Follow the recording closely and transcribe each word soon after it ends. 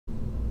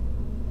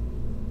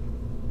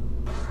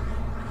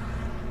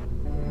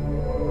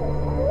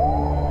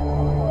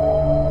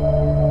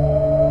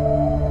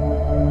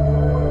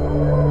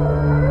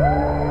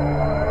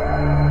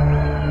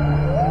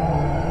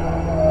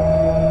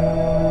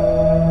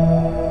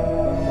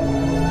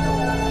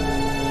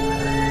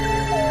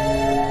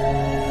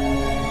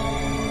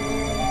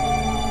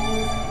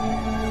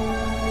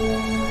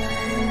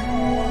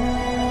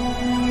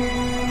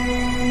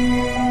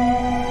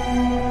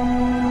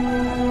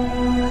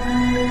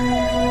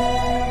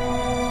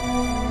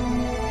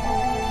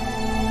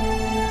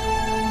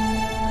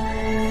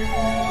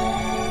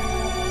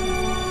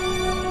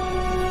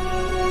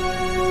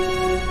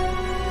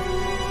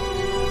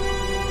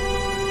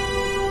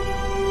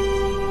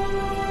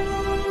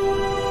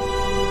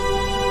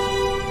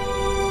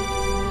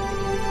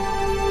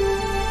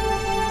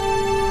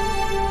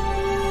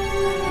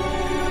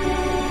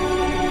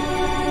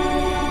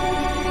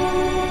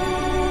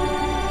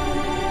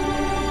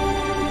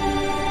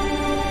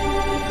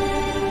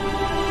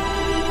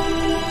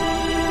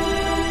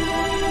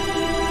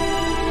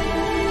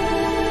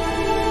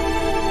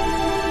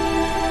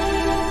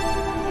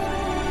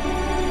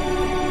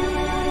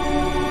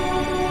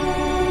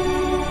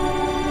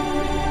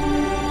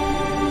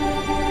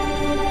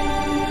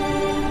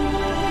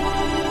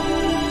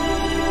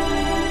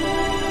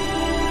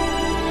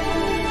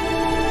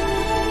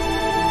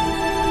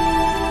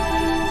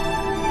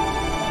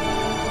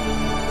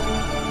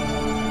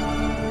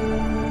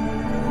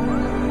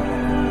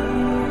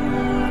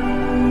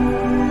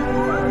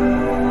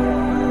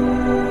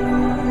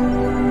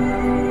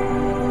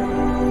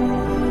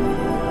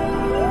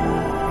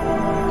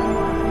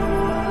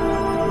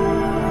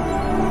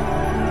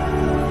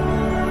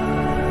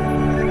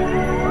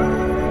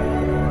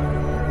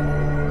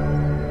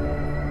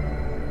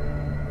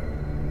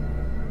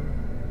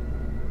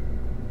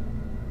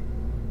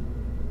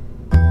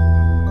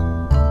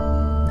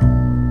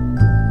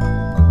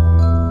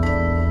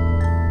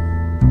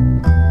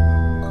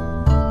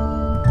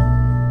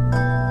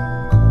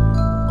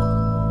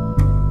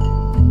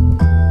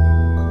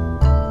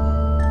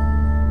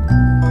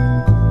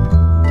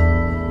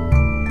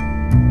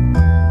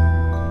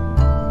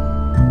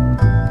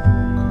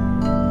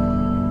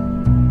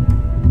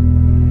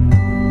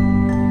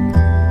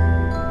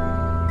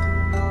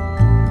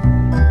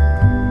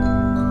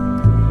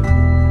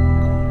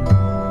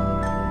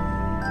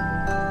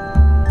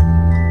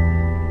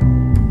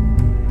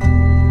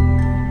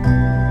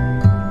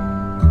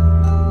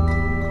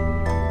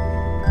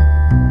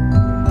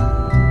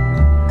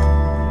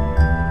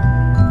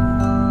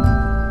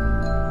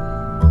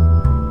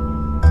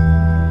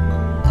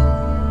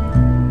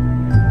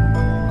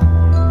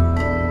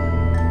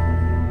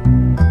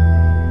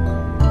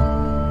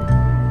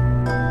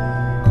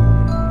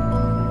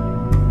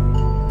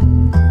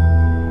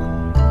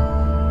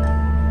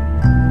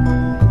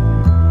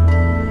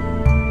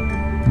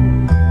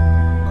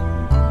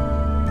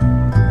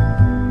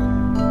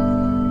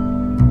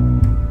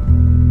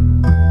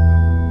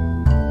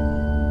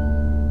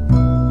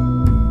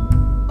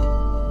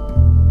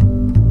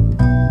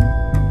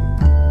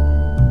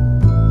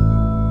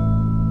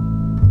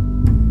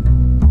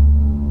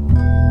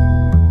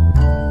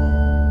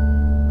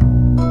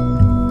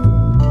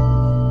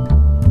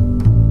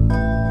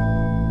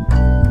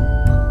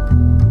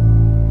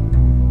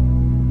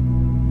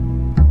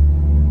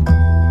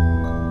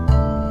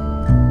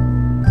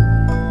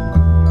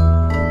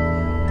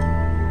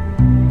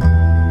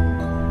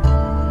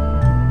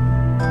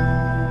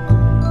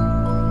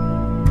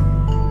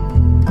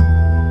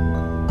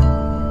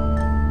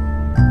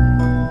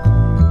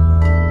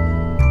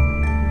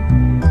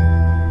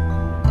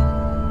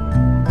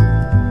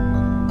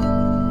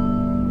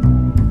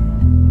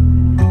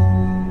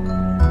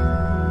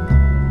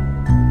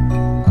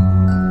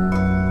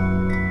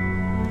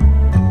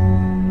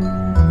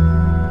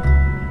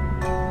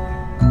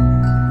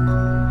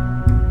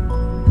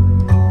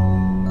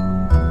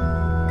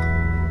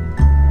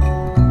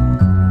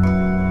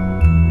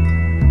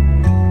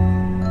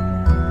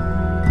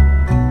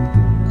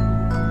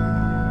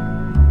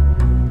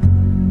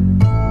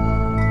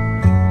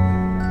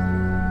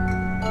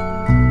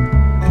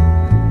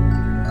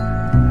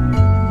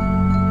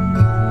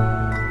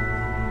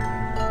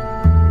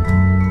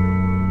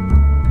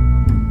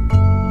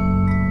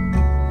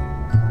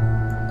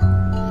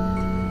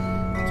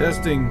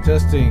Testing,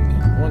 testing.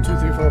 1, 2,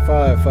 3, 4,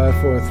 5,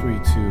 5, 4, 3,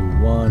 2,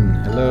 1.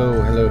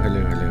 Hello, hello,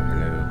 hello, hello,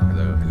 hello,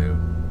 hello, hello.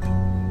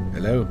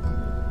 Hello?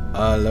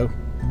 Hello?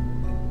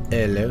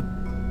 Hello?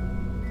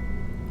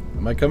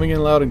 Am I coming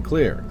in loud and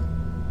clear?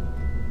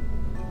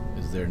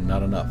 Is there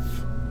not enough?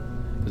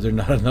 Is there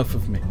not enough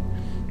of me?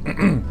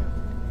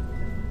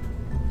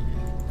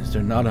 Is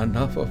there not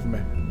enough of me?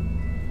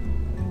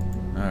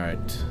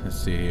 Alright, let's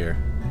see here.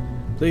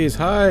 Please,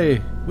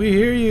 hi! We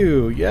hear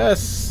you!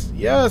 Yes!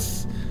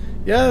 Yes!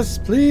 Yes!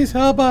 Please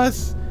help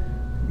us!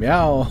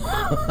 Meow!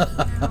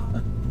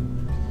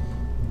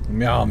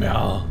 Meow,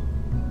 meow.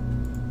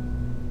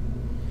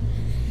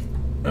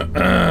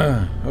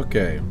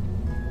 Okay.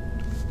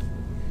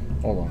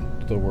 Hold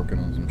on. Still working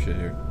on some shit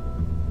here.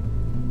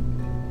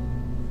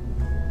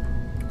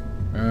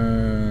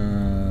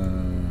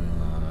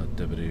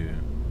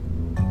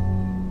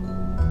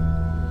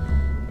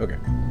 Okay.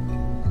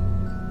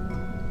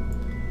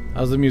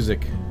 How's the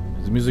music?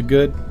 Is the music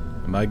good?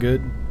 Am I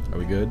good? Are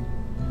we good?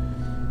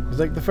 It's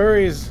like the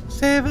furries.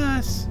 Save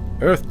us!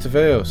 Earth to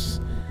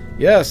VAOS.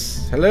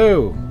 Yes!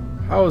 Hello!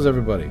 How is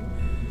everybody?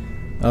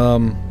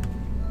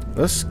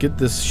 Let's get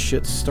this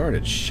shit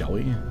started, shall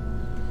we?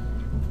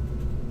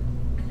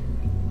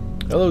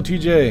 Hello,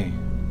 TJ.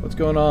 What's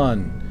going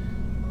on?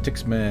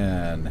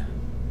 Tixman.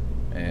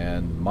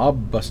 And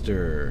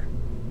Mobbuster.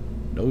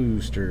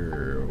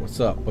 Noster. What's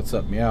up? What's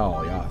up?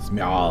 Meow. Yes.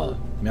 Meow.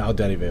 Meow,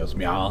 Daddy VAOS.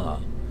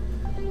 Meow.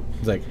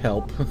 He's like,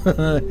 help.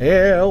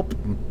 Help.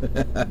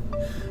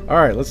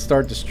 Alright, let's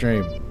start the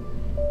stream.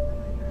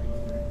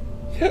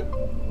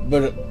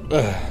 But,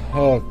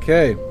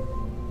 okay.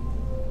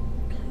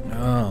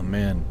 Oh,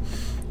 man.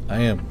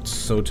 I am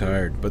so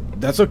tired.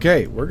 But that's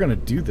okay. We're gonna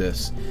do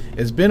this.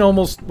 It's been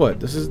almost,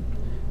 what? It's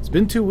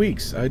been 2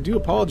 weeks. I do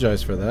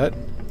apologize for that.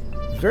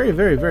 Very,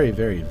 very, very,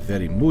 very,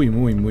 very, muy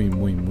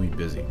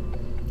busy.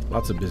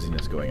 Lots of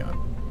busyness going on.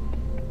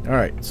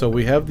 Alright, so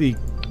we have the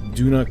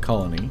Duna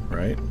Colony,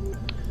 right?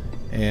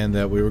 And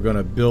that we were going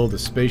to build a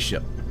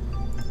spaceship.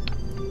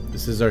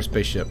 This is our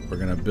spaceship. We're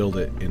going to build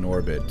it in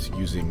orbit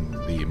using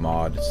the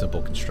mod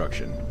Simple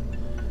Construction.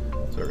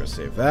 So we're going to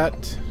save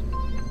that.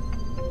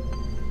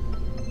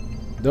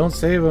 Don't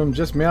save him,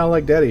 just meow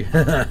like daddy.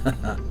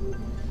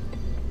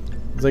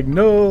 It's like,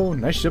 no.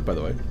 Nice ship, by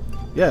the way.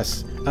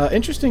 Yes.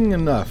 Interesting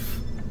enough,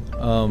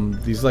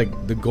 these, like,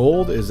 the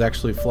gold is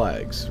actually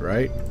flags,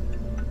 right?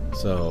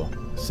 So,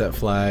 set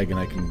flag, and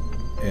I can,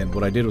 and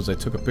what I did was I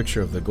took a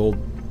picture of the gold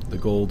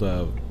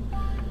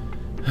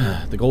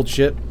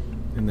ship,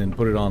 and then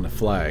put it on the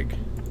flag.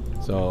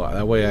 So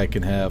that way I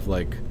can have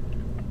like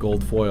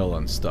gold foil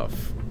on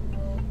stuff.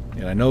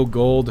 And I know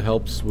gold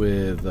helps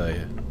with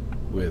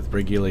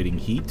regulating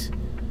heat.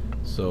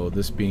 So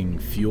this being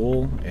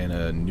fuel and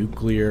a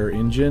nuclear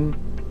engine,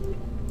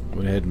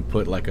 went ahead and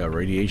put like a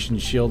radiation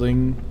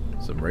shielding,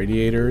 some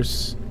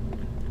radiators.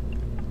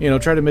 You know,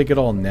 try to make it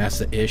all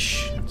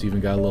NASA-ish. It's even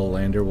got a little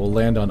lander. We'll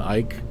land on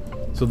Ike.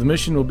 So the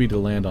mission will be to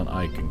land on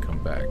Ike and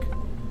come back.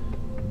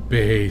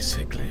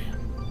 Basically.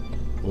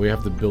 We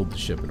have to build the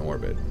ship in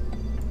orbit.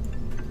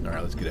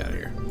 Alright, let's get out of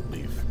here.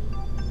 Leave.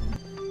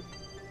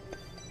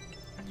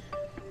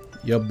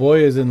 Your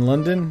boy is in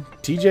London?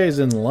 TJ is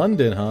in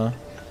London, huh?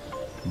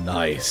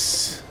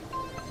 Nice.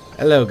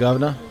 Hello,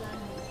 Governor.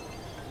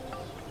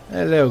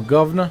 Hello,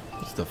 Governor.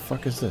 What the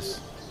fuck is this?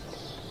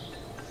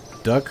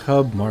 Duck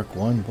Hub Mark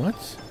 1?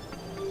 What?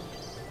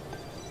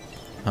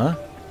 Huh?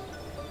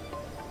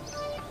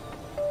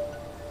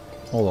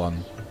 Hold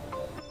on.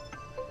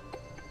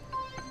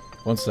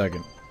 1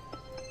 second.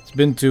 It's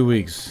been 2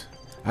 weeks.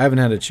 I haven't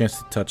had a chance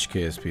to touch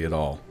KSP at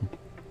all.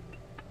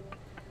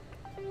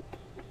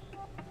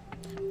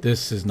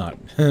 This is not.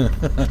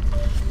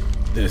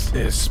 This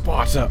is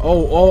Sparta.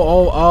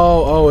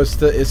 Oh, it's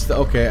the,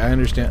 okay, I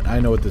understand. I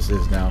know what this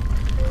is now.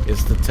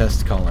 It's the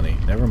test colony.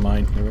 Never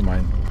mind, never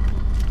mind.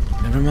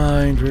 Never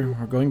mind, we're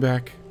going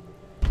back.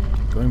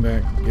 Going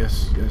back.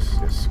 Yes,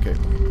 okay.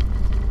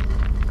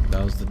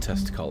 That was the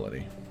test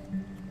colony.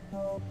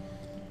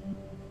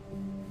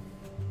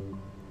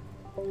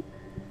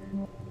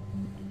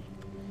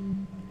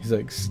 He's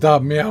like,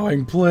 stop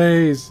meowing,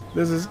 please.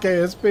 This is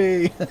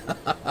KSP.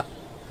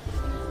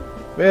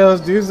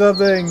 VAOS, do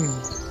something.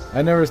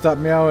 I never stopped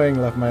meowing,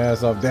 left my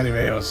ass off. Daddy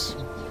VAOS.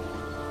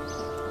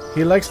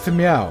 He likes to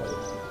meow.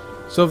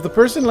 So if the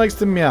person likes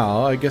to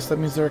meow, I guess that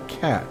means they're a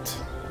cat.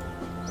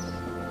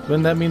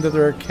 Wouldn't that mean that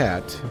they're a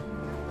cat?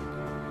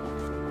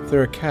 If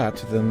they're a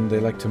cat, then they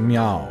like to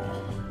meow.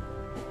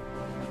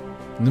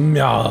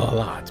 Meow a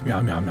lot.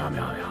 Meow, meow, meow,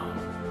 meow, meow.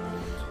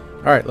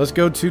 Alright, let's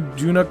go to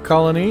Duna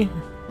Colony.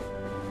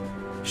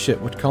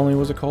 Shit, what colony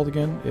was it called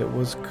again? It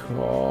was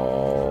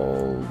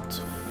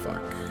called...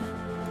 fuck.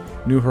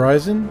 New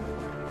Horizon?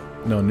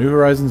 No, New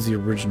Horizon's the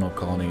original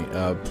colony.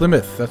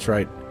 Plymouth, that's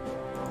right.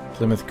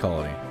 Plymouth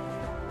Colony.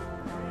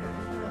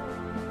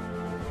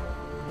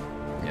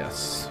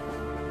 Yes.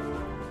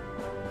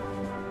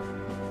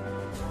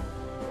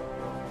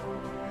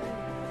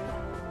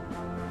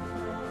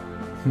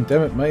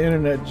 Damn it, my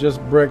internet just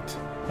bricked.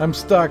 I'm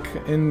stuck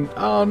in...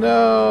 oh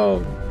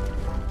no!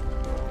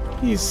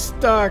 He's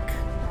stuck.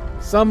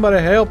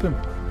 Somebody help him.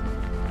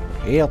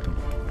 Help him.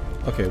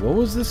 Okay, what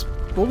was this?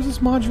 What was this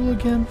module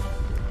again?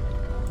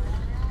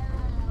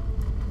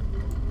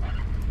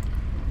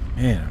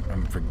 Man,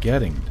 I'm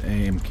forgetting.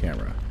 Aim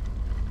camera.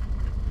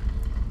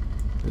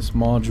 This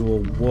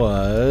module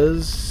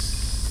was...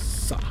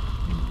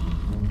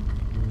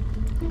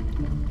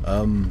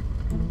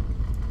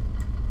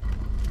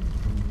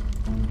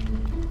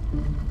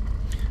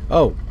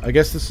 Oh, I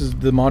guess this is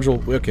the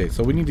module... Okay,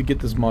 so we need to get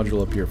this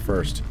module up here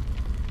first.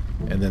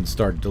 And then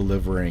start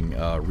delivering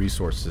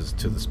resources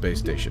to the space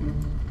station.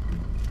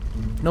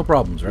 No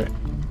problems, right?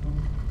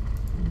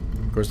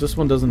 Of course, this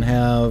one doesn't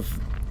have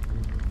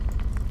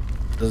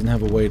a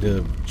way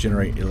to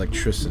generate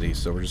electricity,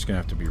 so we're just gonna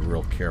have to be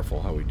real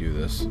careful how we do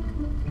this.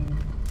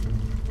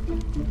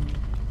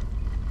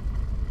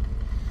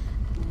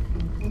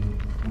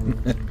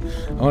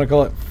 I want to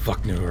call it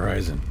Fuck New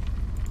Horizon.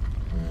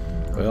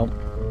 Well,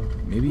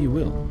 maybe you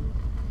will.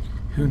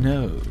 Who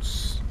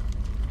knows?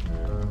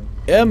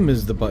 M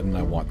is the button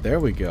I want. There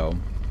we go.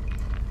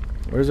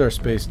 Where's our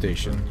space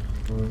station?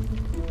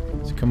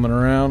 Is it coming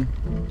around?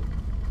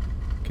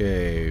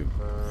 Okay,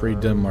 Free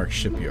Denmark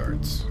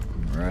Shipyards.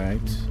 Right.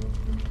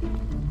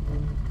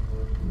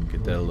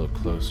 Get that a little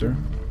closer.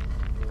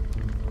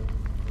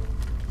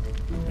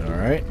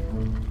 Alright.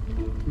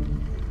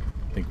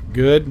 I think we're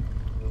good.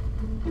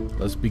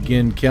 Let's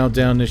begin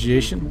countdown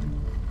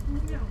initiation.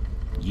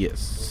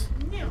 Yes.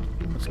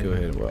 Let's go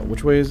ahead. Well,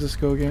 which way does this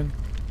go again?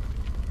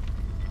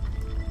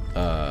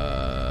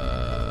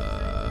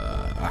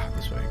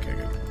 This way. Okay,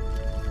 good.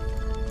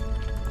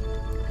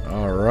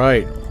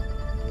 Alright.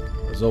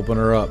 Let's open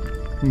her up.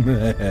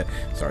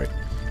 Sorry.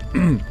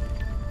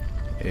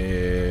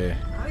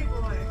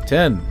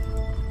 10.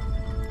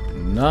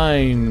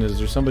 9. Is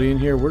there somebody in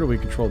here? Where do we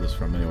control this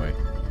from anyway?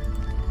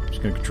 I'm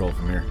just going to control it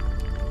from here.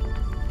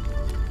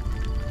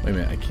 Wait a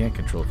minute. I can't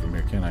control it from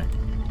here, can I?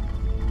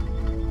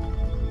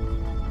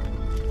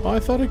 Oh, I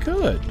thought I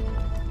could.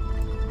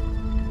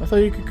 I thought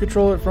you could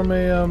control it from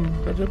a,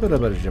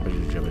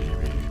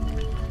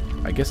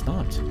 I guess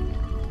not.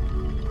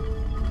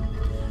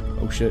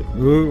 Oh shit.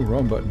 Ooh,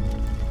 wrong button.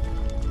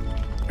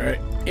 Alright,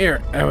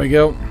 here. There we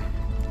go.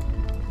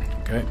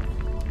 Okay.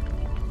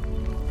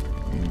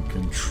 And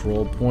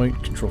control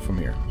point. Control from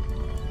here.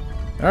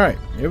 Alright,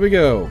 here we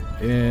go.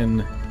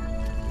 In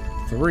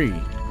 3.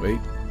 Wait.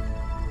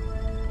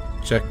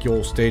 Check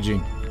your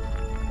staging.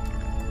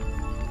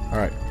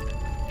 Alright.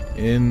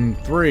 In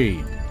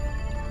 3,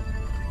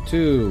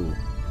 2,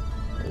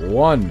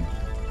 1.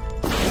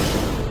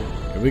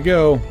 Here we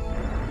go.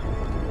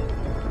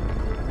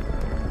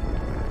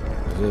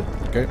 Is it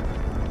okay?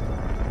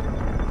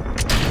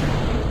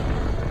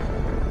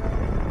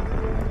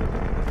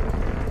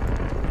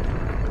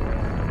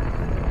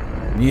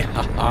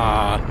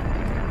 Yeah.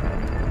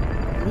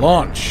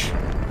 Launch.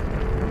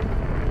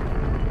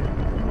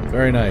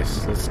 Very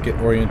nice. Let's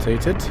get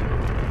orientated.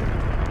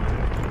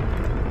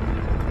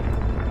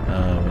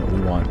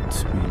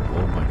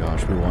 Oh my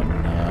gosh, we want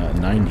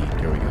 90.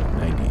 There we go,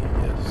 90,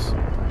 yes.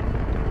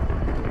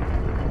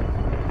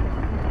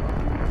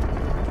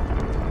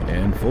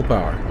 And full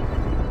power.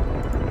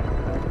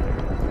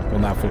 Well,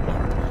 not full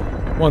power.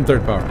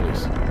 1/3 power,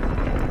 please.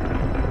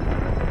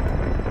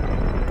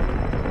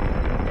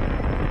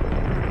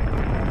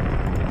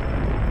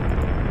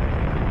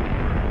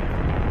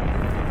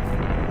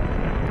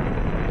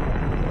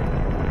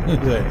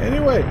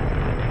 Anyway.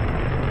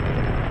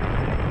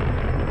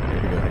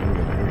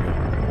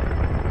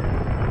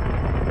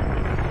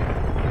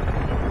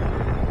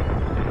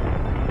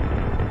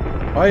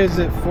 Why is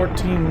it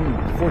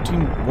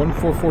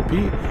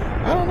 144p?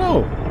 I don't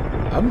know.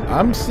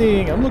 I'm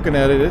looking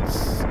at it.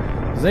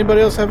 Is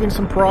anybody else having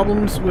some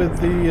problems with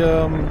the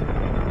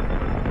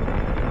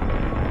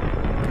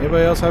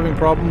anybody else having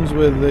problems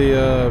with the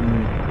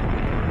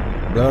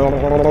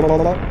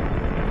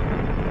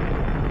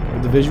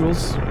with the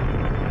visuals?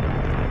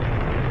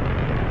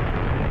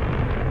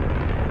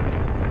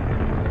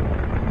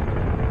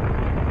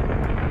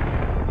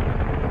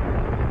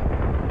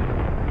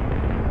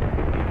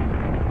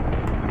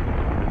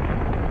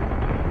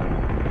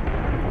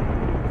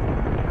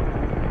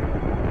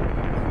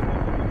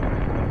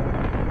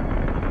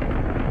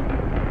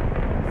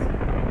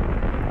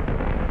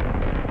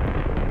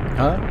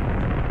 Huh?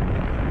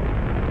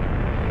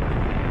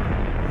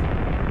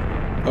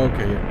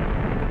 Okay.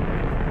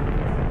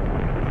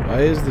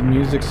 Why is the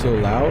music so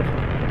loud?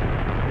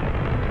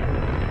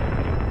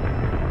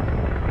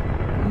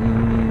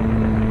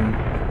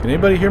 Can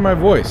anybody hear my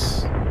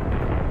voice?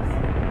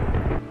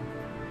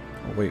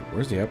 Oh wait,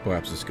 where's the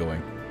apoapsis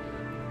going?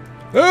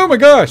 Oh my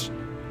gosh!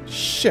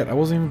 Shit, I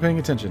wasn't even paying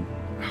attention.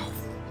 Oh,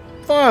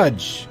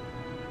 fudge!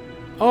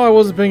 Oh, I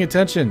wasn't paying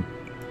attention.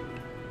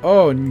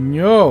 Oh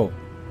no!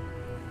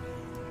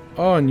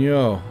 Oh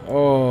no.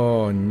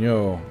 Oh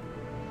no.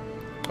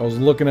 I was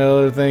looking at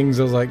other things.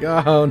 I was like,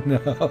 oh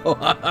no.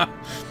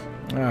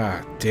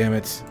 Ah, damn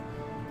it.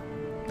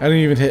 I didn't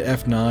even hit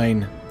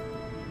F9.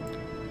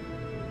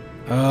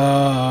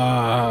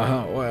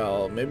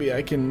 Well, maybe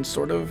I can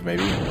sort of,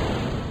 maybe.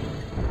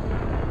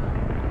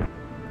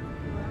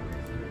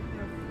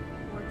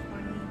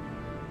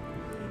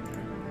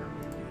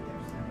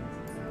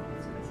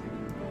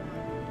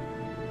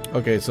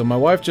 Okay, so my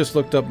wife just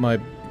looked up my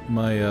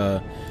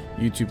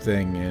YouTube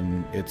thing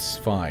and it's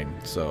fine.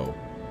 So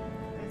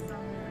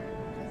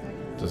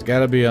it's got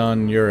to be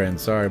on your end.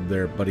 Sorry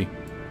there, buddy.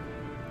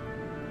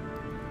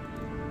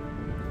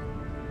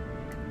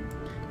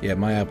 Yeah,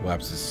 my Apple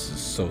Apps is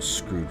so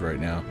screwed right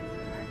now.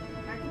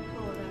 I can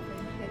pull it up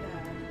and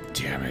hit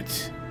Damn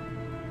it.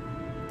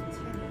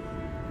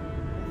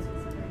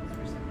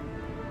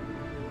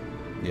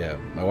 1080. Yeah,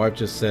 my wife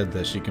just said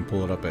that she can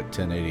pull it up at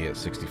 1080 at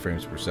 60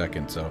 frames per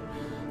second, so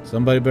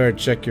somebody better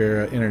check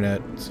your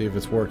internet, see if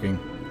it's working.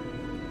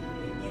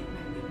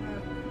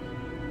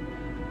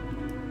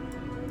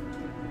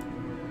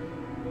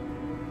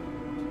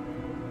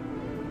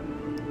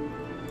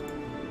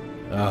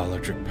 Ah,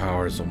 electric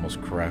power is almost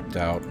crapped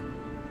out.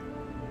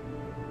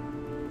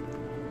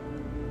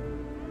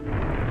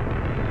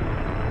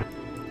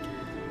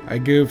 I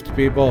goofed,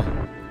 people.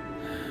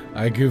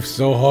 I goofed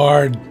so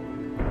hard.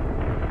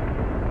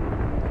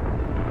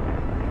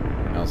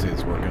 I don't see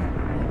it's working.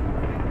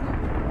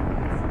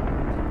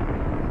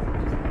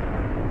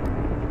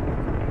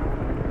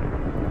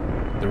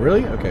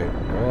 Really? Okay.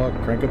 Well, I'll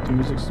crank up the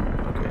music.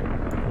 Okay.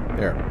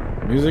 There.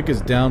 Music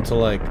is down to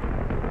like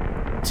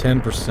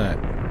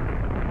 10%.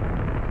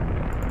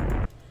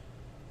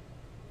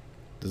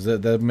 Does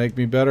that make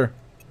me better?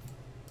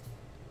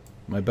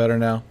 Am I better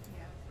now?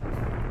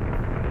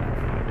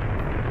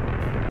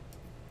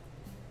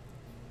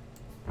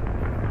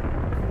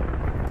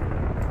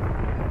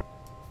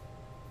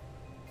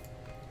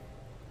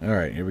 All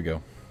right, here we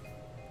go.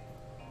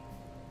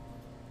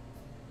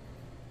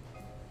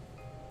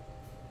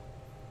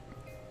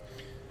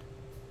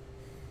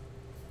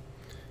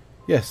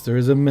 Yes, there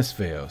is a Miss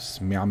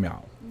VAOS. Meow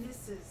meow.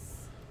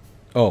 Mrs.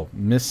 Oh,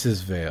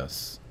 Mrs.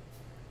 VAOS.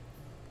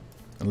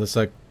 Unless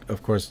I,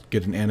 of course,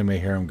 get an anime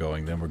harem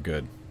going, then we're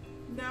good.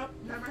 Nope,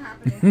 never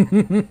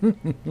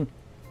happening.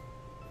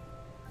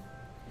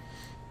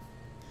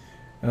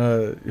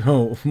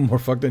 Oh, more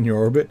fucked than your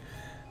orbit?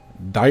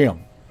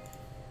 Damn.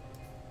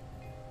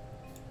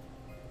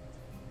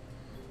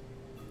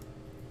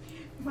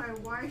 My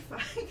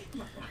Wi-Fi.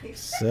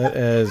 Set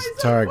as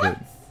target.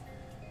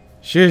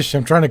 Shish,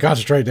 I'm trying to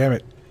concentrate, damn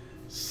it.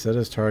 Set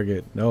as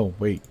target. No,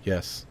 wait,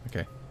 yes.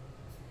 Okay.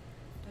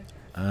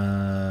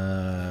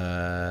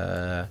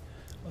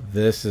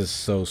 This is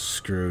so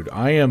screwed.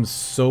 I am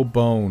so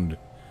boned.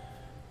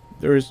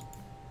 There is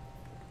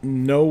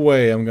no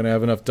way I'm going to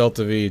have enough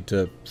Delta V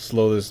to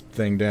slow this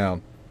thing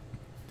down.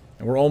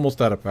 And we're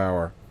almost out of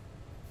power.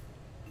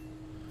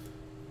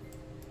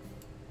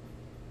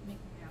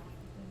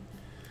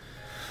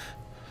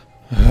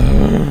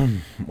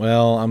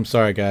 Well, I'm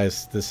sorry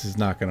guys. This is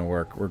not going to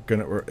work.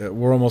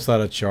 We're almost out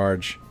of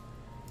charge.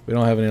 We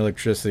don't have any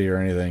electricity or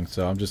anything,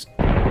 so I'm just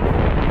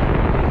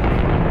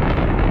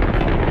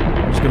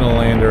gonna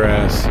land her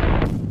ass.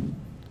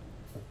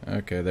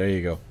 Okay, there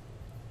you go.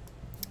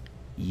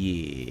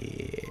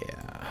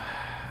 Yeah,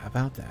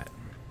 about that.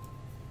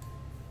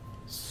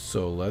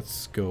 So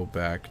let's go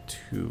back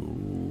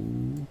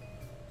to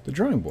the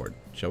drawing board,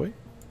 shall we?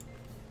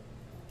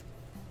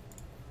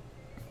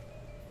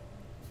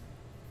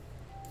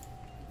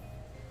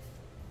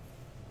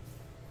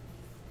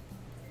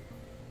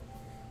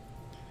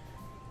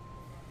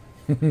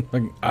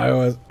 Like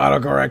iOS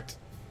autocorrect.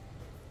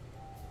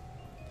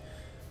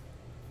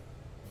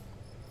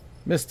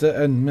 Mr.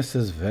 and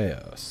Mrs.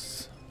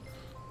 VAOS.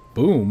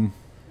 Boom.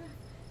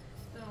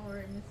 Don't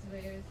worry, Mrs.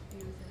 VAOS, if he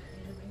was in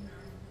an anime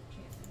harem, the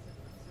chances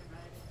of them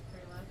surviving is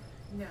pretty low.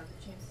 No, the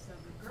chances of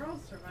the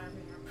girls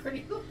surviving are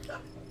pretty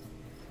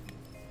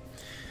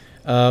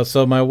low. So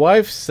my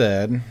wife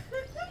said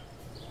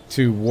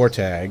to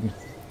Wartag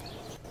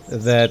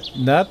that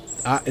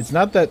it's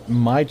not that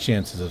my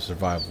chances of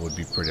survival would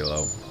be pretty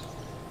low.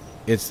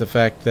 It's the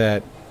fact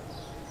that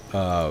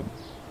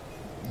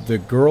the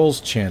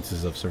girls'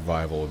 chances of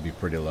survival would be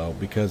pretty low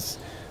because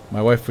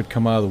my wife would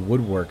come out of the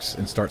woodworks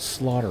and start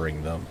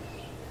slaughtering them.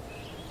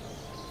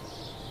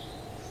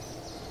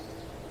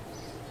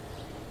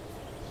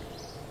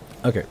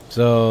 Okay,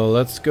 so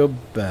let's go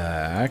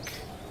back.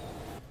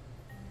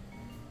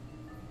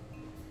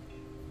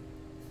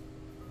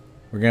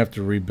 We're gonna have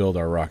to rebuild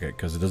our rocket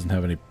because it doesn't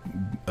have any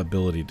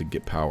ability to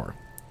get power.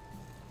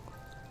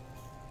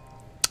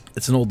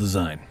 It's an old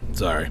design.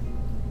 Sorry.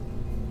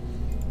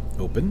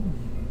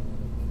 Open.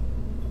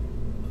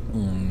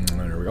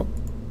 There we go.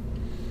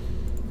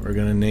 We're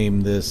gonna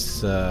name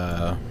this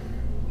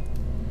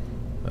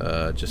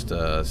just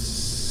a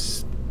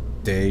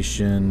station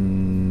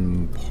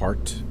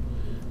part.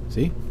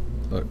 See?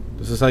 Look,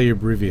 this is how you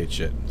abbreviate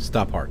shit.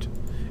 Stop heart.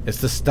 It's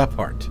the stop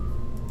heart.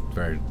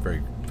 Very,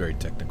 very, very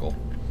technical.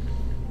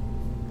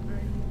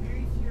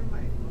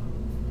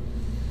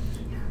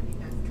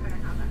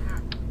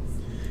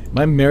 Am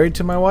I married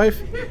to my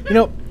wife? You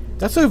know,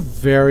 that's a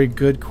very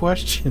good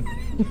question.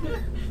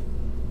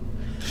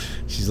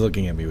 She's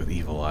looking at me with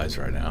evil eyes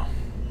right now.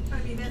 I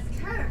mean, that's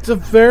kind of... It's a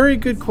very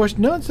good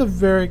question. No, it's a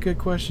very good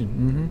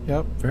question.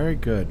 Yep, very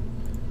good.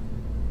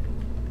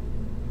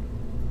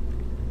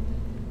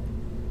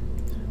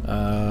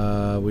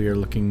 We are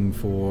looking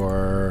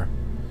for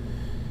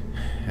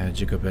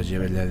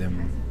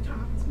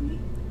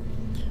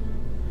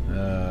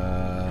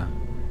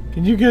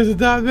Can you guys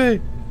adopt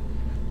me?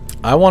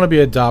 I want to be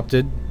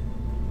adopted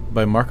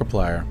by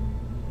Markiplier.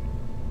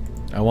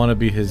 I want to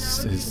be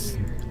his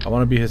I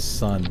want to be his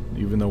son,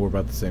 even though we're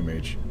about the same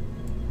age.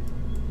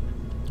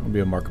 I'll be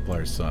a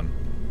Markiplier's son.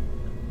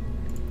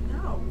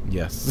 No.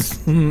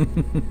 Yes.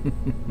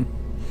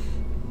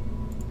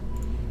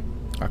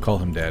 I call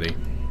him Daddy.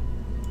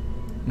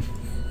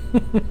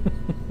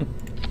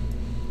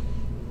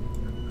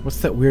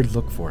 What's that weird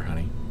look for,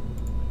 honey?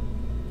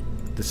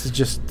 This is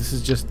just,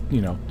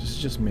 you know, this is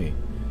just me.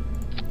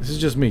 This is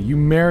just me. You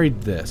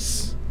married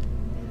this.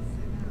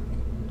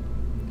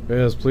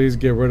 Yes, please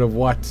get rid of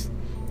what?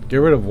 Get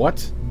rid of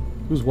what?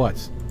 Who's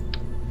what?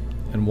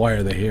 And why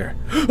are they here?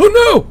 Oh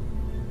no!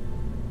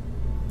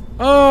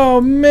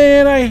 Oh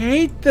man, I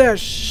hate that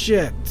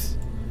shit.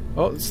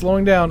 Oh, it's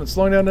slowing down. It's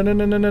slowing down. No, no,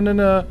 no, no, no, no,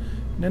 no.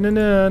 No, no,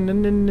 no, no,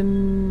 no,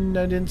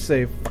 no. I didn't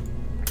save.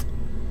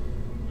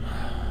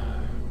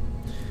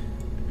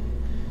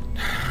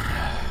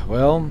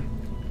 Well,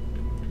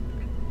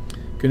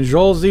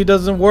 Control Z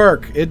doesn't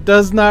work. It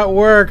does not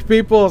work.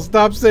 People,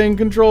 stop saying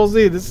Control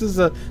Z. This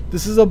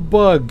is a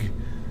bug.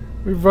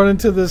 We've run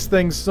into this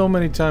thing so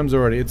many times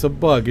already. It's a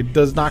bug. It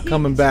does not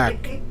coming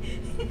back.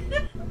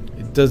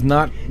 It does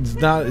not.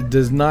 It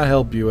does not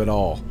help you at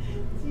all.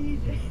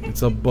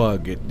 It's a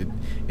bug.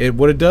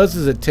 What it does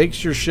is it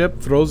takes your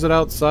ship, throws it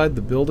outside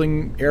the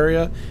building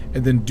area,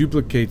 and then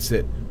duplicates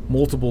it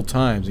multiple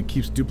times and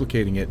keeps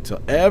duplicating it till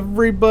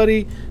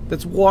everybody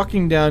that's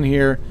walking down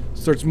here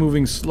starts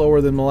moving slower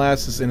than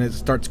molasses, and it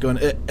starts going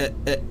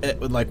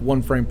with like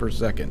 1 frame per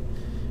second.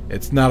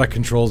 It's not a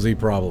Control Z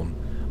problem,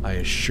 I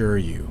assure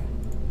you.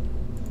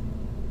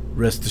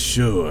 Rest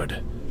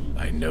assured,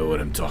 I know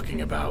what I'm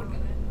talking about.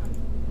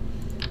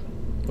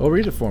 Well,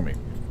 read it for me.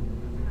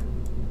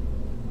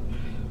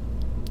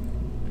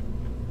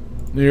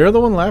 You're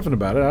the one laughing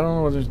about it. I don't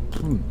know what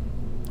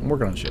I'm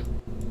working on shit.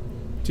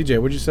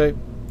 TJ, what'd you say?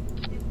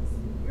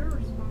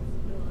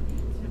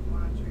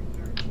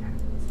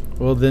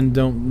 Well, then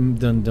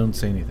don't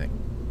say anything.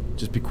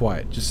 Just be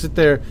quiet. Just sit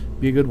there,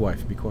 be a good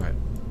wife, be quiet.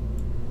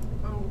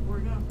 Oh, we're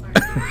gonna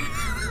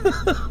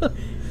fight.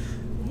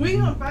 We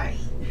gonna fight.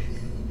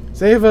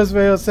 Save us,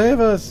 VAOS, save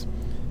us.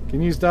 Can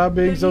you stop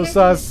being so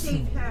sus?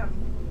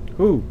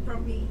 Who?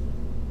 From me.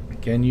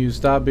 Can you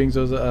stop being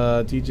so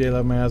TJ,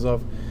 let my ass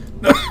off.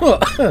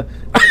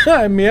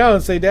 I meow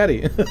and say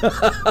daddy.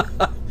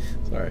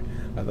 Sorry.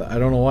 I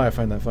don't know why I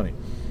find that funny.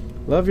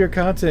 Love your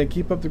content.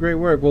 Keep up the great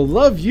work. Well,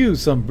 love you,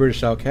 some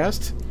British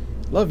outcast.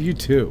 Love you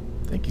too.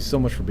 Thank you so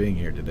much for being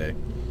here today.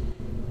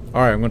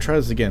 Alright, I'm going to try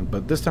this again,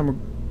 but this time we're...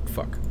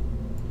 Fuck.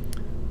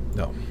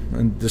 No.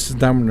 And this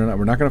time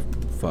we're not going to...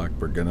 Fuck.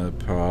 We're going to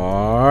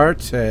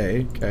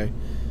partay. Okay.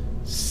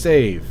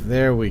 Save.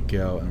 There we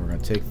go. And we're going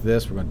to take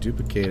this. We're going to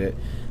duplicate it.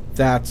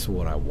 That's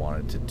what I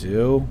wanted to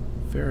do.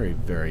 Very,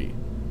 very...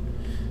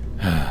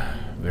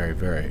 very,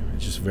 very.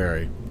 It's just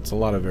very... It's a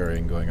lot of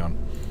varying going on.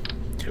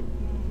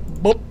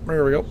 Boop,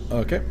 there we go.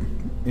 Okay.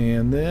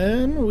 And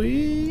then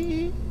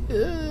we...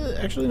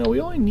 actually, no, we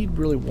only need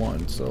really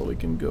one, so we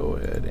can go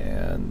ahead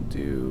and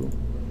do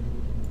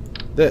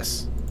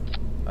this.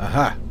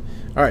 Aha!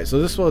 Alright,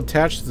 so this will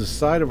attach to the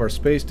side of our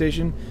space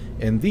station,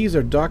 and these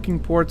are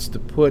docking ports to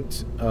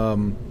put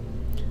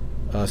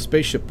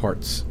spaceship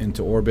parts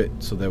into orbit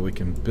so that we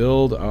can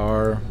build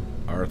our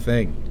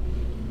thing.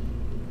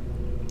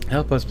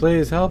 Help us,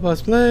 please! Help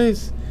us,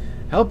 please!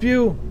 Help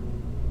you!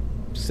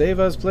 Save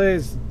us,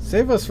 please!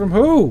 Save us from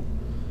who?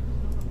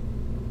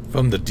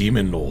 From the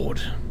Demon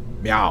Lord.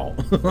 Meow.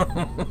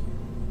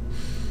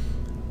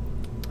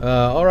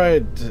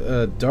 Alright,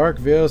 Dark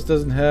VAOS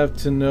doesn't have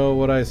to know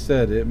what I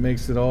said. It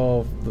makes it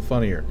all the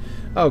funnier.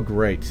 Oh,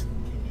 great.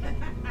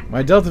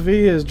 My Delta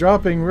V is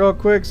dropping real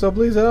quick, so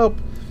please help.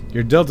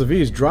 Your Delta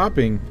V is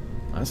dropping?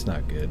 That's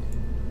not good.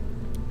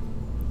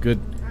 Good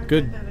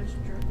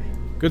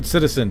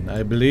citizen.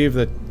 I believe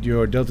that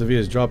your Delta V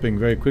is dropping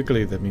very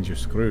quickly. That means you're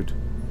screwed.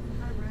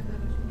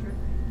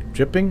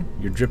 Dripping?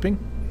 You're dripping?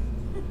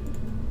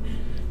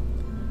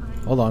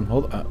 Hold on,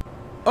 hold on.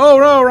 Oh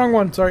no, wrong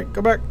one. Sorry,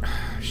 go back.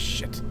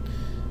 Shit.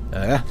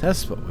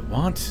 That's what we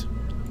want.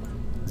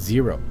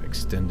 0.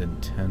 Extend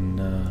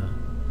antenna.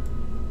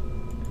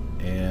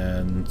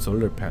 And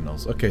solar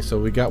panels. Okay, so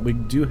we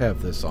do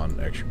have this on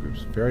extra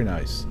groups. Very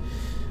nice.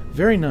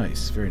 Very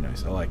nice, very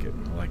nice. I like it.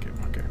 I like it.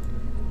 Okay.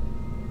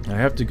 I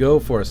have to go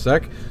for a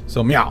sec,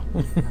 so meow.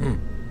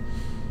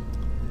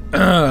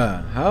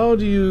 How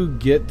do you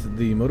get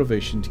the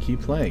motivation to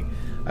keep playing?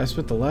 I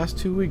spent the last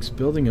 2 weeks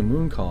building a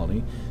moon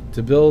colony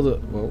to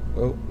build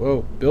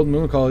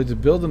moon colony to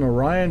build an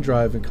Orion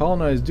drive and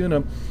colonize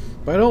Duna,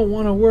 but I don't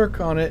want to work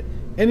on it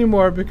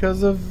anymore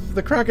because of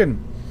the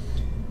Kraken.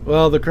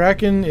 Well, the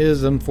Kraken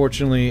is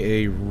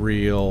unfortunately a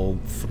real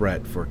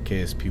threat for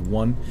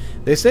KSP1.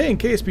 They say in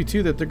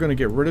KSP2 that they're going to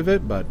get rid of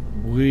it, but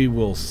we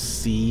will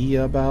see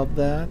about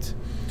that.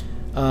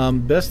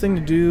 Best thing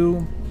to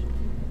do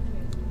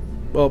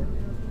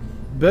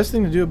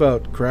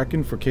about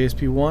Kraken for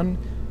KSP1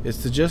 is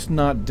to just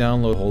not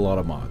download a whole lot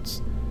of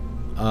mods.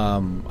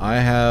 I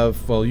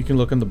have, well, you can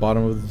look in the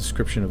bottom of the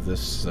description of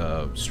this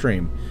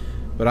stream,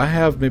 but I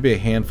have maybe a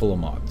handful of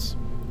mods.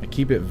 I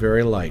keep it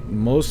very light,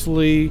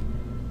 mostly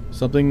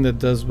something that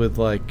does with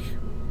like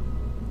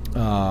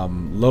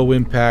low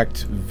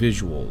impact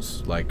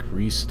visuals, like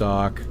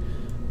restock,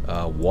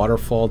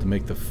 waterfall to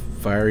make the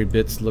fiery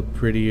bits look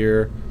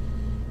prettier,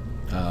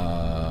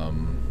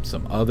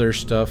 some other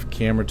stuff,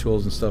 camera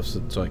tools and stuff,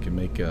 so I can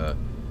make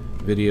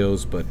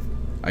videos. But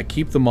I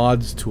keep the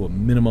mods to a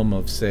minimum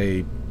of,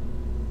 say,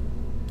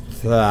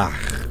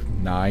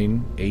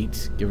 9,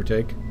 8, give or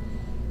take.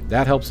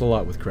 That helps a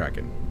lot with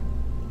Kraken.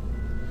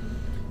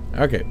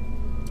 Okay.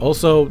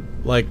 Also,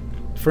 like,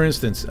 for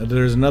instance,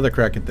 there's another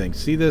Kraken thing.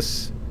 See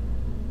this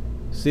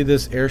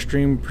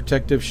Airstream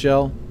protective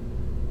shell?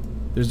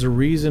 There's a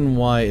reason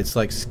why it's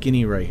like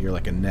skinny right here,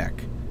 like a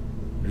neck.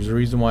 There's a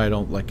reason why I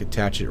don't like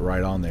attach it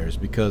right on there, is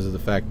because of the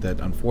fact that,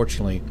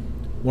 unfortunately,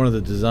 one of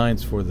the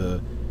designs for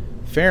the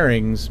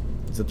fairings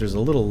is that there's a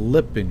little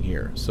lip in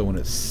here. So when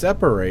it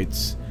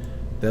separates,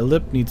 that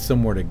lip needs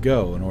somewhere to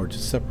go in order to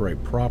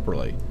separate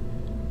properly.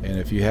 And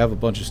if you have a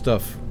bunch of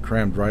stuff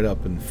crammed right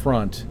up in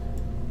front,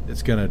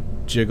 it's gonna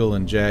jiggle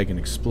and jag and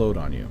explode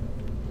on you.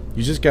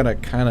 You just gotta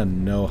kind of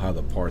know how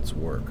the parts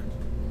work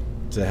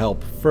to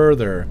help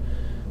further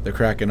the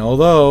Kraken.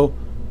 Although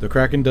the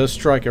Kraken does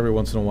strike every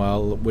once in a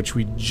while, which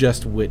we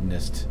just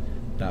witnessed,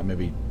 not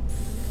maybe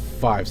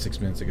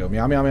 5-6 minutes ago.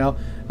 Meow meow meow.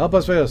 Help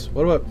us, VAOS.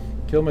 What about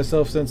kill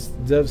myself since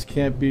devs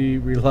can't be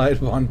relied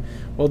upon?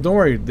 Well, don't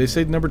worry. They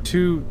say number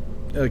 2,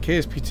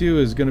 KSP2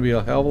 is going to be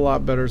a hell of a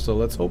lot better. So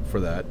let's hope for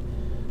that.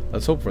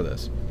 Let's hope for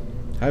this.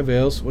 Hi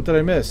VAOS. What did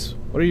I miss?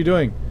 What are you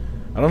doing?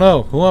 I don't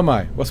know. Who am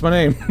I? What's my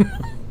name?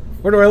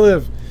 Where do I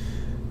live?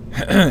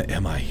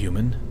 Am I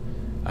human?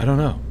 I don't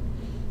know.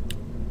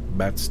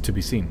 That's to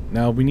be seen.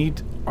 Now we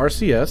need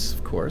RCS,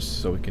 of course,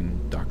 so we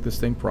can dock this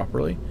thing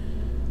properly.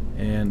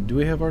 And do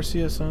we have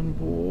RCS on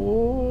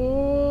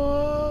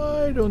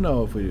board? I don't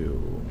know if we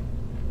do.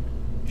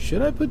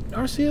 Should I put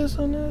RCS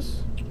on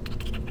this?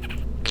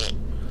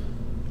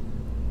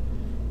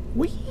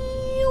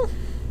 Well,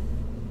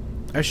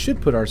 I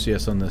should put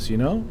RCS on this, you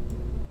know?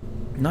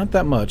 Not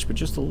that much, but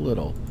just a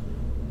little.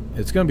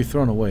 It's going to be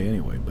thrown away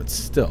anyway, but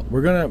still.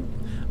 We're going to...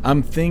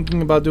 I'm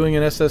thinking about doing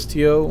an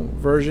SSTO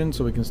version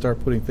so we can start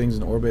putting things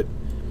in orbit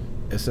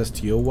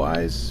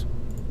SSTO-wise.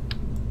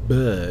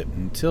 But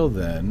until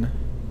then,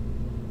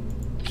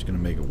 I'm just going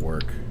to make it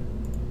work.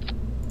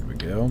 There we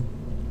go.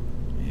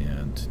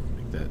 And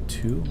make that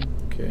 2.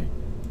 Okay.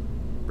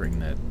 Bring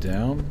that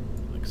down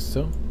like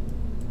so.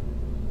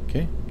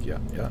 Okay. Yeah.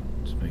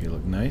 Just make it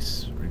look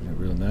nice. Bring it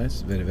real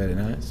nice. Very, very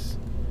nice.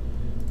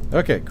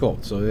 Okay, cool.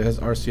 So it has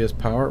RCS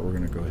power. We're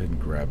going to go ahead and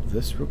grab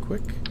this real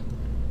quick.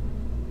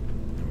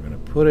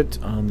 Put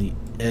it on the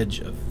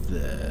edge of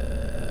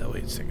the...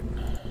 Wait a second.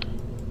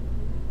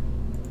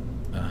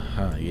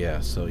 Yeah,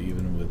 so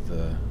even with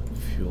the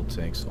fuel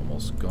tanks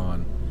almost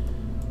gone,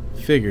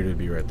 figured it'd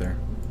be right there.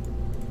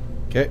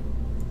 Okay.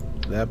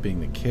 That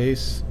being the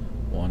case,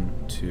 1,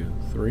 2,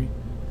 3.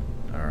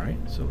 Alright,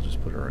 so we'll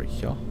just put it right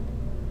here.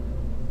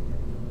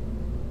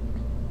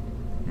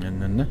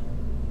 And then...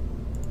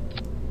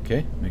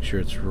 Okay, make sure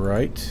it's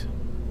right.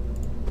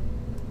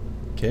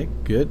 Okay,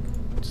 good.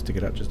 Stick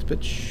it out just a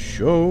bit.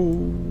 Show.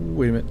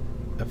 Wait a minute.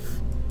 F.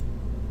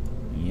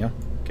 Yeah.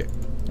 Okay.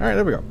 Alright,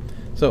 there we go.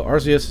 So,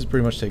 RCS is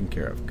pretty much taken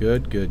care of.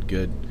 Good, good,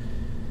 good.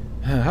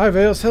 Hi,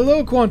 VAOS.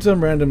 Hello, Quantum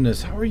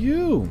Randomness. How are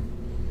you?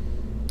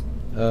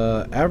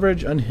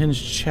 Average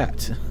unhinged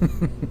chat.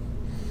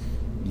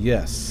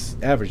 Yes.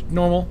 Average.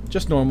 Normal.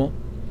 Just normal.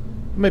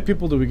 How many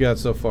people do we got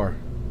so far?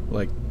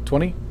 Like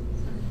 20?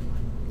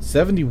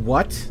 70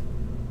 what?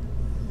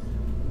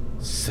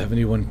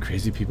 71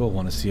 crazy people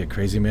want to see a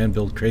crazy man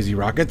build crazy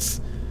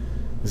rockets?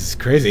 This is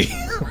crazy.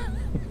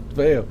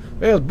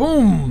 VAOS,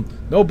 boom!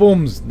 No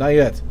booms, not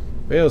yet.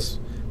 VAOS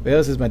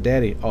is my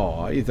daddy.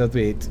 Aw, you thought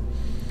wait.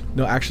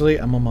 No, actually,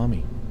 I'm a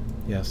mommy.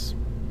 Yes.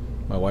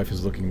 My wife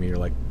is looking at me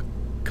like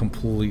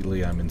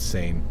completely I'm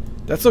insane.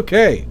 That's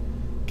okay.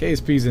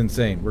 KSP's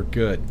insane. We're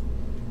good.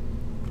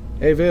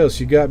 Hey, VAOS,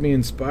 you got me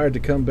inspired to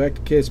come back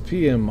to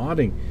KSP and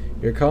modding.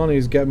 Your colony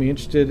has got me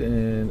interested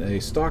in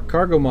a stock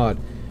cargo mod.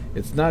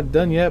 It's not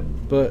done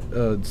yet, but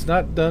a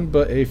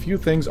few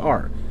things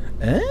are.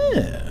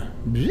 Ah,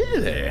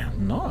 really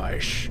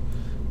nice,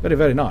 very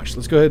very nice.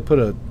 Let's go ahead and put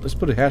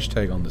a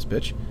hashtag on this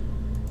bitch.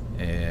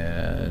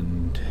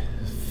 And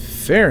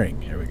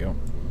fairing. Here we go.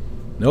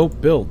 No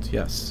build.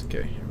 Yes.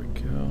 Okay. Here we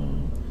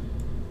go.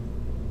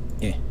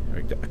 Here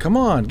we go. Come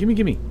on,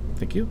 gimme.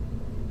 Thank you.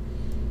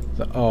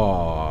 So,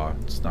 oh,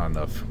 it's not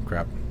enough.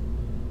 Crap.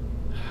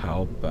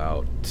 How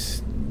about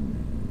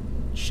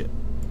shit?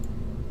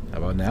 How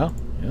about now?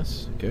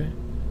 Yes, okay.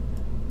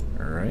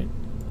 Alright.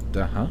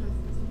 I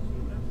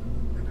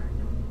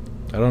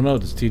don't know.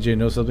 Does TJ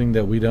know something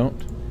that we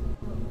don't?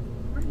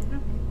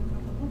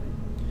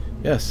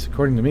 Yes,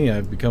 according to me,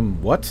 I've become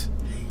what?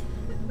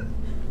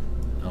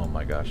 Oh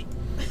my gosh.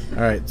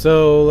 Alright,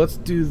 so let's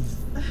do...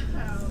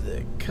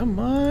 Come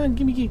on,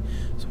 gimme.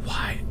 So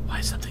why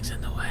something's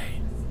in the way?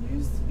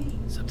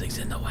 Something's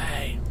in the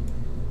way.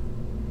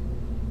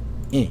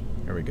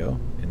 There we go.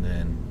 And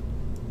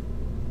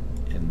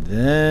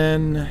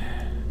then,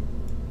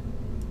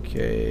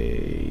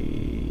 okay.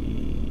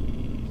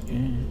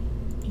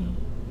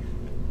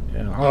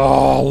 Yeah.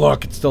 Oh,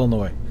 look, it's still in the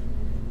way.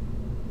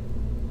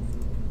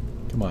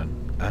 Come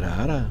on.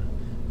 Ada.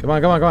 Come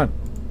on.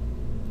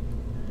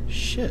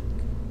 Shit.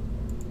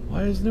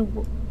 Why isn't it?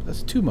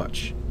 That's too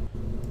much.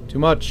 Too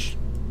much.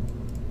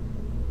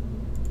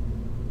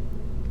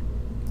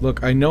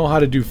 Look, I know how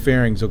to do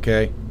fairings,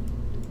 okay?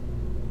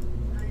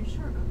 Are you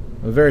sure?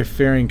 I'm a very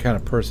fairing kind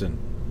of person.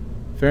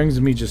 Fairings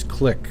and me just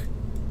click.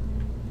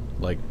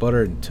 Like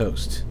butter and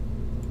toast.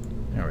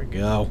 There we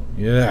go.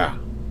 Yeah.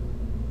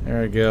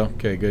 There we go.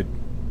 Okay, good.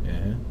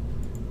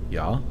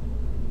 Yeah.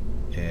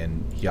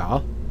 And yeah.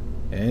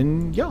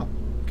 And yeah.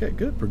 Okay,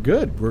 good. We're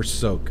good. We're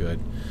so good.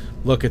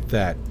 Look at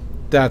that.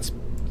 That's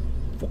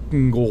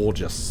fucking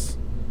gorgeous.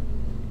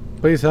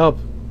 Please help.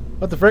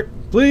 What the frick?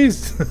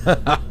 Please.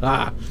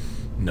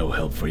 No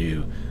help for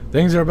you.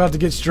 Things are about to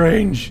get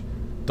strange.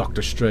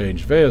 Dr.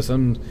 Strange. VAOS,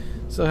 I'm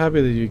so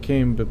happy that you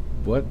came, but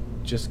what?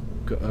 Just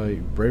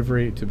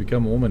bravery to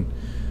become a woman.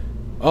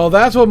 Oh,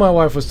 that's what my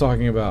wife was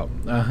talking about.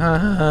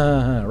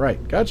 Right,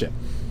 gotcha.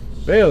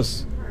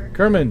 VAOS,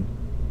 Kerman,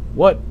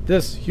 what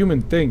this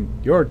human thing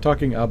you're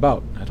talking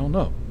about? I don't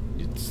know.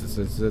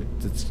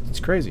 It's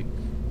crazy.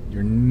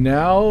 You're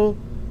now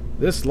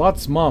this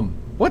lot's mom.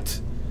 What?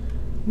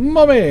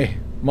 Mommy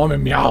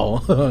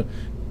meow.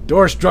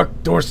 Door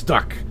struck, door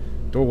stuck.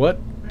 Door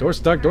what? Door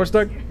stuck, door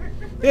stuck?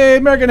 Hey,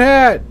 American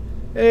Hat!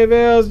 Hey,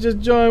 VAOS, just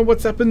joined.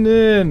 What's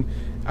happening?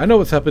 I know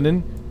what's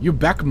happening. You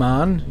back,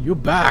 man. You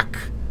back.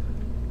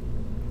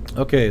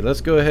 Okay,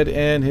 let's go ahead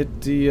and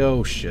hit the...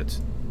 Oh, shit.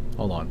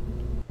 Hold on.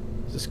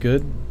 Is this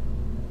good?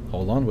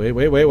 Hold on. Wait.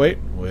 Wait.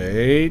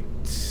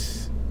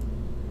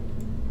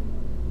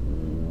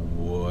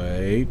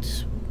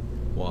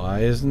 Why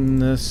isn't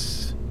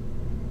this...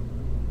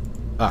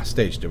 Ah,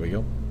 stage. There we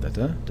go.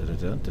 Da-da. I don't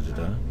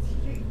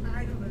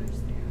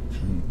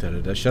understand.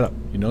 Da-da-da. Shut up.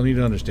 You don't need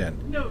to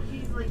understand. No,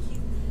 he's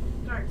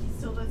dark. He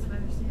still doesn't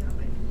understand. I'm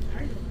like, I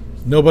don't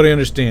understand. Nobody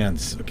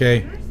understands,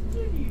 okay? I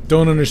understand you.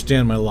 Don't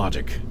understand my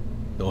logic.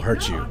 They'll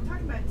hurt No, you. I'm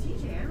talking about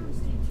TJ. I don't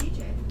understand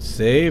TJ.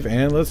 Save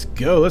and let's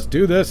go. Let's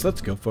do this.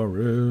 Let's go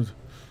forward.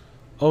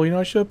 Oh, you know,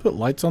 I should have put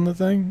lights on the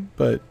thing,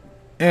 but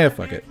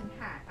fuck it. American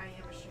Hat. I am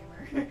a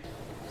streamer. I'm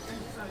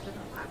just on a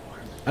different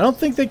platform. I don't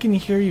think they can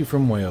hear you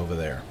from way over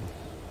there.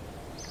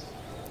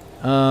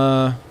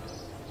 I'm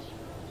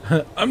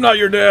not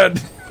your dad.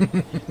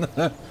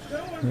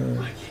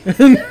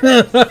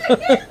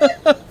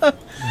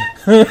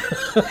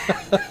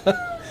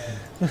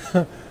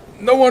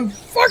 No one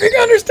fucking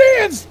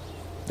understands.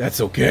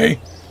 That's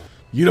okay.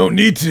 You don't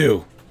need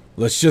to.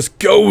 Let's just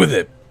go with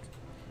it.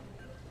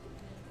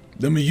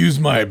 Let me use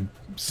my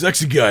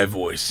sexy guy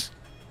voice.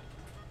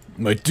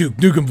 My Duke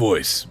Nukem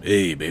voice.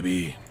 Hey,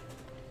 baby.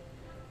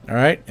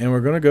 Alright, and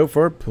we're gonna go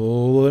for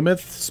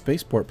Plymouth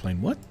Spaceport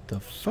plane. What the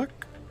fuck?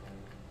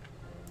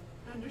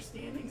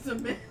 Understanding's a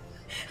myth.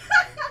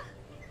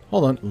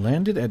 Hold on,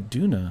 landed at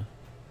Duna.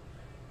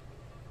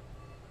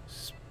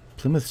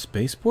 Plymouth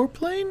Spaceport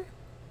plane?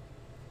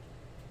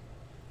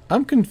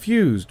 I'm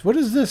confused. What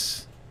is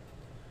this?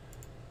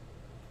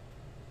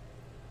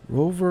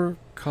 Rover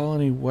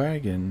Colony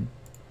wagon.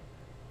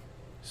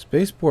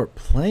 Spaceport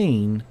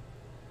plane?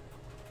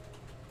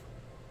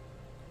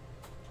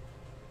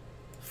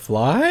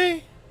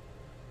 Fly?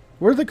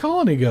 Where'd the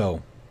colony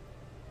go?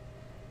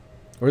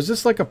 Or is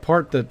this like a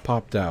part that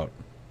popped out?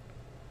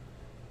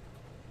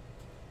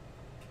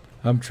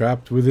 I'm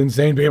trapped with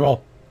insane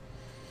people.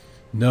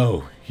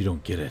 No, you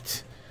don't get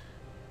it.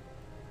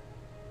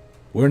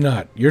 We're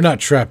not. You're not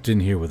trapped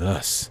in here with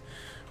us.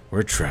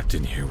 We're trapped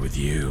in here with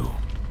you.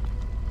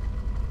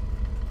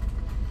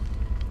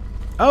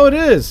 Oh, it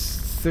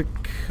is.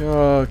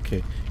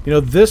 Okay. You know,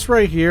 this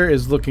right here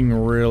is looking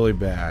really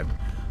bad.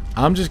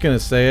 I'm just going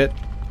to say it.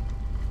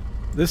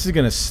 This is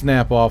going to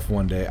snap off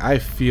one day. I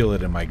feel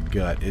it in my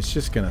gut. It's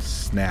just going to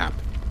snap.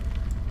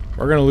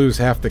 We're going to lose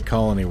half the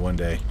colony one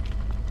day.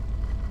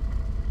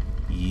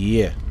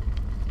 Yeah.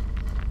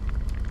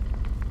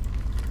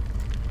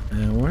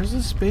 And where's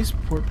the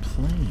spaceport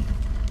plane?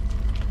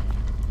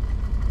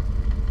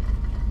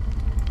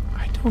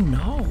 I don't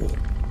know.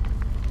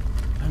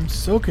 I'm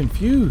so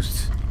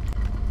confused.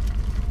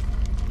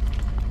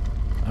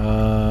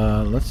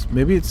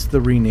 Maybe it's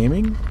the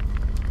renaming?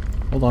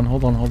 Hold on.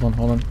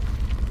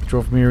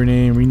 Control from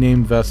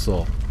rename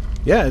vessel.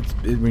 Yeah, it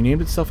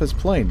renamed itself as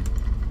plane.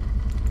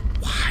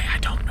 Why? I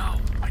don't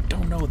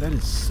know. That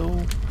is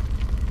so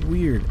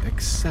weird.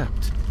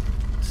 Except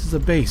this is a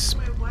base.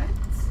 Wait, what?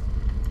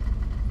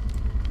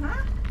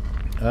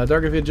 Huh?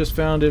 Dark, if you just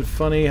found it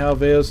funny how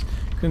VAOS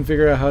couldn't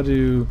figure out how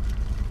to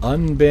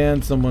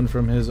unban someone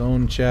from his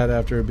own chat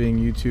after being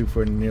YouTube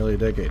for nearly a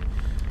decade.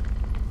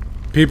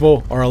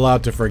 People are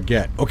allowed to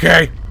forget,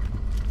 okay?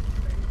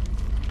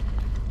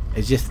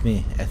 It's just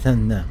me. I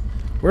don't know.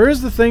 Where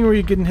is the thing where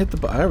you can hit the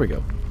button? There we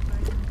go.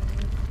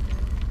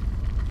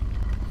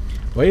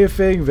 Why are you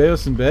fading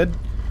VAOS in bed?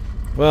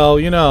 Well,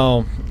 you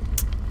know,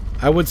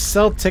 I would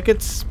sell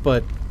tickets,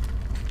 but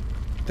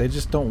They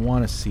just don't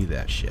want to see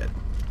that shit.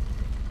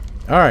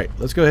 All right,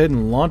 let's go ahead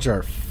and launch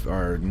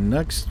our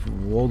next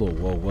World of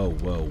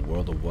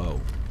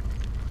Woe.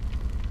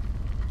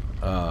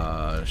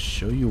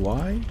 Show you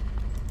why.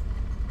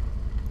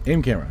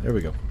 Aim camera. There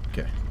we go.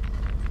 Okay.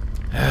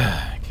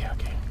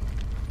 Okay.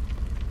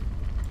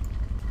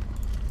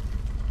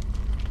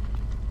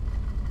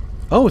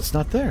 Oh, it's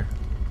not there.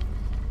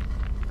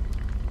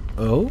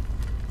 Oh,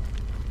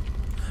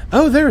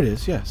 there it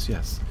is. Yes.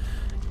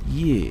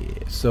 Yeah.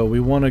 So we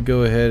want to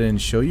go ahead and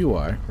show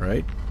UI,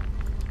 right?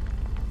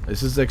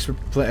 This is extra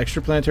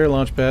planetary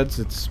launch pads.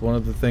 It's one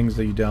of the things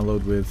that you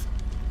download with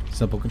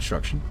Simple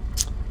Construction,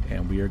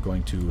 and we are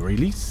going to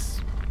release.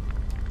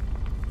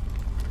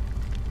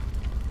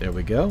 There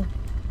we go.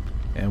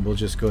 And we'll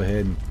just go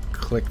ahead and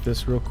click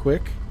this real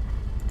quick.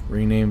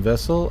 Rename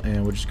vessel,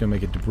 and we're just going to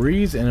make it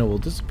debris, and it will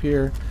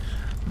disappear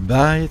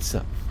by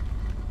itself.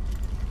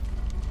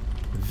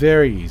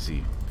 Very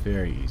easy.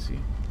 Very easy.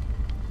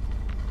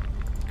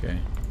 Okay.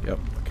 Yep.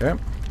 Okay.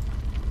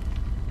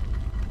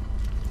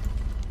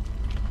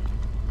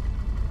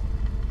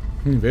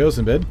 VAOS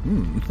in bed.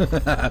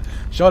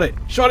 Shot it.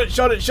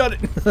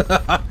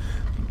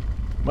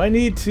 Might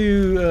need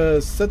to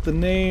set the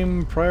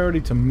name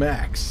priority to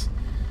max.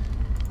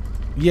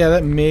 Yeah,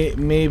 that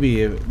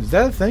maybe. Is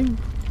that a thing?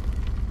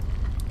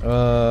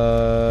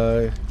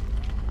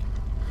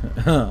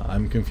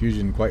 I'm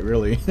confusion quite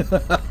really.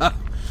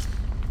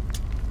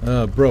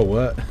 Bro,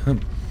 what?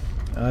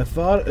 I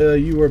thought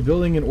you were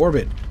building an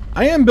orbit.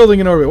 I am building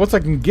an orbit. Once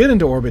I can get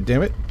into orbit,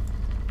 damn it.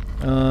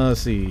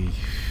 Let's see.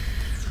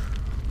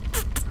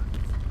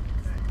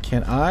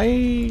 Can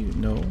I?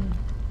 No.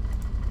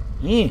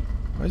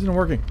 Why isn't it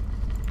working?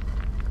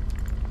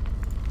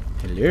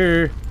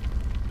 Hello.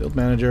 Build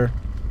manager.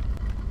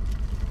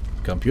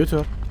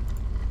 Computer.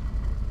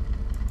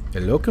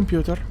 Hello,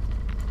 computer.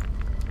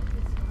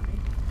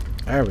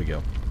 There we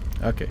go.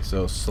 Okay,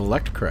 so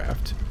select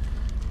craft.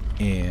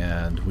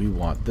 And we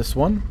want this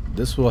one.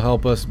 This will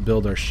help us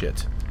build our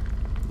shit.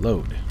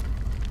 Load.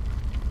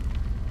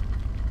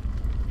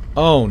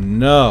 Oh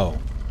no.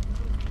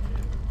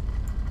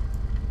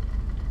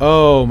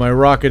 Oh, my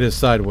rocket is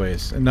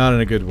sideways, and not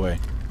in a good way.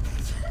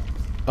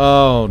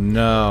 Oh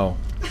no.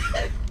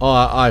 Oh,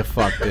 I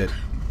fucked it.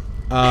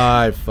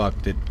 I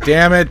fucked it.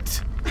 Damn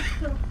it.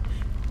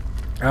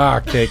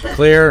 Okay,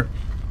 clear.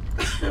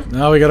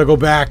 Now we gotta go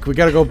back. We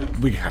gotta go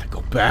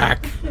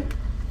back.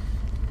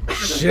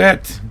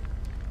 Shit.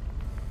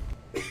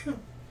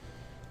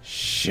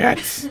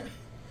 Shit.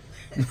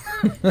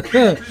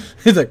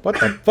 He's like, what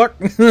the fuck?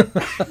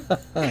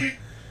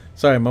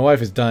 Sorry, my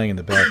wife is dying in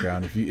the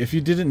background. If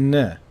you didn't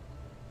know.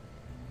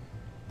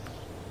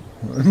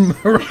 My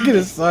rocket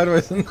is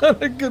sideways and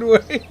not a good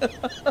way.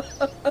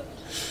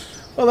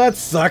 Well, that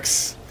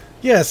sucks.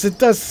 Yes, it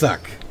does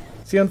suck.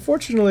 See,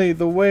 unfortunately,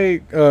 the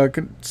way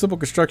Simple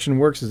Construction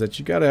works is that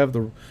you gotta have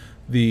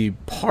the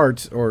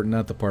part, or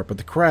not the part, but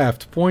the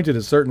craft pointed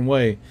a certain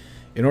way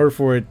in order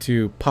for it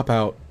to pop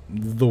out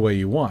the way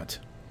you want.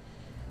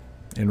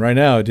 And right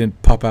now, it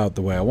didn't pop out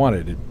the way I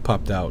wanted. It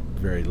popped out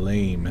very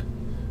lame.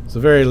 It's a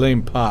very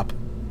lame pop.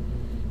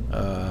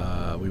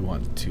 We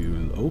want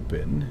to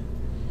open.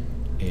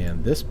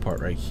 And this part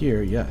right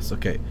here, yes,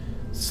 okay.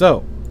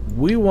 So,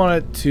 we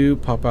want it to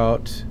pop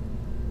out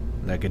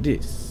like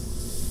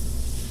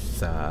this.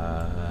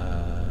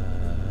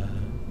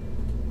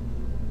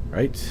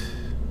 Right?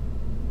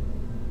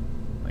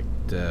 Like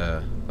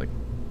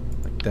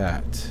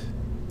that.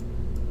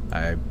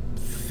 I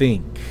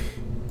think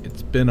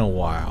it's been a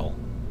while.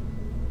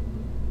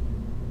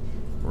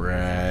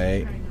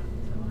 Right.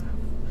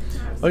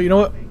 Oh, you know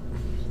what?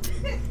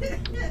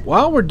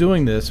 While we're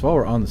doing this, while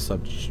we're on the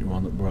subject,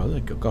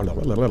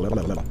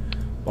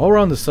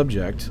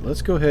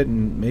 let's go ahead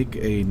and make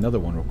another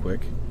one real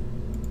quick.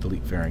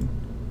 Delete fairing.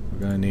 We're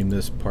gonna name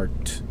this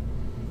part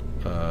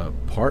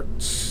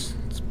parts.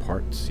 It's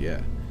parts,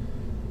 yeah.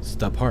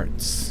 Stop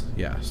parts,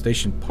 yeah.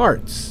 Station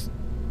parts,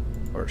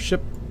 or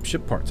ship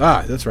parts.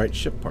 Ah, that's right,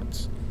 ship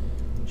parts.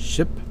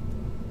 Ship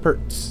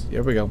parts.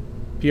 There we go.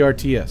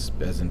 PRTS,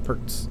 as in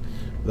perts,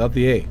 without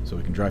the A, so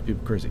we can drive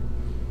people crazy.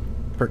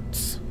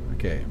 Perts.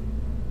 Okay.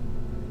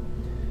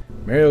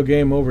 Mario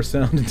game over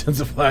sound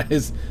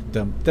intensifies.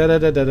 Dum da da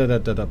da da da da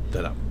da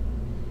da da.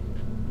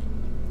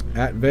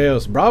 At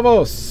VAOS.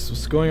 Bravos!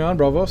 What's going on,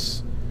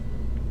 Bravos?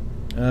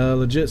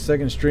 Legit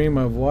second stream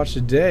I've watched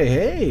today.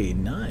 Hey,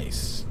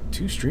 nice.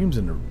 2 streams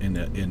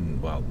in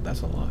wow,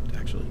 that's a lot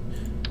actually.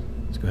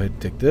 Let's go ahead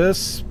and take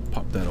this,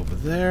 pop that over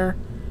there,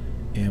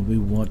 and we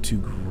want to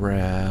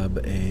grab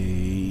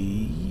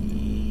a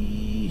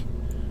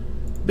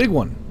big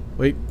one.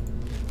 Wait.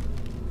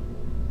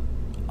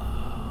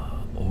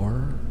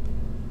 Or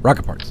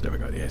rocket parts. There we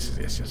go. Yes.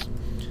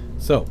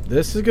 So,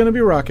 this is going to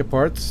be rocket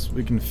parts.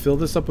 We can fill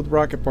this up with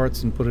rocket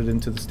parts and put it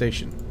into the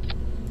station.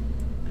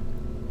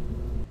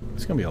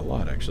 It's going to be a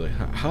lot, actually.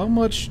 How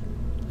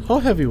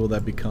heavy will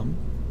that become?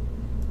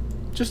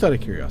 Just out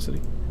of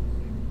curiosity.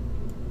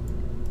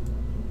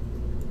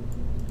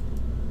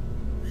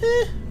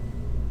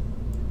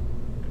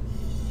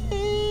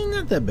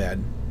 Not that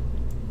bad.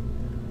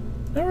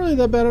 Not really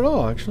that bad at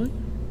all, actually.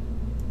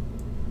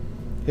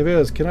 Hey,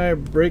 VAOS, can I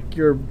break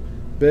your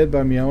bed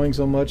by meowing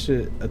so much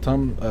it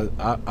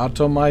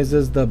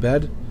atomizes the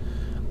bed?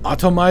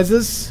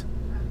 Atomizes?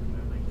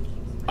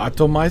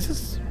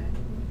 Atomizes?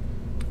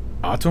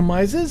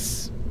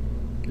 Atomizes?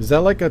 Is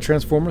that like a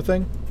Transformer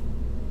thing?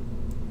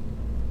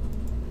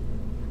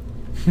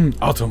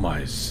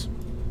 Atomize.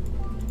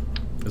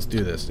 Let's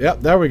do this.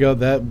 Yep, there we go.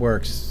 That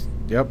works.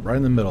 Yep, right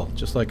in the middle.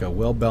 Just like a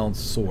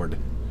well-balanced sword.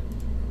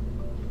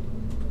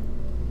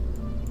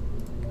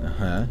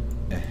 Uh-huh.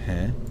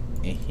 Uh-huh.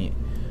 Uh-huh.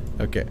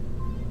 Okay.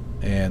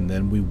 And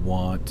then we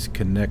want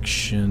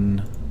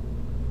connection.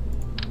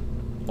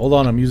 Hold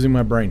on, I'm using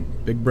my brain.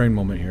 Big brain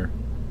moment here.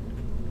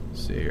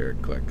 Let's see here.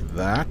 Click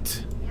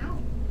that.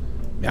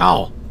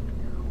 Meow.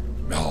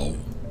 Meow.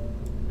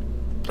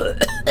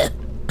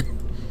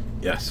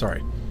 Yeah,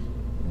 sorry.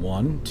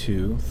 1,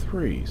 2,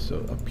 3.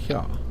 So up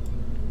here.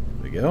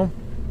 There we go.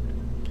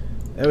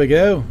 There we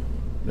go.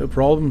 No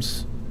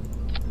problems.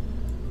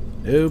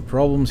 No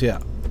problems here.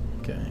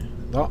 Okay.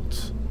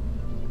 That.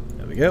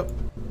 There we go.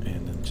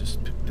 And then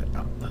just pick that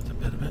out. That's a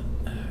bit of it.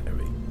 There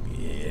we go.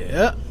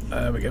 Yeah.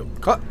 There we go.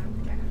 Cut.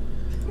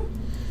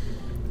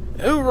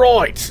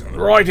 Alright.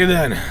 Righty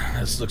then.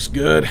 This looks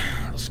good.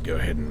 Let's go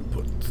ahead and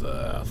put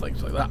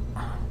things like that.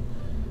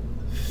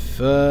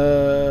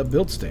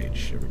 Build stage.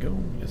 Here we go.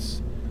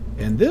 Yes.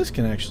 And this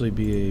can actually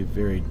be a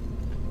very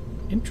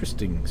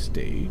interesting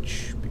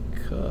stage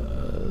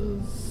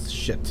because...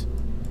 Shit.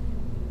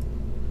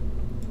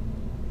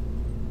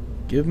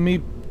 Give me...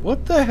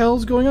 What the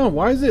hell's going on?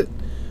 Why is it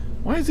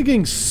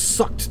getting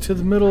sucked to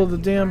the middle of the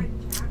damn...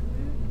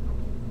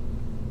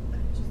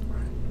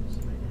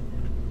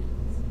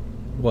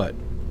 What?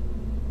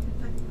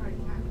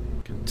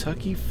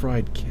 Kentucky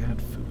Fried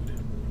Cat Food.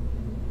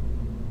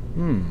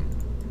 Hmm.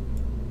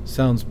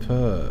 Sounds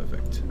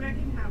perfect.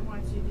 Megan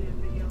wants you to do a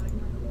video like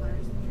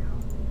Markiplier's meow.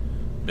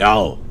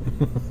 No.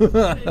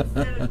 But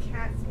instead of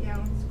cats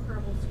meowing, it's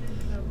Kerbal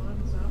screaming their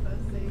lungs off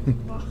as they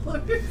fall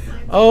over.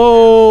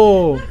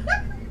 Oh.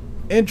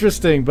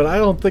 Interesting, but I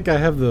don't think I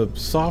have the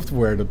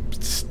software to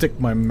stick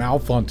my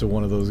mouth onto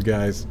one of those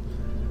guys.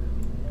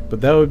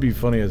 But that would be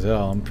funny as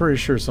hell. I'm pretty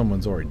sure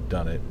someone's already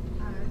done it.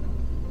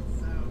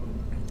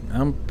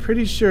 I'm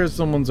pretty sure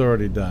someone's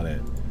already done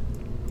it.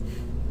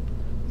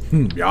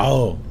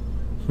 Yo.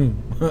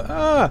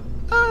 Ah,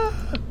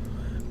 ah.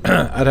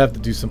 I'd have to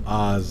do some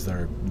ahs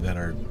that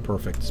are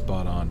perfect,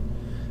 spot on.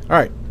 All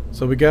right,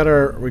 so we got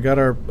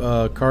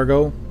our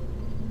cargo.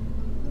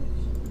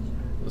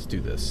 Let's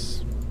do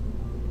this.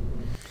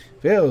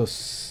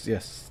 VAOS,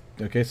 yes.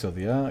 Okay, so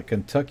the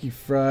Kentucky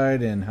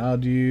Fried, and how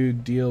do you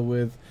deal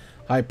with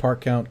high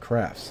part count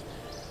crafts?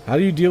 How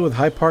do you deal with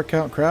high part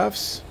count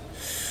crafts?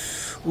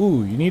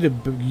 Ooh, you need a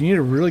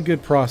really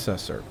good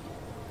processor.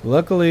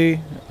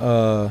 Luckily,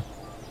 I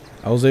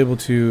was able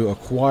to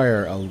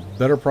acquire a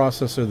better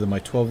processor than my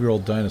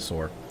 12-year-old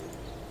dinosaur,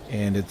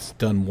 and it's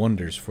done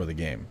wonders for the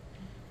game.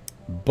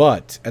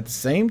 But at the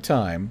same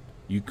time,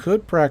 you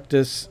could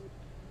practice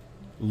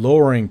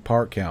lowering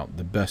part count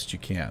the best you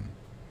can.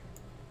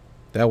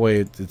 That way,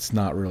 it's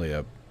not really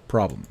a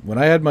problem. When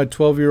I had my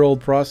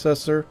 12-year-old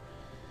processor,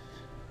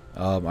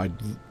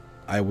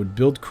 I would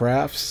build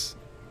crafts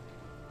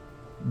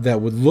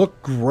that would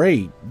look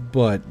great,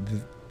 but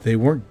they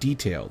weren't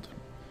detailed.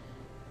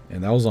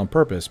 And that was on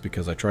purpose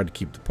because I tried to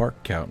keep the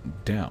part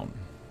count down.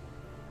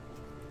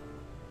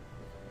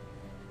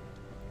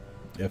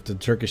 After the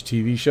Turkish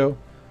TV show?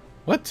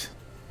 What?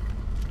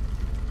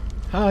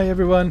 Hi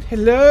everyone.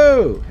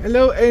 Hello!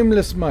 Hello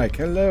Aimless Mike.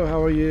 Hello,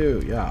 how are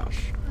you?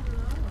 Yash.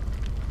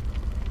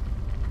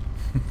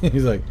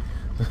 He's like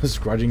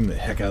scrudging the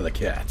heck out of the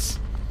cats.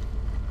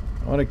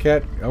 I want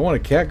a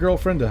cat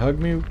girlfriend to hug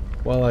me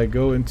while I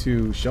go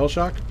into shell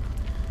shock.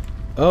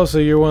 Oh, so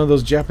you're one of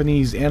those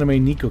Japanese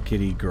anime Nico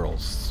Kitty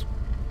girls.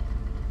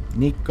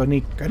 Nico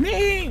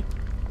nee.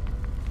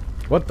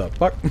 What the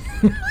fuck?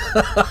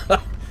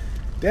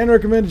 Dan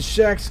recommended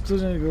Shaq's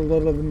exclusion. A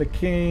lot of the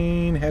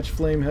McCain, Hatch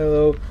Flame,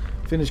 hello.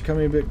 Finish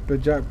coming a bit,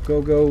 but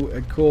go go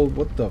and cool.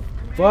 What the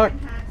fuck?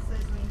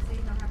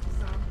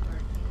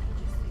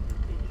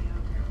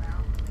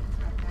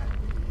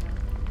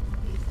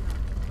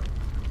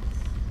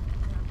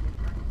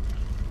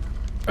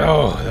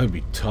 Oh, that would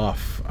be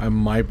tough. I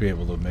might be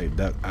able to make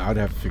that. I'd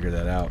have to figure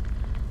that out.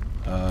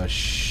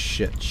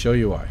 Shit. Show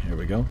you why. Here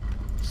we go.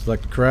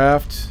 Select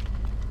craft,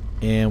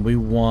 and we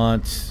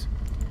want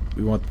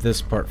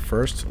this part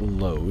first.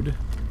 Load.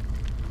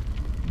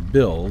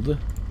 Build.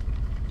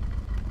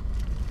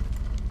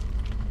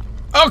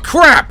 Oh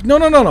crap! No!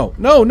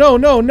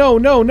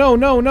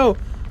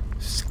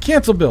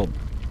 Cancel build.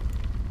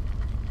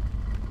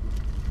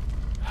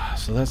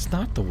 So that's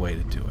not the way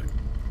to do it.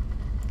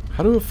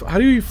 How do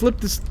you flip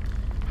this?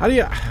 How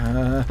do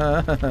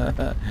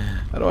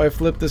I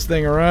flip this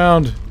thing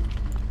around?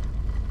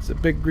 It's a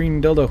big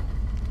green dildo.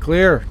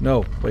 Clear.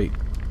 No, wait.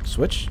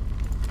 Switch.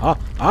 There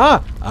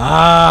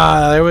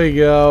we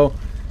go.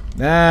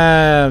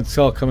 Nah, it's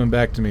all coming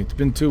back to me. It's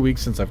been 2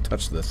 weeks since I've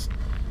touched this.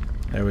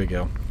 There we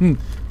go.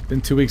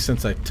 Been 2 weeks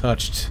since I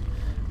touched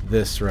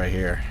this right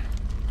here.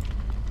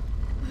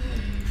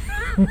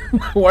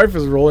 My wife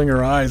is rolling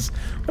her eyes.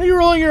 What are you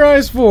rolling your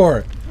eyes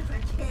for?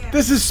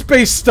 This is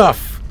space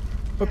stuff.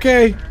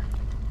 Okay?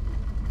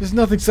 There's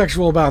nothing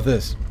sexual about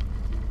this.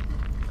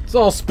 It's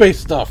all space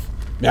stuff.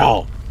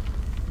 Now.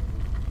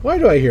 Why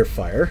do I hear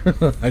fire?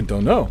 I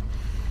don't know.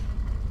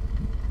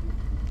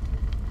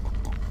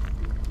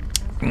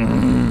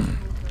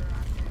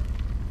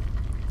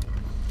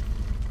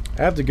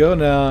 I have to go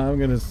now. I'm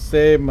gonna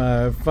say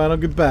my final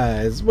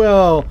goodbyes.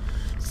 Well,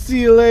 see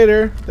you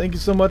later. Thank you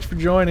so much for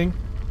joining.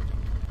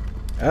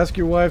 Ask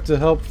your wife to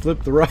help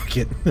flip the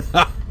rocket.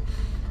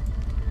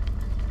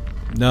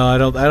 No, I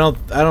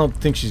don't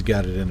think she's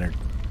got it in her.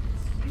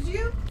 Excuse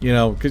you? You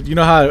know, cause you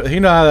know how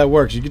that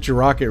works. You get your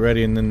rocket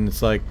ready, and then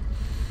it's like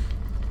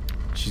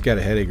she's got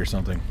a headache or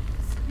something.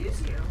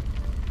 Excuse you?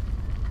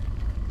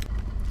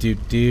 Do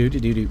do do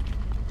do do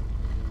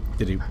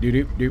do do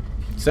do do.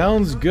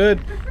 Sounds good.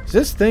 Is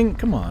this thing?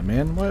 Come on,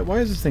 man. Why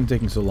is this thing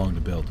taking so long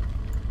to build?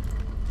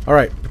 All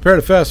right, prepare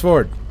to fast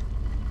forward.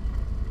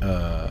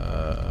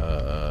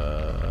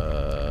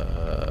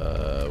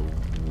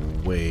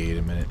 Wait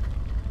a minute.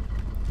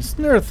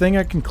 Isn't there a thing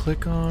I can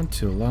click on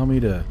to allow me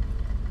to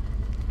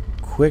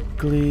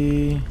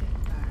quickly?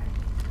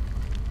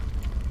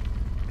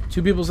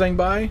 Two people saying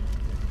bye?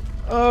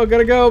 Oh,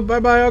 gotta go.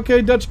 Bye-bye.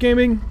 Okay, Dutch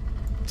Gaming.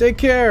 Take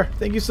care.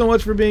 Thank you so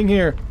much for being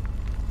here.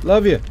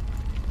 Love you.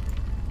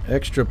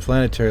 Extra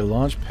planetary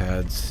launch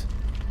pads.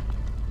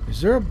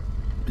 Is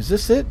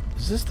this it?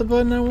 Is this the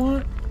button I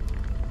want?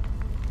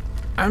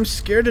 I'm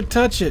scared to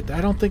touch it.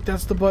 I don't think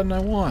that's the button I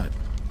want.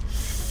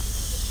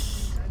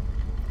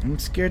 I'm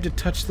scared to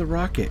touch the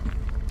rocket.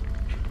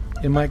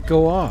 It might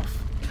go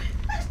off.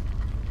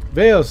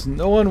 VAOS,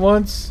 no one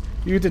wants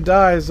you to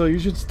die, so you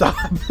should stop.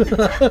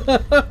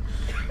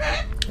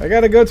 I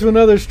gotta go to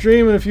another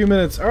stream in a few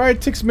minutes.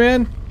 Alright, Tix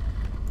Man.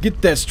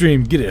 Get that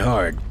stream. Get it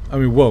hard. I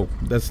mean, whoa.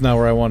 That's not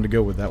where I wanted to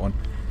go with that one.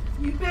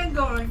 You've been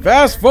going.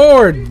 Fast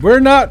forward.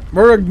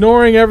 We're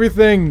ignoring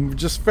everything.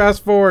 Just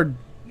fast forward.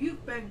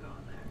 You've been going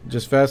there.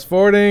 Just fast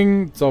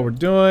forwarding. That's all we're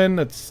doing.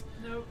 That's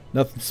Nope.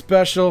 nothing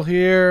special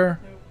here.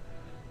 Nope.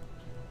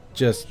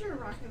 Just Why does your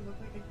rocket look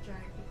like a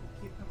giant pickled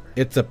cucumber?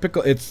 it's a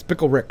pickle. It's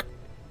Pickle Rick.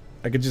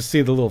 I could just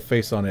see the little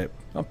face on it.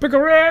 I'm Pickle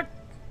Rick.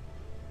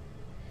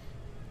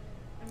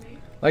 I mean,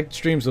 Like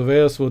streams of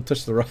VAOS will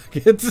touch the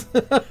rockets.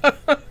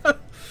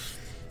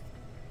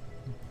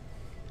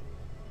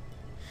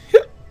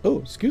 Oh,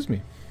 excuse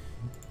me.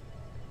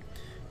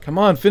 Come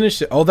on,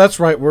 finish it. Oh, that's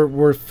right.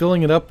 We're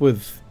filling it up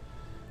with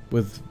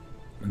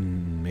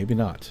maybe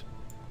not.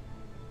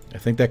 I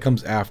think that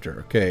comes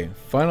after. Okay,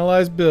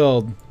 finalize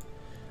build.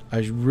 I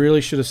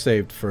really should have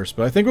saved first,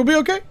 but I think we'll be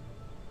okay.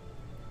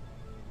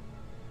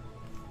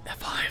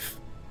 F5.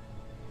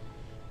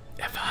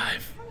 F5. kind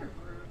of rude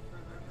for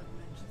them to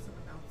mention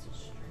someone else's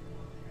stream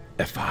on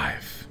there.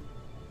 F5.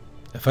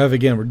 F5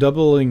 again. We're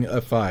doubling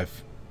F5.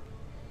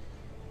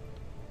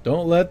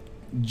 Don't let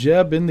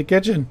Jeb in the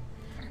kitchen.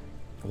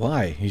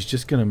 Why? He's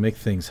just gonna make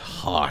things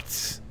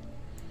hot.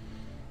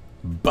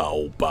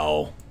 Bow,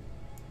 bow.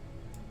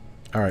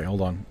 Alright,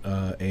 hold on.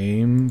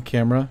 Aim,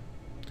 camera.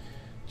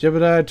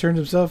 Jebediah turned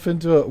himself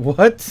into a...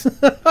 What?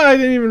 I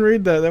didn't even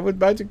read that. That went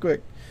by too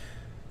quick.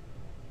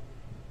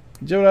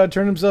 Jebediah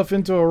turned himself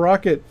into a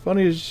rocket.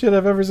 Funniest shit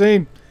I've ever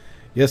seen.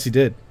 Yes, he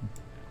did.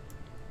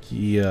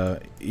 He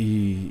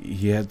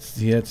had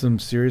some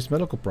serious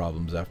medical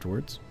problems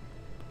afterwards.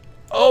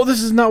 Oh,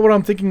 this is not what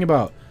I'm thinking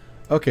about.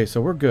 Okay,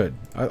 so we're good.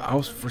 I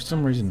was, for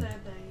some reason... Said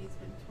that he's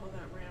been told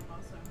that RAM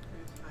also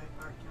improves high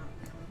part count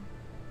now.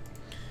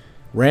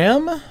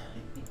 RAM?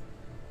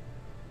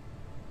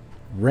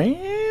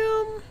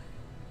 RAM?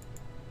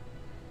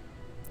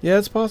 Yeah,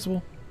 it's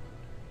possible.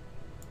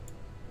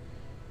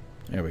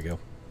 There we go.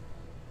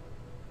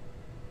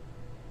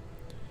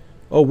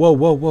 Oh, whoa,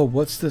 whoa, whoa.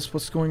 What's this?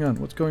 What's going on?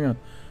 What's going on?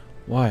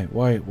 Why?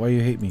 Why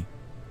you hate me?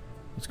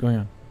 What's going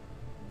on?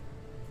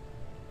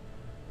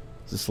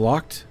 Is this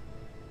locked?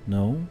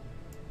 No.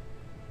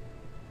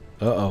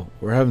 Uh-oh.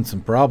 We're having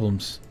some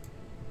problems.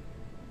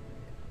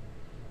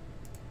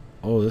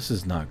 Oh, this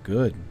is not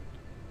good.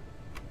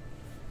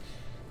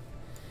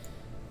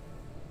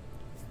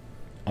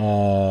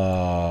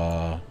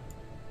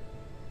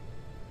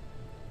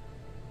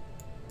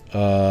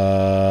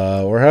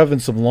 We're having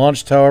some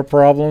launch tower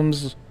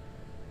problems.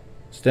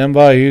 Stand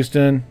by,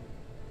 Houston.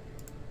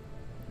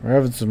 We're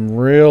having some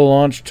real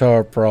launch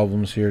tower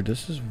problems here.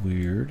 This is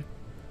weird.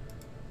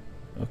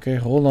 Okay,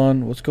 hold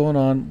on. What's going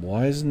on?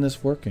 Why isn't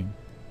this working?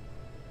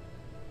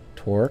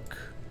 Torque.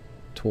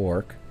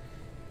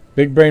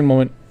 Big brain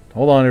moment.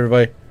 Hold on,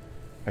 everybody.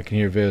 I can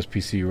hear VAOS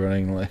PC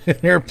running like an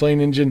airplane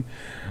engine.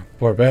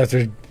 Poor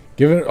bastard.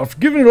 Giving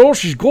it all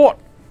she's got.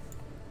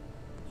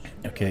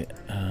 Okay,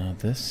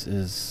 this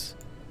is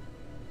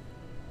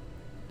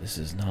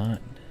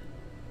not...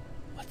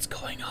 What's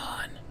going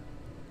on?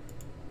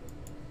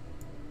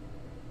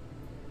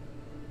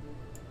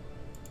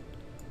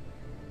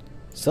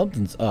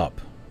 Something's up.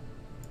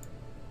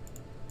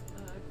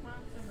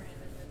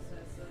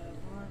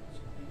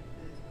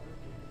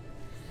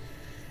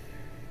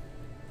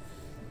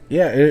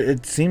 Yeah,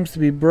 it seems to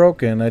be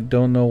broken. I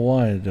don't know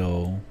why,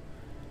 though.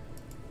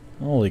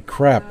 Holy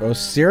crap. Oh,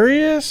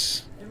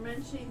 serious? They're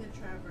mentioning the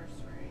traverse,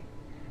 right?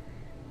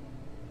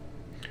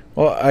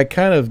 Well, I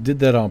kind of did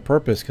that on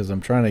purpose because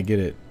I'm trying to get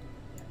it.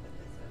 Yeah, but they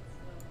said Well,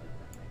 it's a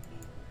little bit that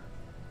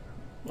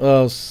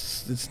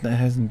might be. it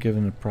hasn't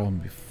given a problem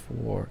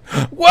before.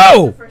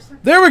 Whoa! The first time?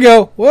 There we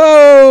go.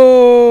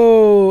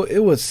 Whoa! It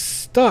was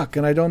stuck,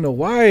 and I don't know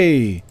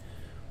why.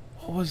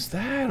 What was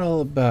that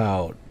all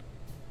about?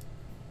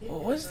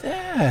 What was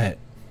that?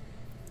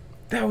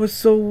 That was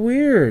so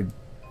weird.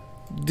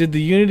 Did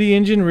the Unity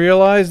engine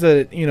realize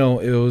that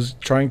it was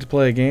trying to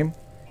play a game?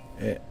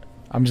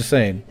 I'm just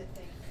saying.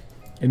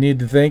 It needed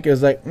to think. It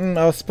was like,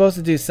 I was supposed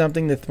to do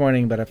something this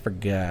morning, but I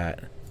forgot.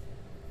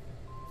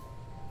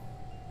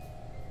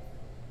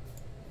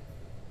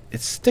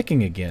 It's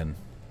sticking again.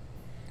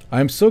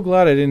 I'm so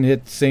glad I didn't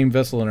hit same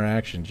vessel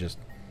interaction. Just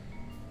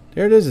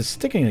there it is. It's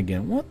sticking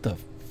again. What the?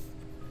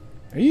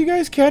 Are you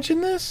guys catching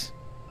this?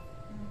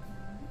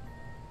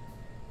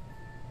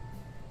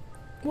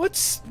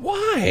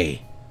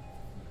 Why?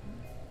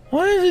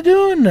 Why is it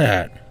doing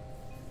that?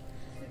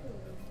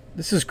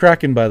 This is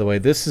Kraken, by the way.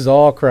 This is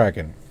all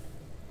Kraken.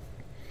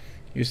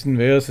 Houston,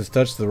 VAOS has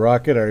touched the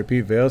rocket. I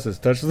repeat, VAOS has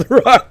touched the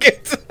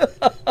rocket.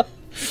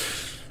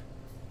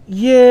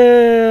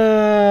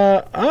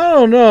 Yeah, I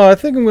don't know. I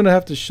think I'm going to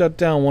have to shut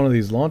down one of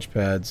these launch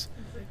pads.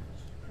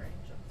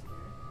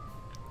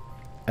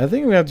 I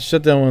think I'm going to have to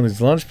shut down one of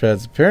these launch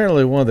pads.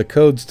 Apparently one of the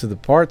codes to the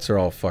parts are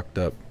all fucked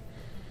up.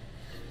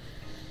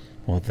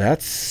 Well,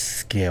 that's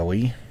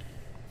scary.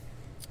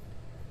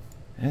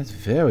 That's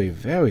very,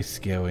 very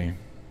scary.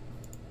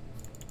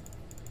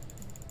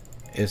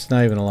 It's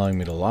not even allowing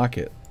me to lock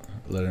it.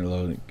 Let it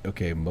load.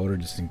 Okay, motor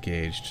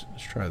disengaged.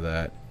 Let's try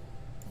that.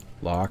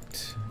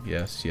 Locked.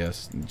 Yes,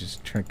 yes. I'm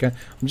just kind of,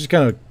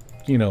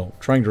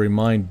 trying to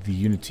remind the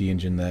Unity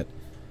engine that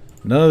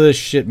none of this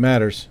shit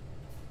matters.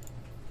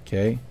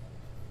 Okay.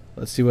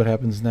 Let's see what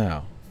happens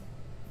now.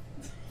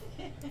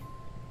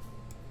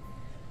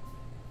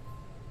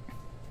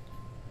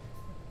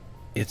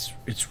 It's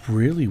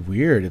really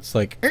weird. It's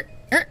like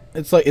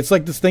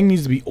this thing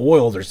needs to be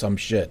oiled or some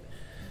shit.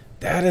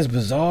 That is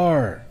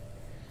bizarre.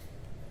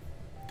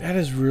 That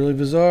is really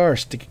bizarre.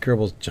 Sticky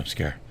Kerbal's jump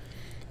scare.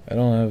 I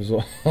don't have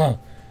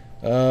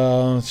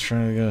let's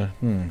try to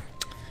go.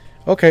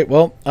 Okay,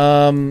 well,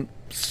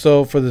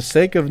 so for the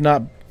sake of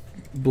not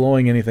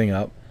blowing anything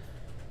up,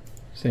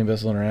 same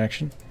vessel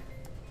interaction.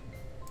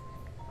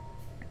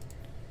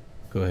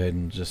 Go ahead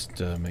and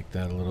just make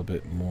that a little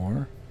bit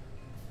more.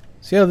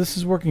 See how this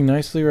is working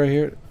nicely right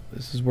here?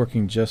 This is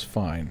working just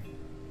fine.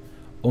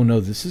 Oh no,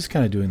 this is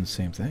kind of doing the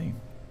same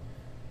thing.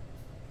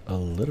 A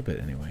little bit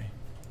anyway.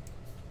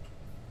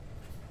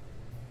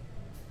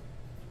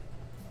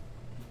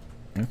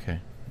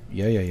 Okay.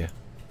 Yeah.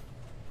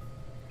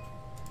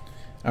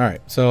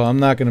 Alright, so I'm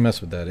not going to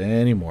mess with that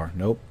anymore.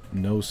 Nope.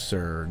 No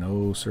sir.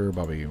 No sir,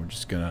 Bobby. We're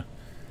just going to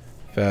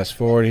fast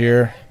forward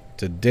here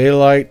to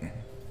daylight.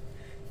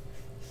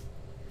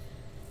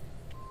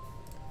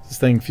 Is this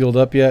thing fueled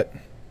up yet?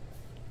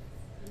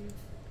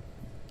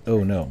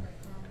 Oh no.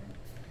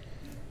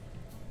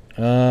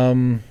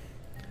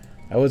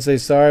 I would say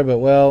sorry, but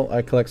well,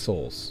 I collect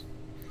souls.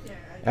 Yeah,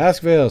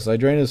 Ask VAOS. I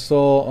drain his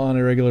soul on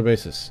a regular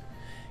basis.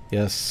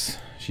 Yes,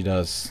 she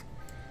does.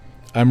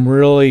 I'm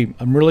really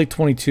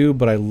 22,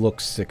 but I look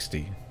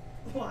 60.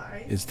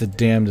 Why? It's the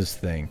damnedest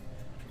thing.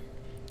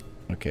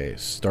 Okay,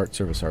 start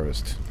service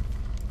harvest.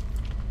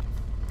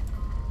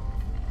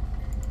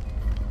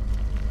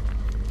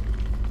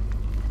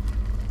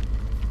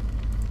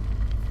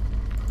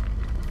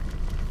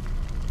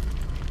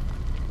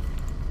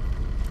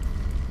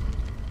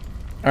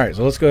 Alright,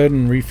 so let's go ahead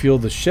and refuel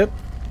the ship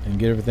and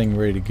get everything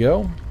ready to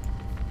go.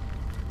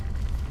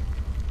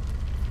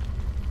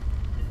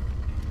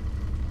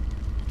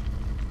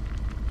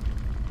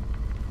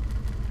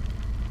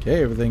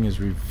 Okay, everything is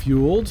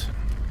refueled.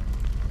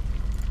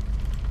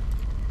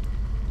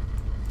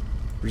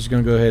 We're just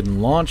going to go ahead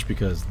and launch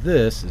because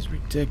this is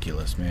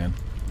ridiculous, man.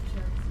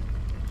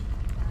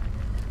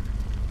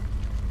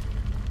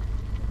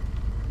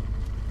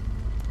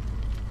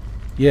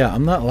 Yeah,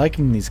 I'm not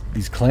liking these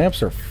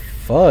clamps are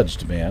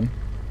fudged, man.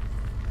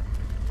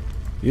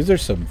 These are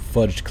some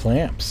fudged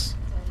clamps.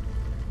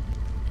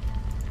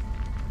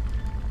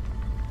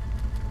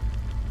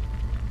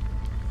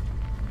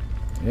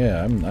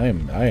 Yeah,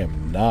 I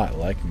am not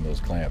liking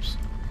those clamps.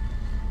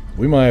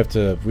 We might have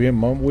to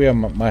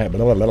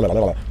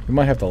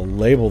might have to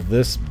label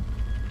this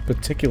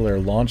particular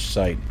launch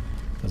site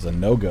as a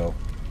no-go.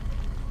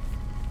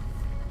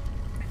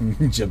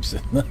 Jumps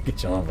in,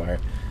 get you on fire.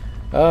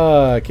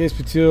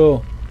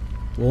 KSP2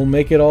 will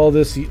make all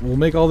this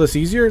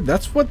easier.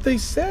 That's what they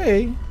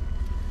say.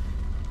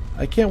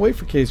 I can't wait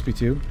for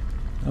KSP2.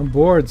 I'm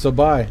bored, so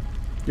bye.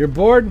 You're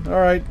bored? All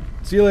right.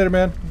 See you later,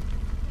 man.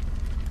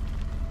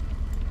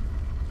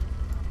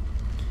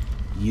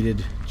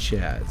 Yeeted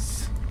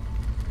Chaz.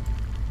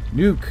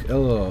 Nuke.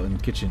 Hello in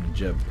kitchen.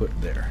 Jeb put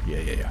there.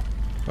 Yeah.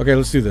 Okay,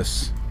 let's do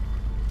this.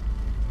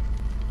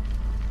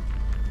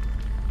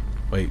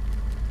 Wait.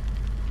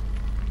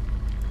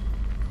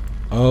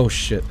 Oh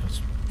shit.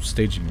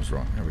 Staging was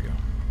wrong. There we go.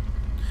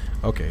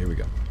 Okay, here we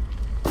go.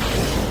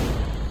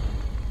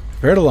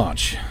 Prepare to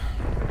launch.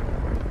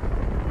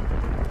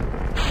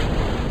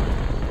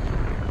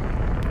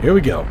 Here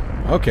we go.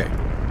 Okay.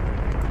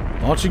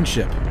 Launching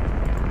ship.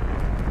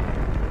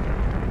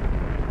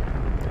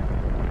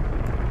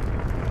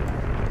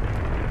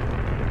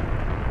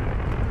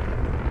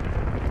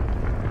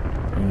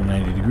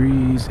 90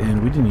 degrees,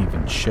 and we didn't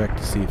even check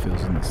to see if it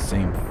was in the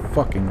same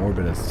fucking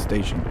orbit as the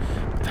station,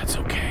 but that's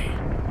okay.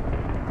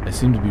 I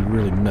seem to be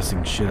really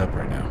messing shit up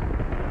right now.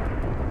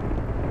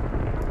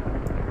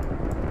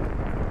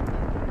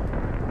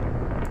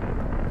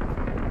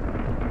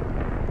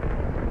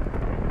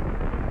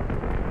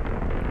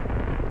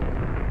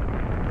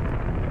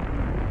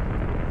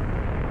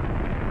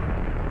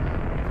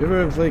 If you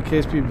ever played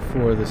KSP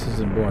before, this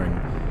isn't boring.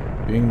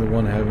 Being the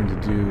one having to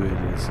do it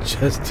is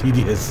just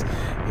tedious.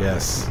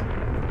 Yes.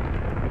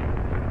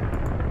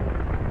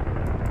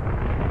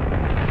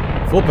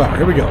 Full power.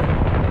 Here we go.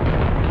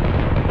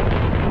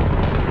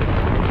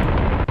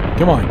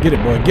 Come on. Get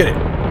it, boy. Get it.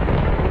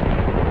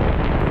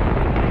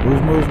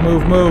 Move, move,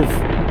 move, move.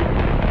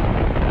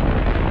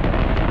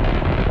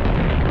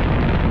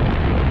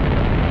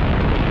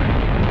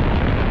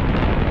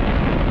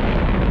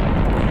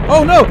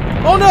 Oh, no.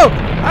 Oh, no.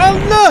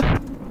 Allah!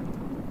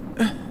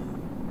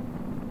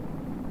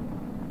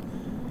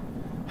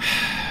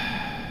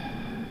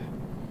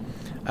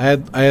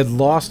 I had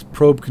lost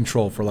probe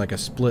control for like a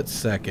split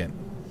second.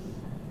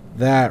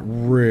 That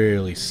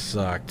really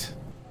sucked.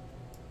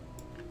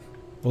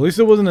 Well, at least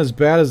it wasn't as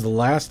bad as the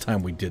last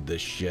time we did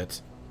this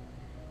shit.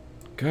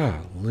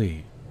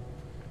 Golly.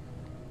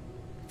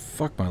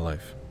 Fuck my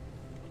life.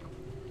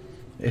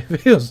 It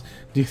feels...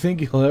 Do you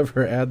think you'll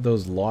ever add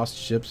those lost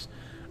ships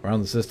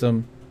around the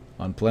system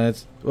on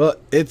planets? Well,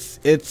 it's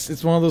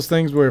one of those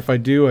things where if I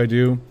do, I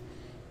do.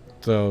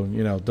 So,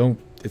 you know, don't...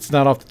 It's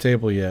not off the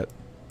table yet.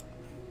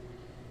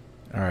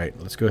 Alright,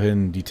 let's go ahead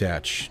and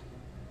detach.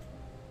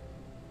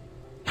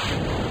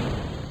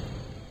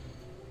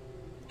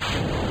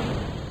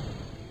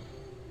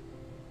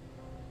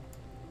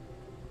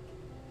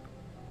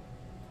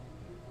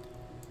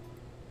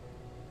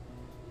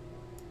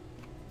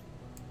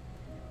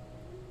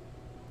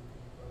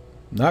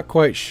 Not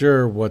quite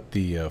sure what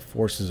the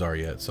forces are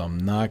yet, so I'm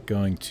not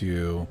going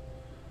to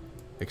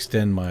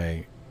extend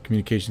my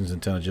communications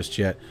antenna just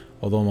yet,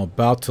 although I'm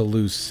about to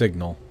lose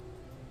signal.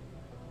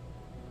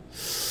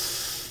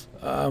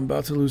 I'm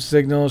about to lose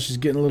signal. She's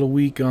getting a little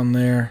weak on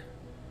there.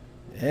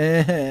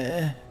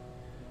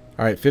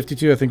 Alright,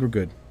 52. I think we're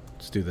good.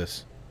 Let's do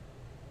this.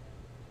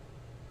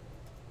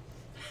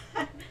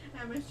 I'm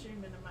a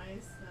stream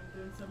minimize. I'm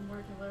doing some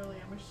work and literally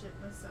I'm gonna shit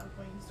myself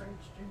when you start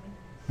streaming.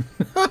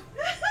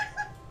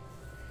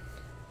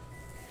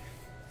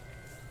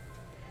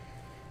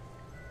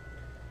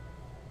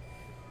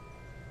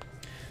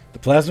 The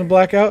plasma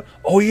blackout?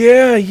 Oh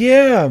yeah,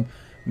 yeah.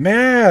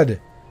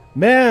 Mad.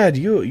 Mad,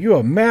 you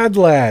a mad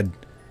lad.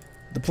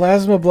 The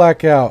plasma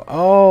blackout.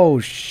 Oh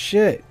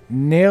shit.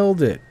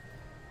 Nailed it.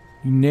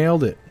 You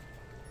nailed it.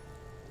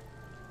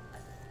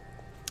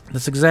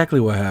 That's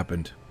exactly what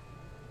happened.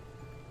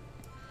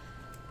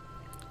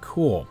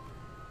 Cool.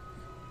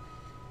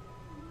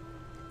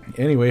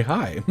 Anyway,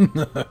 hi.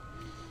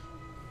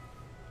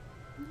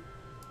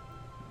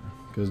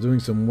 Because doing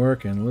some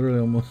work and literally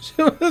almost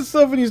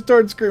stuff and you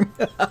start screaming.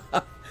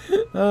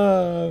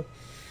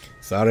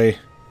 Sorry.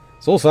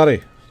 So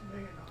sorry.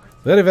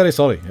 Very, very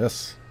sorry.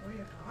 Yes.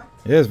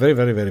 Yes, very,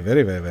 very, very,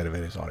 very, very, very,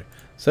 very sorry.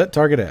 Set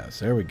target as.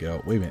 There we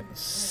go. Wait a minute.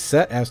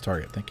 Set as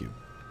target. Thank you.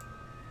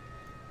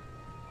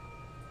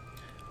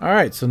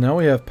 Alright, so now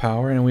we have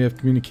power and we have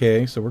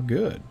communique, so we're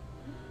good.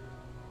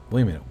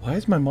 Wait a minute. Why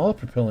is my mola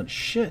propellant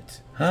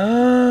shit?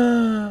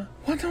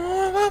 What?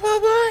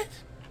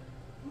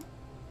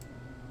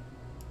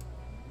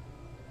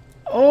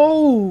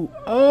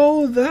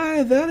 Oh,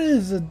 that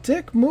is a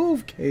dick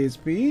move,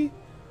 KSB.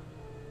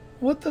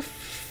 What the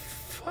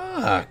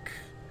fuck?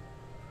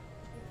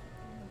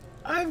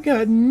 I've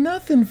got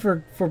nothing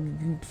for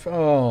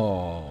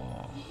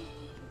oh.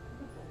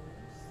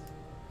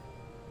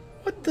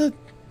 What the?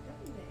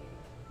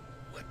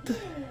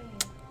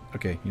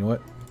 Okay, you know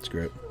what?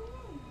 Screw it.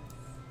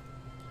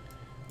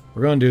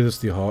 We're gonna do this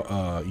the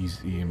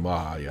easy.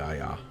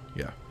 Yeah.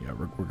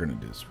 We're gonna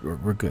do this.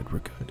 We're good. We're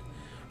good.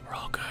 We're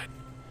all good.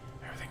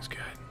 Everything's good.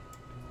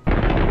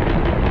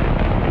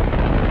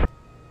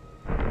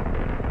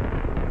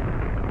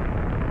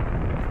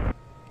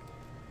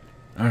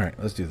 All right,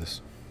 let's do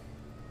this.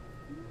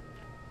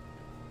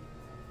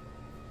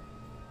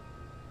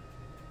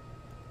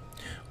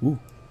 Ooh,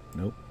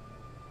 nope.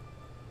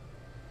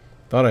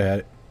 Thought I had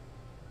it.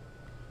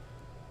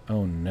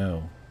 Oh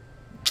no.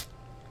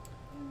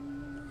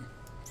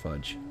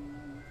 Fudge.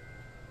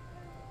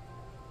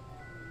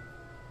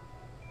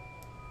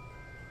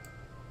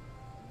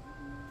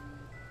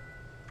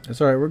 That's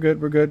alright, we're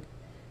good, we're good.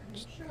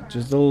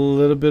 Just a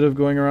little bit of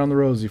going around the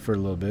rosy for a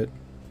little bit.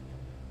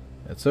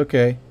 That's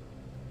okay.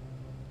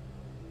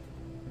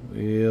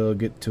 We'll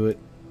get to it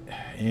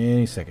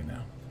any second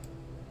now.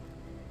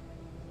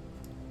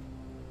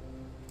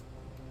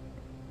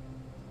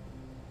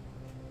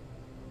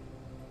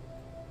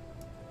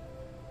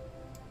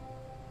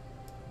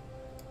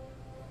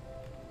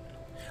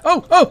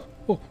 Oh,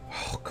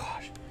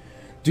 gosh.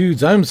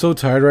 Dudes, I'm so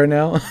tired right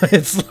now.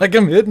 It's like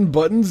I'm hitting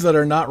buttons that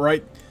are not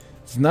right.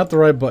 It's not the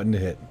right button to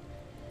hit.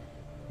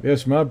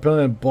 Yes, my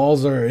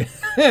balls are...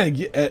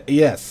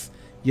 yes.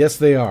 Yes,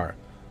 they are.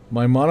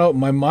 My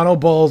mono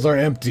balls are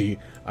empty.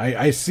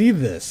 I see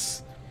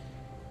this.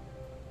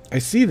 I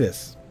see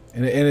this.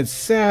 And it's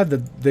sad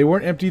that they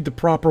weren't emptied the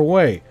proper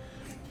way.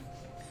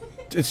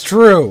 It's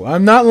true.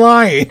 I'm not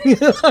lying.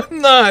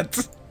 I'm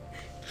not.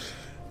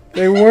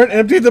 They weren't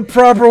emptied the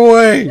proper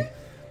way.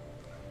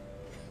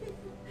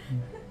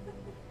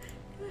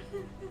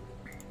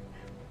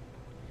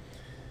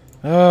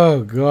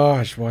 Oh,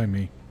 gosh. Why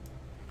me?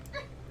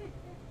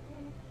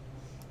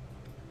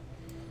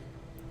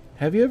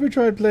 Have you ever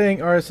tried playing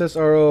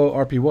RSSRO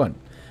RP1?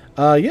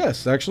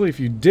 Yes. Actually, if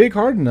you dig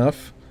hard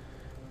enough,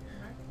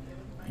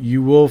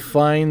 you will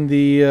find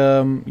the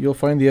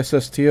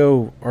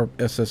SSTO or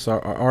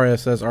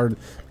RSSR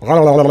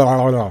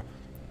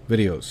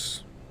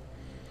videos.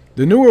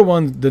 The newer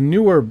one, the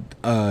newer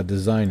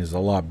design is a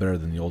lot better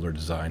than the older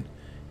design.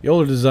 The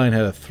older design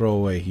had a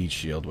throwaway heat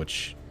shield,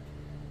 which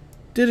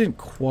didn't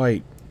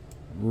quite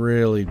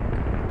really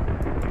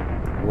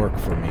work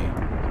for me.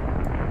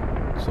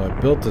 So I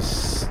built a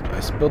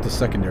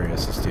secondary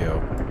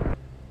SSTO.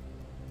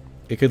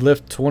 It could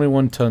lift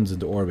 21 tons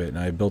into orbit, and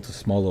I built a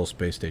small little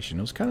space station.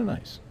 It was kind of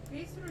nice.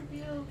 Base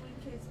reveal when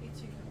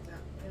KSB2 comes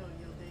out.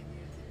 You'll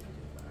debut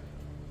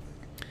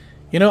it.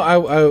 You know,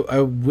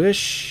 I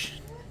wish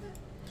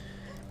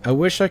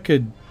I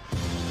could.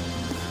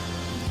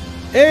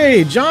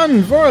 Hey,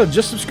 John Vora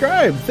just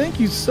subscribed. Thank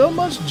you so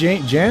much,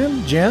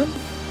 Jan.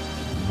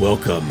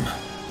 Welcome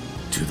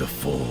to the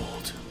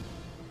fold.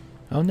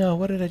 Oh no,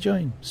 what did I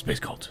join? Space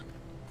Cult.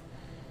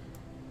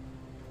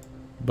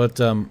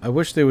 But I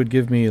wish they would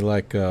give me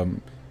like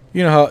you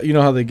know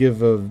how they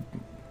give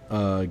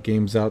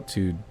games out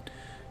to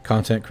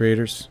content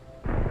creators.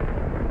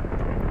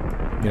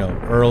 You know,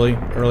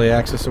 early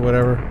access or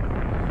whatever.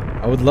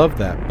 I would love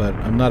that, but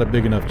I'm not a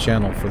big enough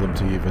channel for them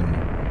to even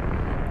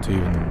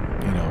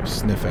you know,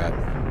 sniff at.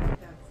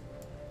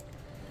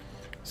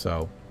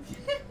 So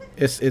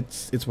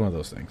it's one of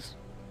those things.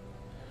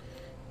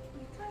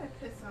 You kind of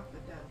piss off the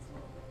devs a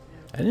little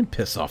bit too. I didn't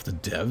piss off the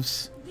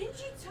devs. Didn't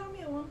you tell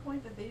me at one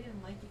point that they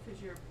didn't like you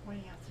because you were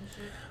pointing out some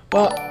shit?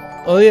 Well,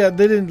 oh yeah,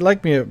 they didn't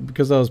like me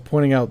because I was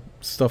pointing out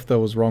stuff that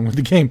was wrong with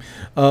the game.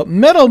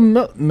 Metal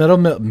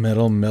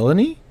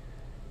Melanie?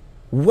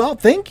 Well,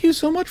 thank you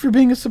so much for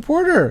being a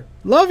supporter.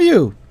 Love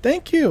you.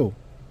 Thank you.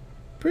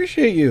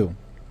 Appreciate you.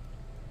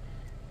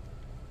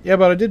 Yeah,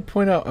 but I did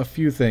point out a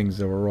few things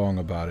that were wrong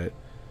about it.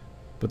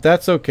 But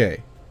that's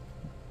okay.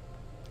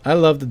 I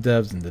love the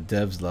devs and the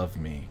devs love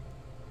me.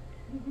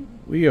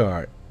 We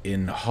are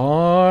in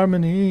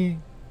harmony.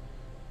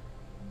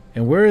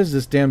 And where is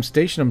this damn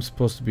station I'm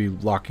supposed to be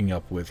locking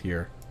up with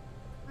here?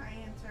 I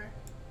enter.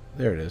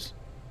 There it is.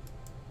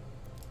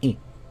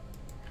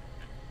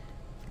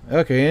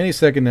 Okay, any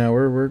second now.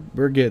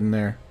 We're getting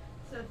there.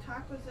 So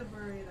tacos or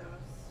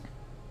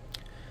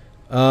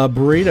burritos?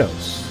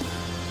 Burritos.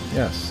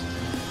 Yes.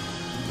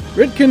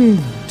 Ridkin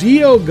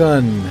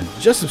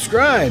Diogun just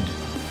subscribed.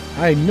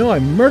 I know I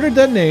murdered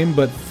that name,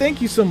 but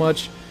thank you so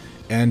much,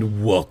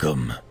 and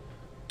welcome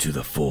to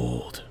the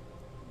fold.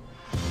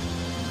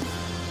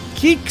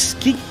 Kicks,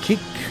 kick,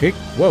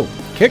 whoa,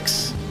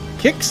 kicks,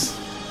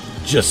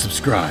 just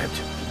subscribed.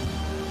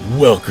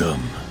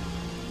 Welcome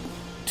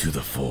to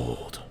the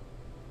fold.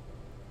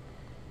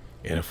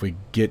 And if we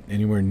get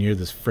anywhere near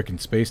this frickin'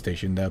 space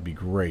station, that'd be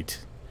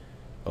great.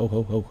 Oh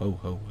ho ho ho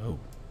ho ho.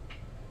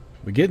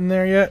 We getting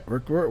there yet? We're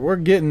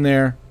getting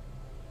there.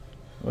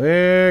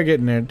 We're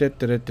getting there.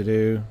 Say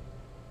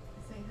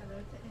hello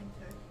to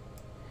Enter.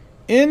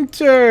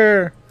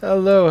 Enter!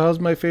 Hello, how's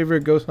my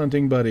favorite ghost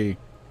hunting buddy?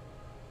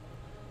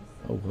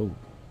 Oh, whoa.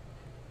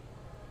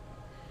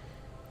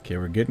 Okay,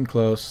 we're getting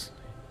close.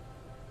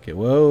 Okay,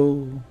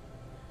 whoa.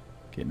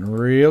 Getting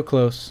real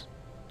close.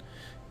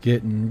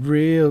 Getting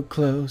real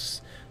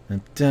close.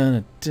 Dun,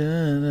 dun,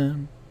 dun,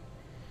 dun.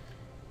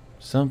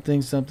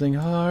 Something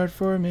hard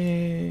for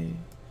me.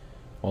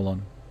 Hold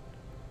on.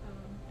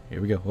 Here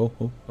we go. Oh,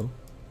 oh, oh.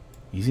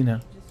 Easy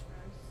now. Just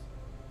froze.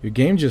 Your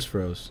game just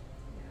froze.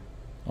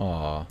 Yeah.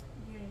 Aw.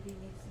 Unity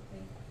needs to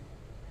think.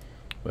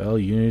 Well,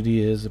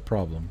 Unity is a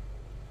problem.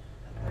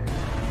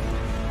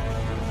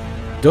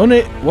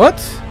 Donate. What?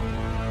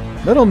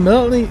 Metal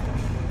Melanie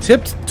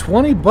tipped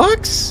 20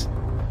 bucks?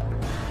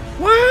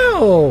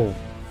 Wow.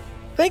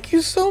 Thank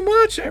you so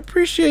much. I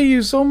appreciate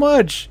you so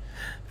much.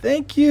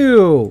 Thank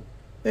you.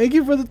 Thank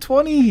you for the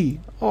 20.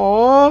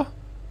 Aw.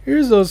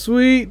 You're so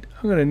sweet.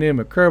 I'm going to name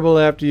a Kerbal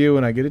after you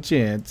when I get a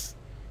chance.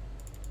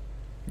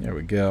 There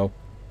we go.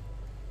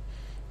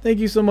 Thank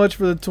you so much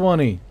for the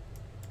 20.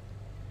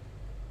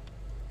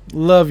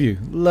 Love you.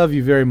 Love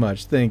you very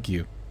much. Thank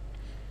you.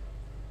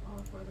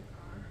 All for the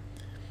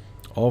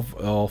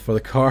car. All for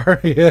the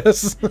car,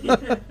 yes.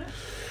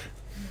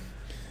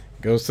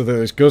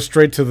 Goes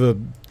straight to the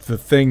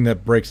thing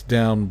that breaks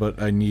down,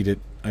 but I need it.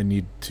 I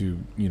need to,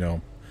 you know,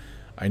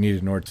 I need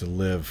it in order to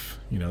live.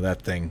 You know,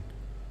 that thing.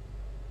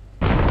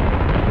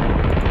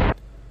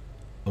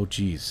 Oh,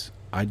 jeez.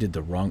 I did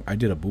a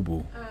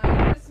boo-boo.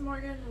 Chris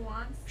Morgan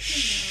wants to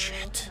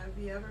Shit. know,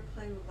 have you ever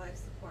played with life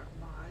support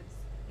mods?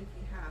 If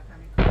you have, how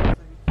many cards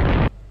have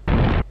you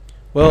played?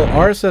 Well,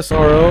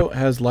 RSSRO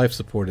has life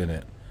support in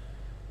it.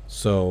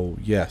 So,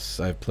 yes,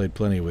 I've played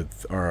plenty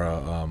with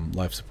our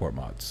life support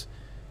mods.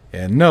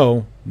 And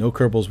no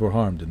Kerbals were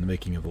harmed in the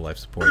making of the life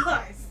support.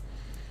 Nice.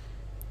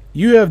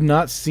 You have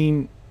not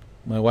seen...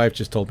 My wife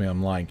just told me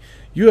I'm lying.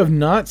 You have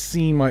not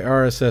seen my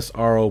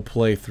RSSRO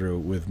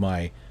playthrough with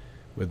my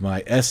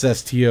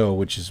SSTO,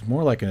 which is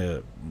more like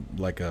a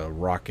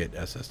rocket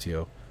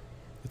SSTO.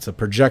 It's a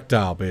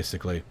projectile,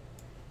 basically.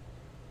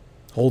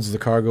 Holds the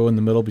cargo in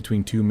the middle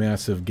between two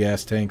massive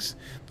gas tanks.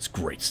 It's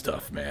great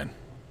stuff, man.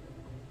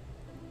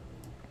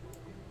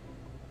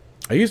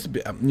 I used to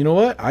be... You know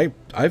what? I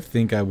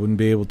think I wouldn't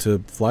be able to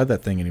fly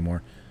that thing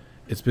anymore.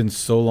 It's been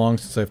so long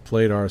since I've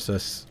played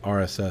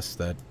RSS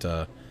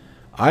that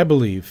I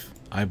believe,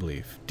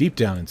 deep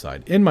down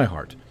inside, in my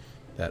heart,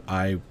 that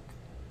I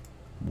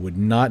would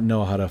not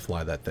know how to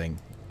fly that thing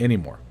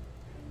anymore.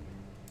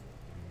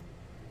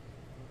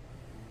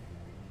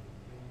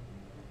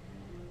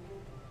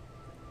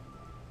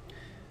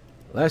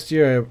 Last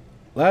year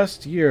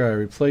I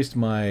replaced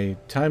my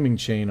timing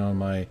chain on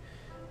my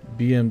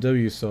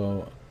BMW,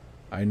 so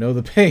I know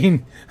the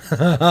pain.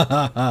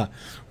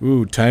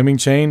 Ooh, timing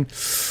chain.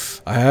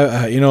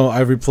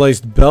 I've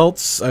replaced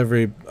belts.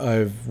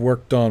 I've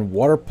worked on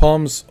water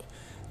pumps,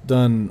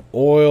 done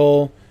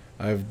oil.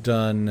 I've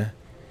done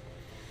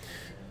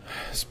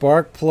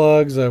spark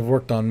plugs. I've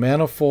worked on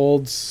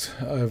manifolds.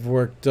 I've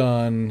worked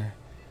on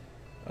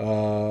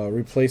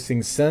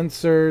replacing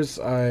sensors.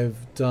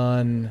 I've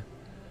done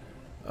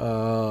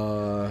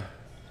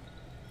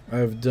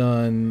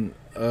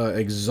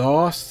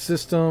exhaust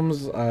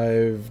systems.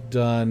 I've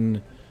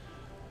done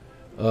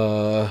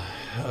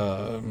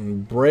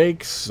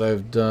brakes.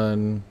 I've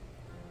done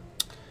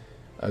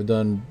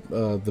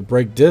the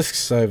brake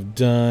discs. I've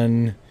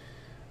done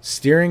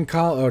steering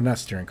column, or not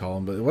steering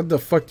column, but what the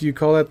fuck do you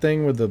call that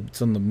thing with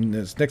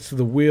it's next to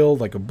the wheel,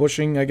 like a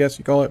bushing, I guess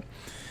you call it.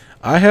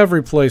 I have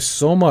replaced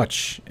so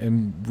much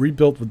and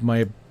rebuilt with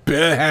my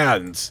bare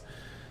hands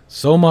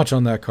so much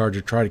on that car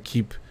to try to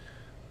keep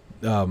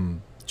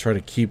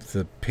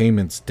the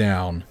payments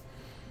down,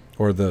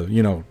 or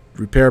the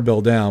repair bill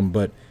down.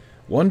 But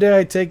one day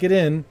I take it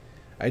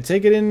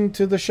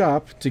into the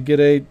shop to get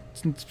a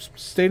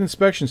state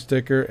inspection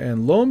sticker,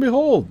 and lo and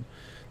behold,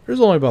 there's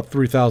only about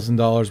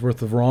 $3,000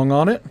 worth of wrong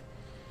on it.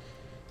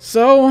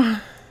 So,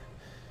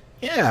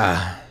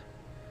 yeah,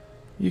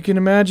 you can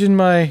imagine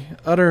my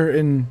utter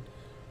and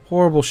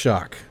horrible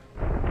shock.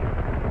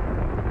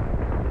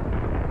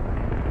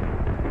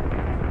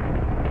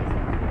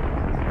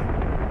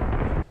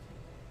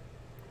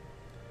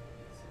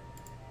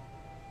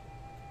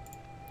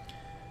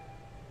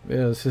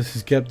 Yes, this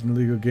is Captain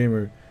Legal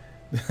Gamer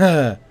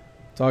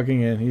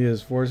talking, and he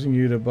is forcing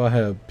you to buy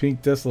a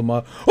pink Tesla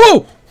model.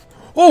 Oh!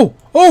 Oh!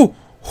 Oh!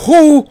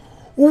 Oh!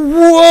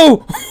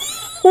 Whoa!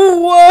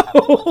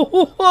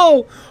 Whoa!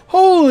 Whoa!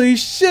 Holy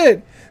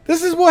shit!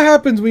 This is what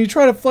happens when you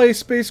try to fly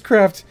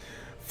spacecraft,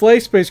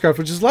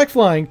 which is like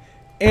flying,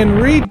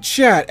 and read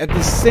chat at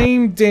the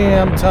same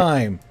damn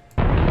time.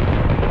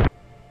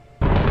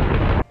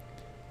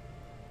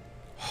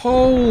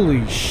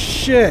 Holy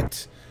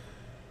shit!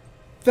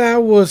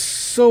 That was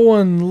so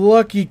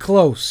unlucky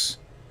close.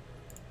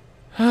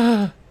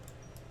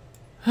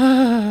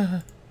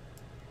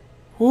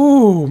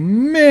 Ooh,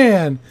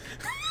 man.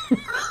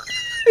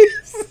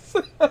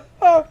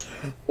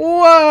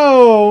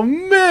 Wow,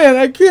 man,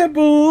 I can't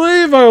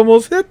believe I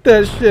almost hit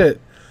that shit.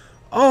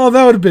 Oh,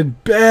 that would have been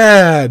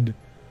bad.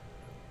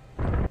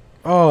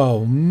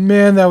 Oh,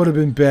 man, that would have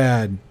been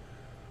bad.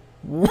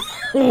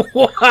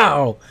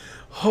 Wow.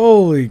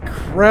 Holy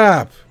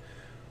crap.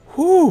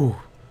 Whew.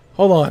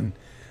 Hold on.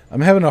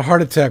 I'm having a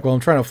heart attack while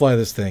I'm trying to fly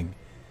this thing.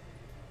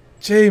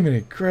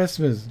 Jamie,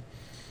 Christmas.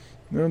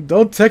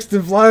 Don't text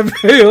and fly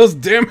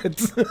videos, damn it.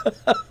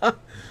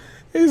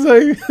 he's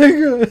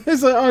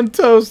like on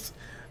toast.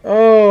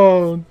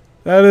 Oh,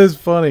 that is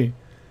funny.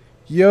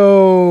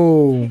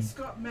 Yo.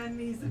 Scott Man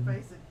needs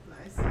advice and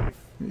fly safe.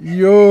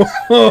 Yo.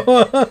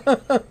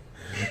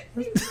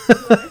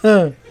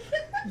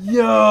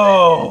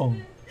 Yo.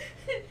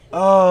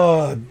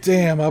 Oh,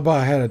 damn. I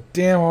about had a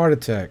damn heart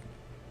attack.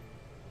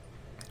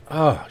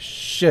 Oh,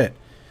 shit.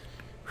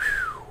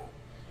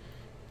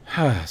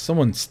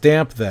 Someone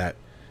stamp that.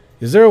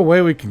 Is there a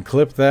way we can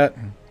clip that?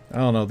 I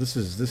don't know. This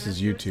is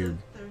YouTube.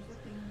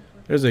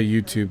 There's a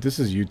YouTube. This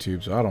is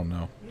YouTube, so I don't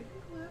know.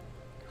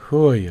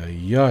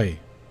 Hoi.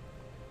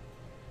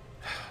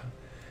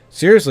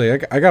 Seriously,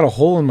 I got a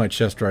hole in my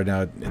chest right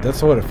now.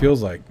 That's what it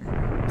feels like.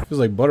 It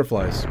feels like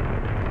butterflies. Megan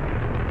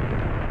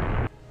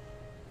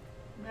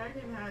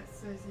Hat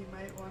says you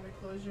might want to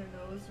close your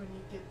nose when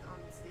you get on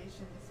the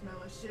station to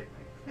smell a shit.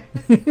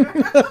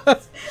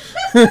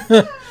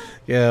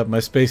 Yeah, my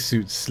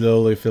spacesuit's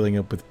slowly filling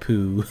up with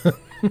poo.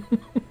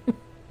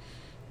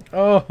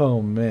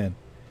 Oh, man.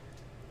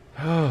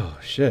 Oh,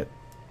 shit.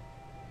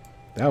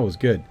 That was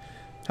good.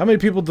 How many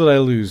people did I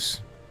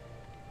lose?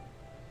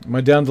 Am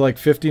I down to like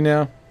 50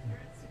 now? You're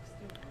at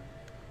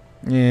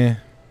 61. Yeah.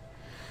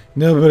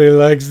 Nobody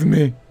likes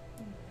me.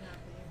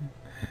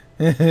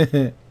 Nothing. Pitched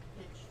you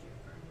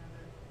for another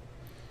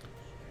stream.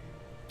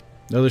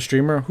 Another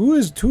streamer? Who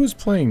is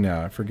playing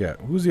now? I forget.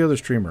 Who's the other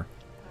streamer?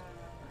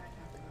 I'd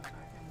have to go back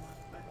and look,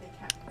 but they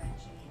kept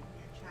mentioning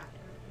your chat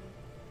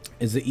group.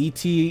 Is it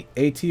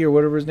AT or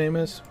whatever his name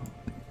is?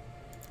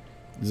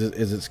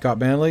 Is it Scott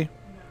Manley?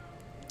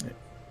 No.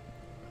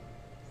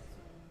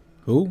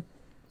 Who?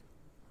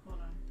 Hold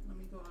on. Let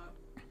me go up.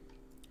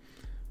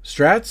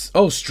 Strats?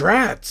 Oh,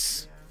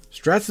 Strats! Yeah.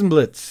 Strats and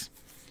Blitz.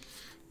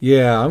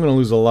 Yeah, I'm gonna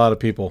lose a lot of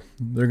people.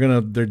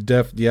 They're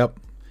deaf. Yep.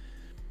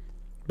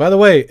 By the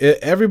way,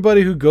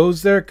 everybody who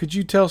goes there, could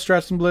you tell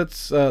Strats and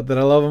Blitz that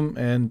I love him,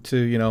 and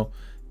to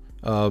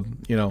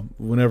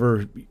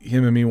whenever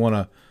him and me want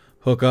to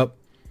hook up,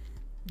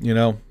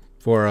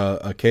 for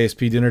a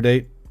KSP dinner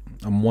date,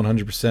 I'm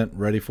 100%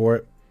 ready for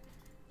it.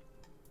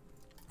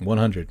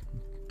 100.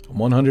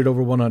 100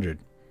 over 100.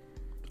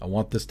 I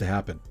want this to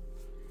happen.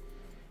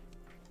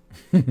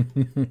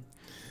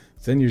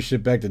 Send your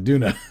shit back to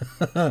Duna.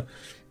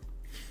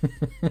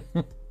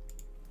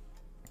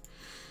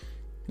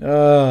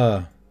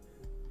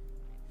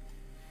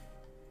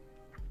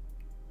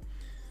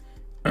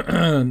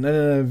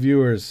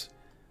 Viewers,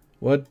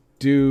 what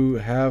do you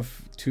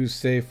have to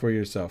say for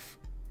yourself?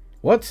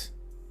 What?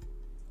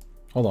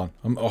 Hold on.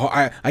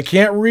 I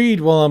can't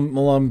read while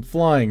I'm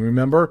flying.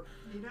 Remember?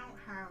 You don't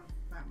have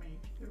that many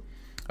people.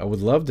 I would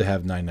love to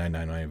have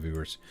 9999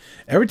 viewers.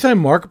 Every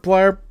time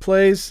Markiplier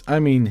plays, I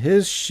mean,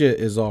 his shit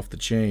is off the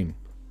chain.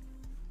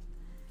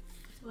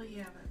 Well,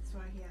 yeah, that's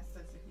why he has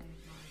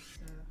designated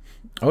mods.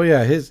 Oh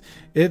yeah, his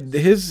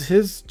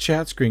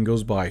chat screen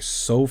goes by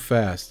so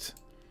fast.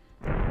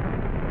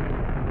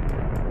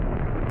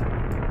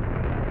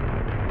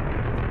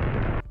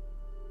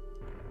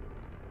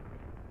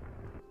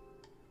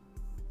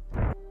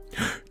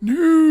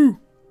 No.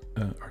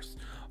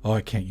 Oh,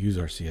 I can't use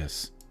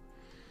RCS.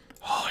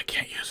 Oh, I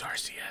can't use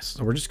RCS.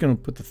 So we're just gonna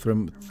put the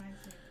thrum.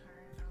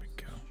 There we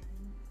go.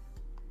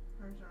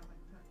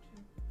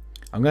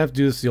 I'm gonna have to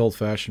do this the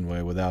old-fashioned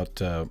way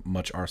without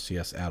much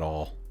RCS at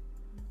all.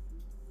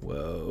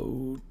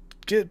 Whoa!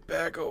 Get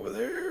back over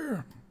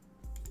there.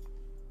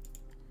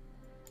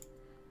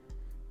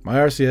 My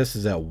RCS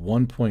is at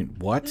 1 point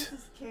what? This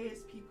is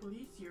KSP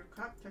Police. Your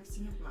cop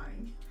texting you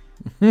blind.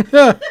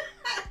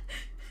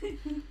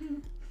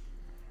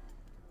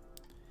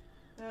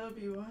 That'll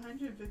be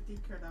 $150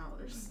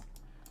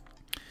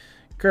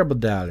 Kerbal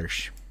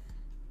dollars.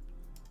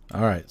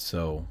 All right,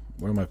 so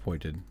where am I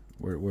pointed?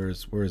 Where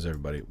is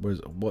everybody?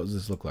 What does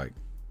this look like?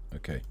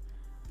 Okay,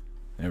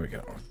 there we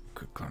go.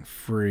 Click on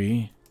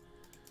free.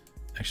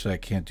 Actually, I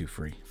can't do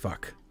free.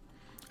 Fuck,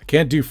 I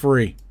can't do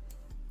free.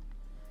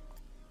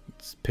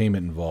 It's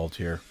payment involved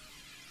here.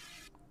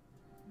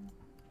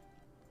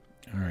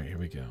 All right, here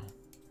we go.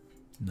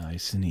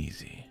 Nice and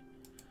easy.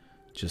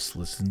 Just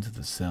listen to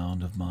the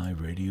sound of my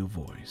radio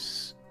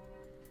voice.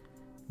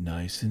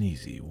 Nice and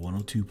easy.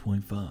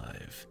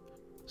 102.5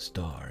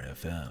 Star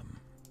FM.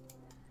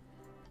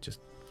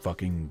 Just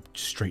fucking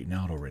straighten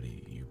out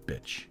already, you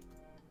bitch.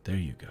 There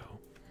you go.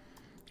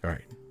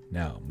 Alright,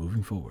 now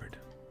moving forward.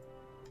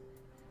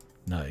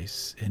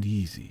 Nice and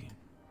easy.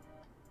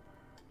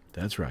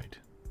 That's right.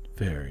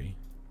 Very,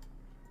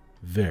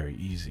 very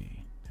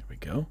easy. There we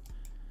go.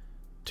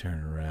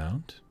 Turn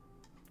around.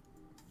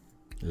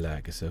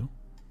 Like so.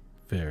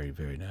 Very,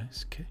 very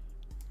nice. Okay.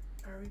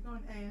 Are we going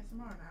ASMR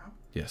now?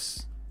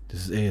 Yes.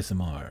 This is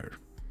ASMR.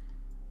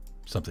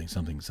 Something,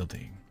 something,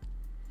 something.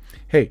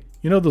 Hey,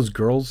 you know those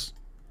girls?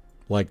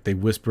 Like, they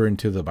whisper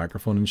into the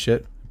microphone and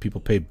shit? People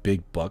pay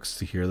big bucks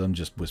to hear them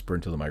just whisper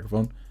into the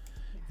microphone.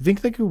 You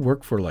think they could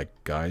work for, like,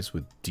 guys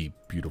with deep,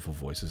 beautiful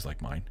voices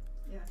like mine?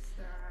 Yes,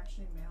 there are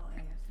actually male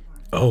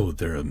ASMRs. Oh,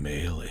 there are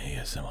male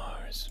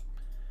ASMRs.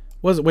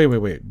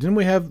 Wait. Didn't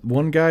we have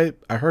one guy,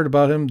 I heard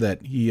about him,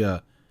 that he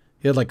had,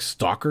 like,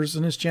 stalkers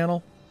in his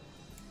channel?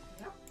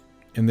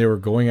 And they were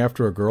going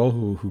after a girl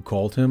who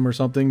called him or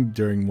something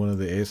during one of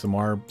the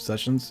ASMR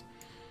sessions.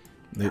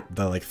 They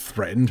like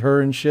threatened her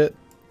and shit.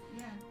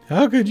 Yeah.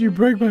 How could you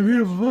break my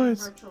beautiful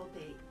voice? Virtual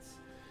dates,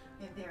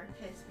 and they're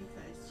pissed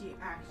because she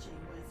actually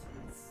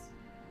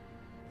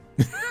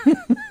was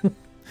his.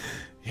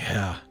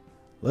 Yeah.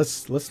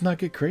 Let's not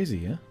get crazy,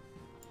 yeah?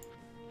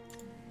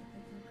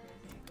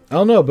 I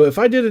don't know, but if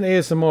I did an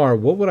ASMR,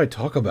 what would I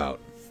talk about?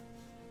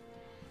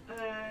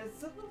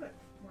 It's a little bit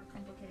more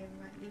complicated than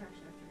that. You'd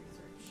actually have to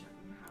research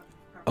how.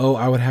 Oh,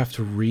 I would have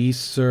to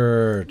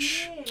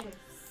research. Yes.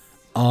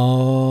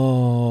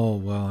 Oh,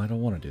 well, I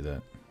don't want to do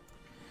that.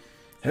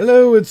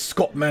 Hello, it's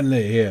Scott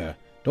Manley here.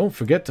 Don't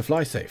forget to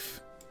fly safe.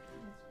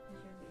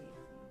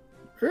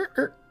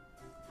 You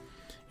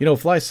know,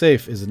 fly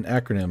safe is an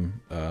acronym,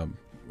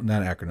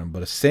 not acronym,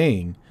 but a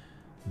saying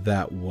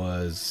that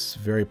was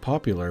very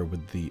popular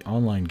with the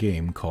online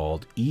game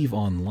called EVE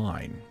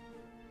Online.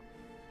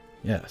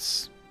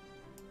 Yes.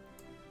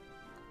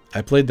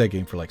 I played that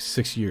game for like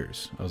 6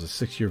 years. I was a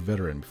 6-year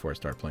veteran before I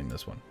started playing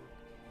this one.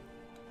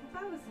 I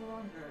thought it was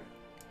longer.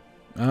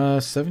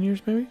 7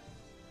 years maybe?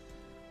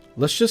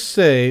 Let's just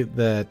say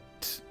that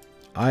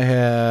I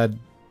had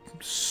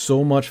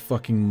so much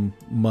fucking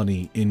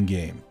money in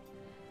game.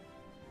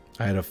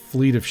 I had a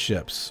fleet of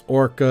ships,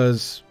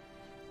 orcas,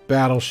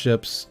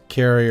 battleships,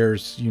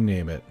 carriers, you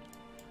name it.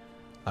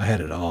 I had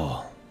it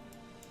all.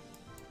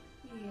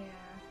 Yeah.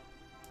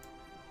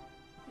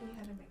 You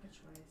had to make a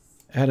choice.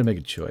 I had to make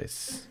a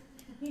choice.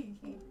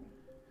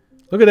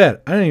 Look at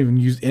that. I didn't even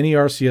use any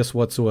RCS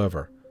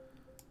whatsoever.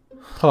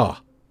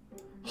 Ha.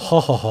 Ha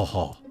ha ha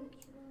ha.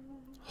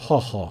 Ha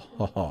ha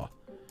ha ha.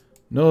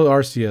 No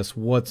RCS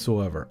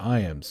whatsoever. I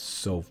am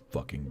so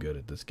fucking good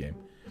at this game.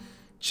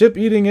 Chip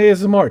eating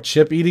ASMR.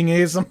 Chip eating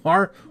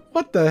ASMR?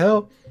 What the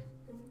hell?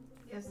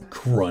 Yes,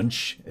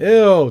 Crunch.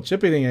 Ew.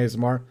 Chip eating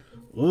ASMR.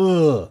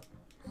 Ugh.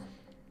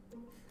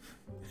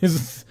 What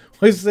does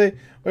he say?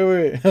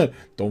 Wait.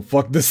 Don't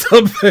fuck this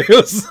up,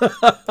 VAOS.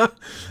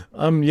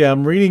 Yeah,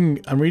 I'm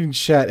reading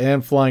chat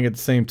and flying at the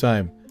same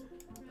time.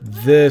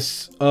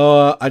 This,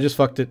 I just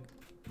fucked it.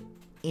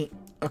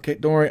 Okay,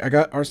 don't worry. I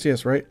got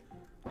RCS, right?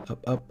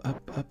 Up.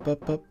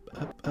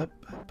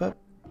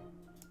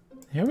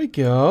 Here we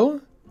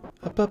go.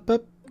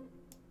 Up.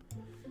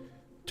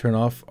 Turn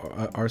off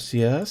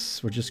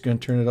RCS. We're just going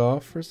to turn it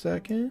off for a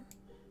second.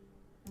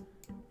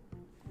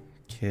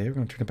 Okay, we're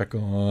going to turn it back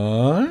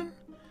on.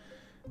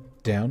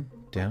 Down.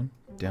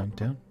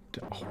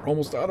 Oh, we're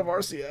almost out of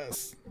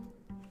RCS.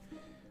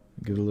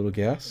 Give it a little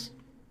gas.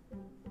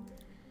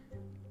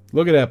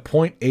 Look at that,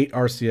 0.8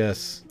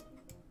 RCS.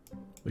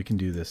 We can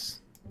do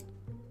this.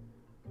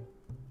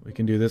 We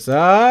can do this.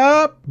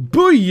 Ah,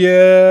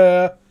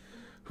 booyah!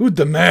 Who's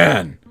the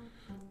man?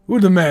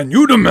 Who's the man?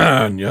 You the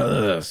man.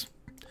 Yes.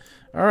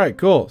 All right,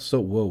 cool. So,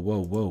 whoa.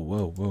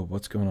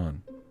 What's going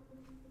on?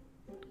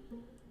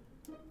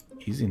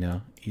 Easy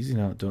now.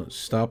 Don't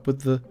stop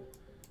with the...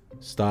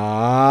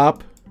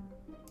 Stop.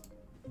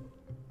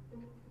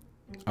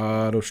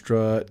 Auto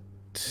strut.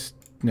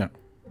 No.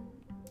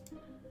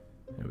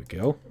 There we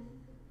go.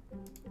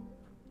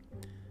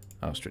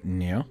 Auto strut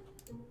now.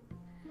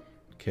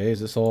 Okay, is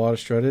this all auto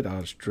strutted?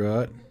 Auto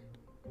strut.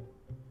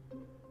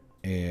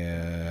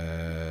 And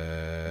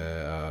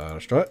auto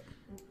strut.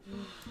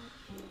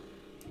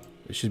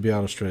 It should be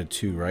auto strutted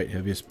too, right?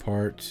 Heaviest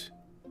part.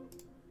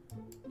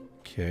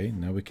 Okay,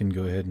 now we can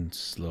go ahead and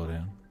slow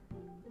down.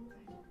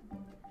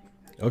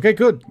 Okay,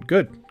 good.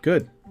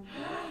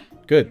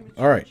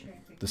 All right.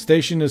 The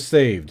station is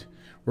saved.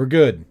 We're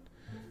good.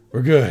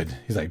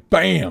 He's like,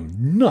 bam!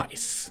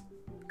 Nice.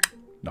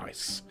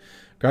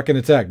 Kraken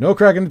attack. No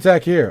Kraken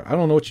attack here. I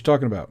don't know what you're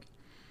talking about.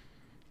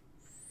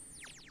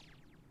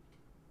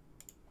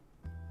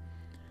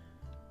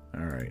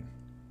 All right.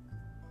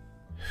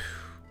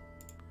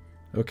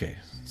 Okay.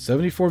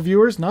 74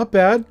 viewers. Not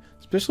bad.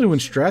 Especially when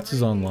Strats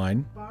is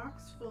online.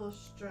 Box full of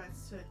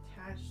struts to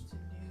attach to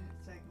new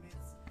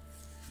segments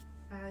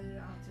added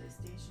onto the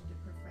station to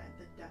prevent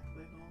the death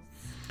wiggles.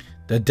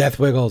 The death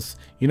wiggles.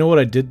 You know what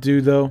I did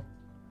do though?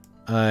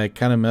 I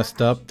kind of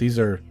messed up. These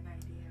are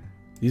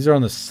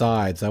on the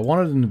sides. I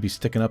wanted them to be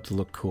sticking up to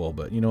look cool,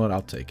 but you know what?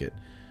 I'll take it.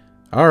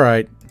 All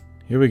right.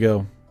 Here we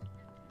go.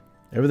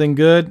 Everything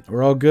good?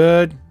 We're all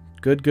good?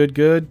 Good.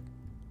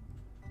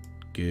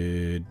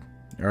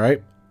 All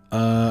right.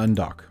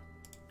 Undock.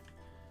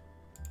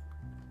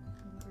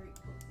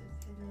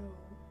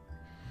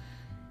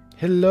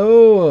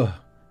 Hello,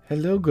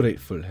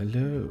 Grateful. Hello.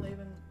 McLovin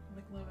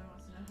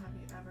wants to know, have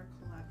you ever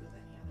collabed with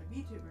any other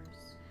VTubers?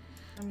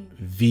 I mean,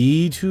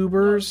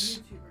 VTubers?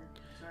 YouTuber,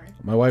 sorry.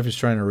 My wife is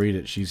trying to read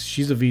it.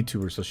 She's a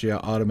VTuber, so she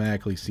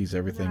automatically sees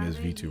everything as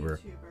VTuber.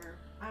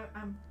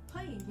 I'm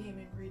playing a game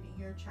and reading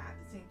your chat at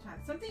the same time.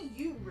 Something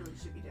you really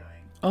should be doing.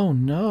 Oh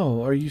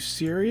no, are you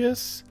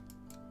serious?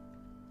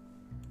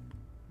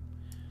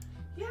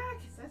 Yeah,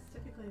 because that's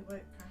typically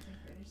what content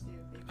creators do. They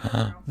read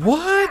their own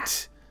What?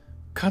 chat.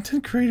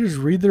 Content creators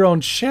read their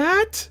own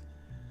chat?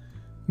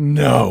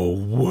 No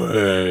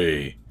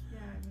way. Yeah,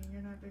 I mean,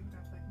 you're not big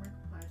enough like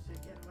Markiplier to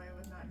get away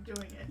with not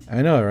doing it.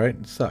 I know, right?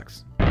 It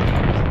sucks.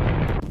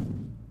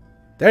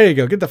 There you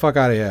go. Get the fuck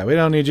out of here. We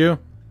don't need you.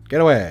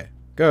 Get away.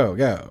 Go.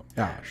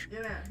 Gosh.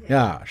 Get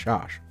out,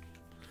 Gosh.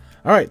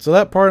 All right, so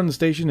that part of the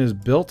station is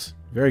built.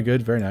 Very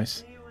good. Very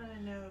nice. I want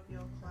to know if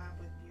you'll collab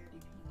with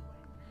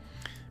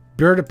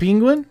Beardy Penguin. Bearded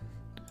Penguin?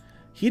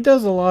 He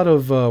does a lot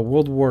of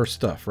World War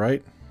stuff,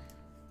 right?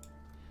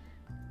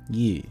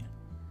 Yeah.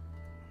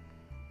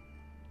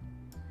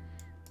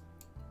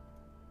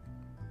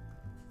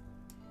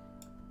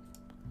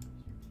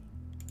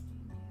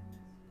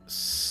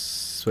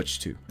 Switch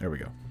to. There we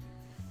go.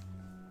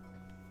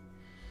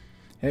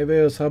 Hey,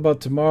 VAOS, how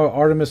about tomorrow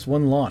Artemis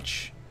 1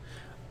 launch?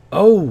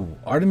 Oh,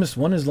 Artemis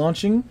 1 is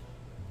launching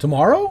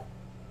tomorrow?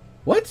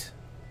 What?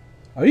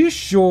 Are you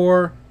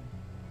sure?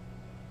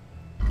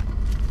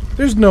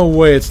 There's no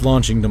way it's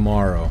launching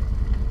tomorrow.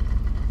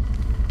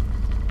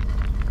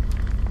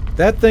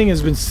 That thing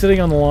has been sitting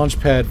on the launch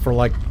pad for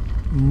like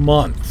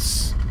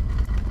months.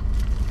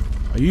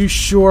 Are you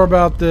sure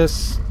about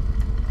this?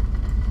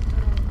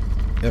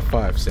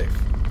 F5, safe.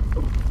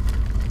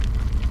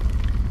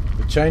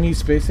 The Chinese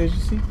Space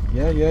Agency?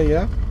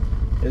 Yeah.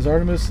 Is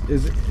Artemis...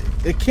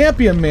 It can't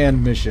be a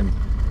manned mission.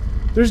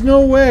 There's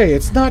no way.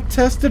 It's not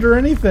tested or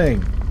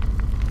anything.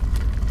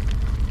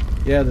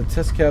 Yeah, the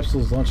test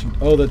capsule is launching...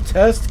 Oh, the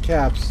test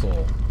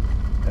capsule.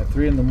 At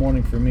 3 in the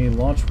morning for me.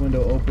 Launch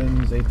window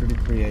opens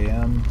 8:33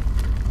 a.m.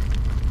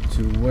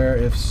 To where,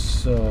 if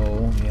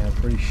so... Yeah,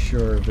 pretty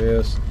sure.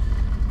 VAOS.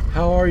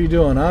 How are you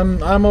doing?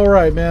 I'm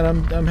alright, man.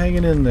 I'm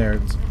hanging in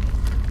there.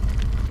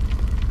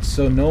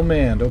 So, no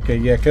manned. Okay,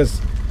 yeah,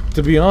 because...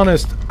 To be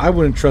honest, I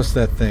wouldn't trust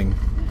that thing.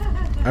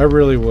 I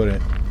really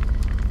wouldn't.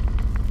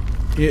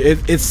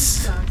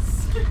 It's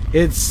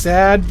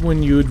sad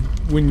when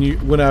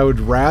I would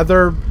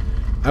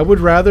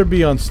rather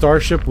be on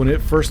Starship when it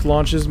first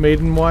launches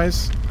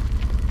Maiden-wise,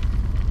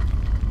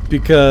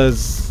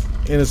 because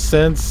in a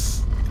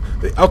sense,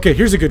 okay,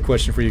 here's a good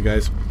question for you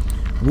guys.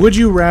 Would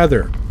you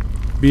rather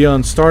be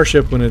on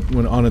Starship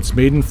when on its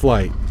maiden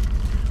flight,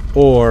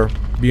 or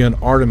be on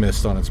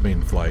Artemis on its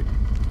maiden flight?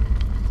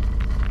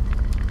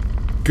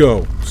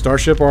 Go.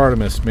 Starship or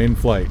Artemis, maiden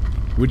flight.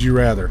 Would you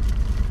rather?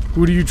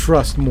 Who do you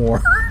trust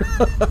more?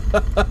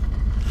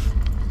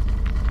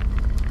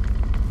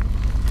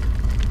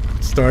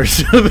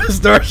 Starship,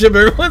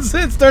 everyone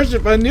said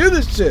Starship. I knew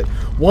this shit.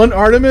 One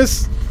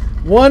Artemis,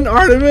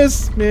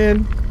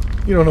 man.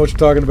 You don't know what you're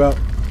talking about.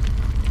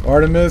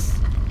 Artemis.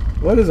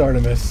 What is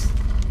Artemis?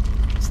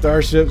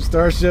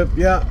 Starship,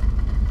 yeah.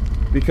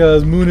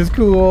 Because moon is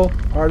cool.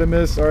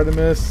 Artemis,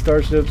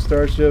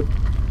 Starship.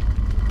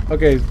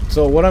 Okay,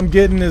 so what I'm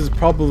getting is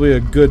probably a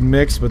good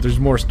mix, but there's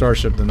more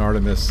Starship than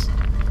Artemis.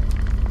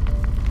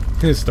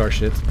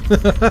 Starship.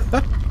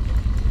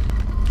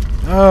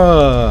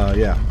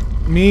 Yeah.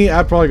 Me,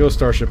 I'd probably go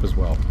Starship as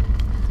well.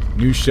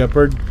 New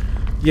Shepard.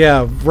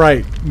 Yeah,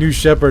 right. New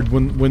Shepard.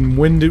 When?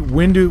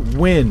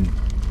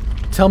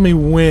 Tell me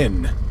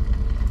when.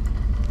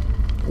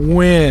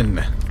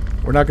 When?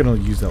 We're not going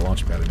to use that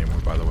launch pad anymore,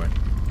 by the way.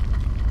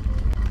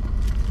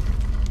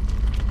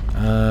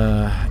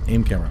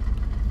 Aim camera.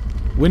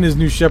 When is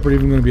New Shepard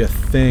even going to be a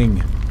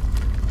thing?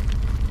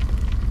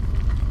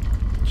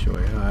 Show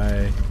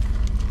AI.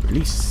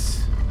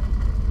 Release.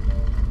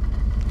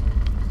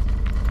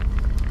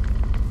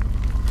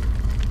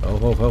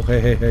 Oh,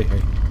 hey.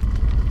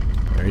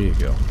 There you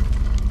go.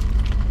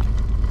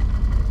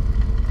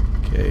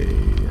 Okay,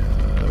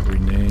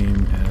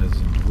 rename as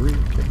in degree.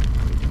 Okay,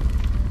 there we go.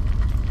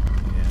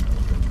 And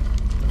open.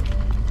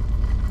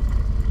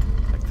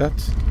 Like that.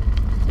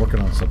 Working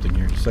on something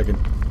here. Just a second.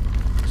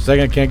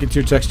 I can't get to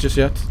your text just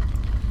yet.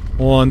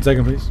 1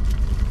 second, please.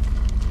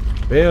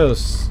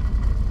 VAOS.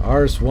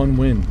 Rs1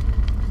 win.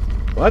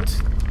 What?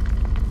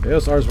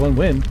 VAOS Rs1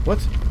 win?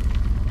 What?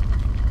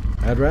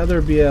 I'd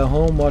rather be at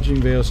home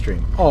watching VAOS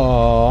stream.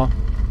 Aww.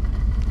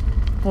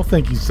 Well,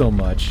 thank you so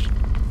much.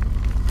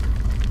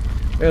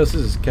 VAOS, this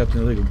is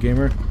Captain Illegal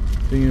Gamer.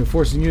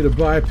 Forcing you to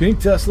buy a pink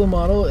Tesla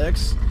Model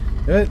X.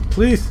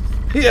 Please.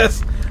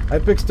 Yes. I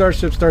picked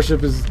Starship.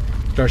 Starship is...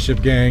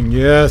 Starship gang.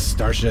 Yes,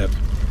 Starship.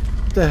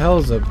 What the hell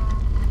is a...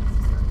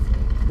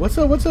 What's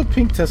a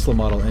pink Tesla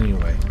model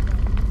anyway?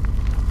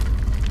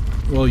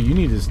 Well, you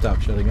need to stop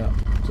shutting up.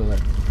 So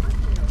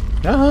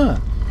that...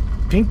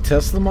 Pink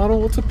Tesla model?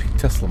 What's a pink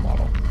Tesla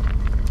model?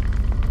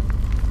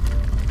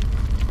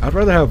 I'd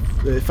rather have...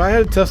 If I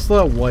had a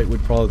Tesla, white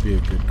would probably be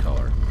a good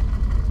color.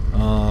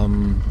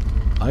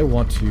 I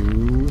want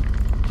to...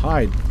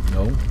 Hide.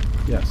 No.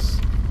 Yes.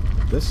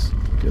 This?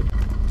 Good.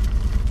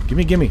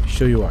 Gimme.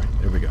 Show you why.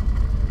 There we go.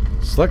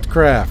 Select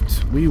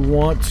craft. We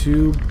want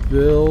to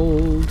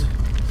build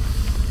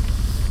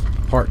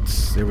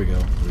parts. There we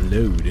go.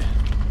 Load.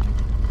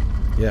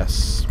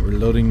 Yes, we're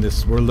loading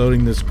this. We're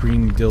loading this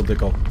green dill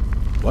pickle.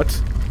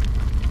 What?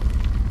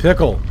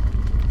 Pickle.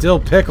 Dill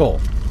pickle.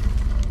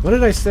 What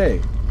did I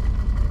say?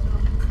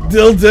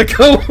 Dill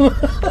dickle.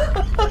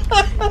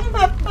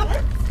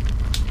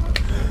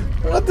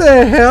 What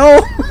the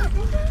hell?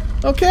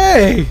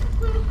 Okay.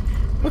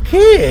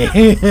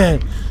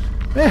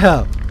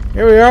 Well.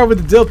 Here we are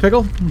with the dill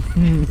pickle.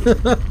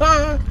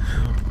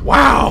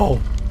 Wow!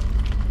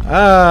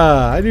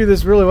 I do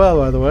this really well,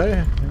 by the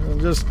way.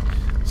 Just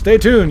stay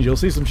tuned, you'll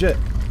see some shit.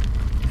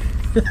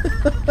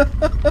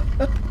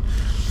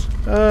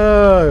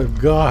 Oh,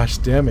 gosh,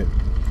 damn it.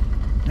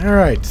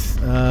 Alright,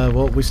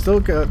 well, we still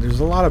got... There's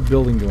a lot of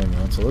building going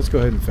on, so let's go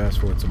ahead and fast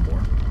forward some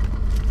more.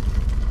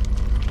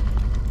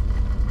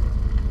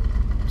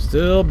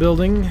 Still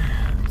building.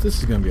 This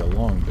is going to be a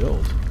long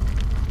build.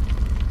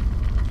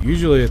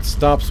 Usually it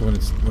stops when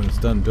it's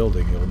done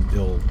building.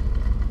 It'll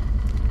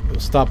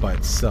stop by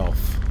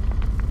itself.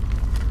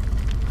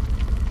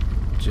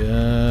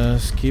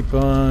 Just keep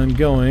on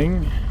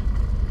going.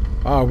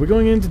 Are we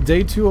going into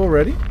day 2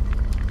 already?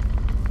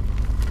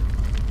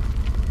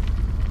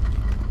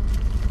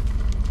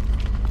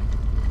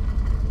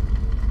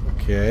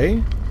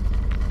 Okay.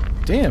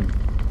 Damn.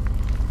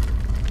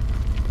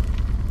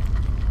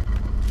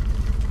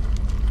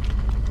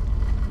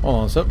 Hold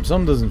on,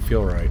 something doesn't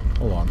feel right.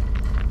 Hold on.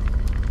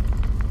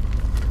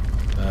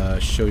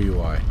 Show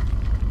UI.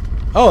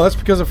 Oh, that's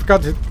because I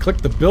forgot to click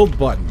the build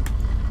button.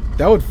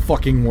 That would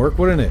fucking work,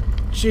 wouldn't it?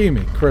 Gee,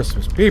 me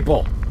Christmas.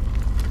 People!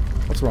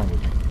 fuck's wrong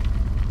with me?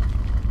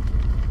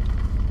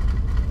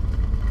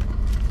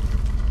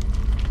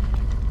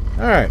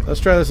 Alright, let's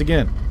try this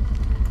again.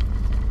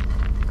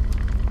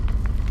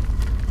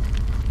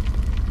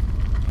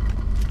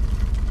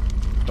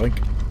 Doink.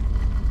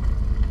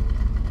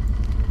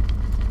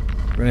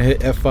 We're gonna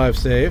hit F5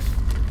 save.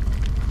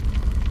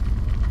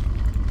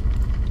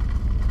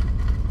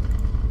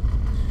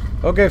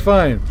 Okay,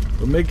 fine.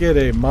 We'll make it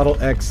a Model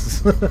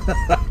X.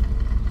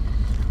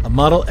 A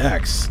Model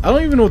X. I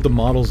don't even know what the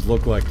models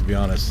look like, to be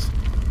honest.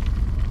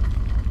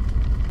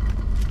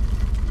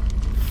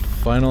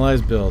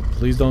 Finalize build.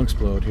 Please don't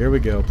explode. Here we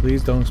go.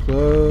 Please don't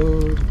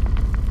explode.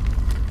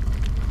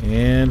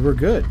 And we're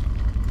good.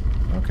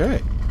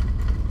 Okay.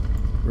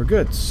 We're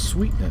good.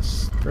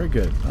 Sweetness. Very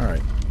good.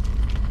 Alright.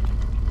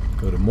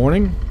 Go to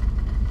morning.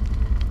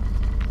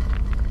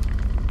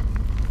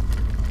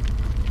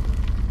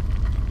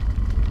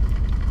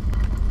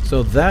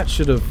 So that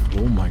should have...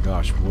 Oh my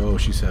gosh. Whoa,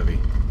 she's heavy.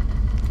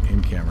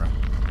 In camera.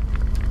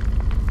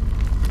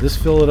 Did this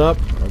fill it up?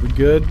 Are we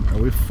good? Are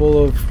we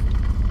full of...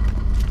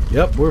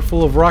 Yep, we're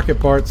full of rocket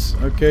parts.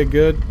 Okay,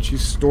 good.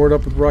 She's stored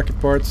up with rocket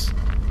parts.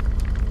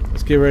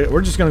 Let's get ready.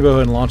 We're just going to go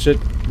ahead and launch it.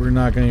 We're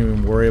not going to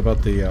even worry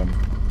about the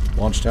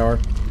launch tower.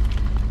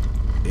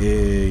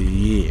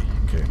 Yeah.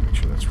 Okay, make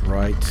sure that's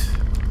right.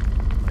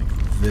 Like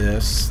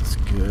this. That's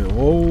good.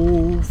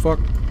 Oh, fuck.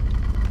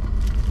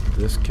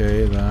 This,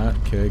 okay, that.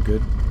 Okay,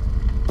 good.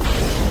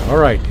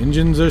 Alright,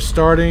 engines are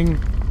starting.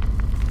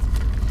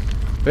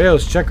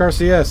 VAOS, check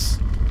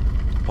RCS.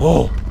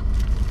 Oh!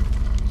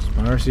 Is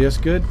my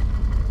RCS good?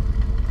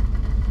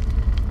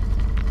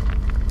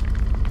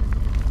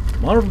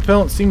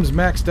 Monopropellant seems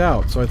maxed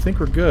out, so I think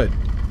we're good.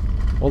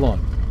 Hold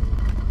on.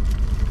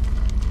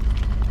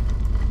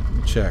 Let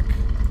me check.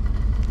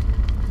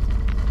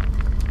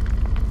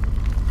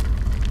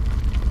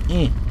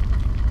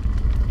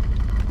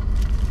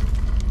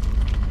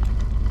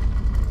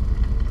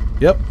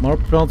 Yep,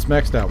 monopropellant's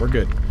maxed out. We're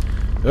good.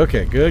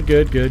 Okay, good.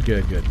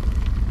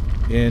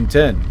 In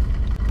 10,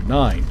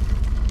 9,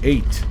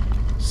 8,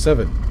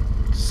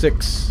 7,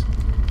 6,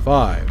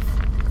 5,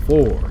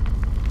 4,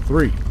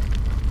 3,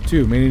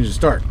 2, main engine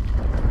start.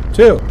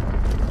 2,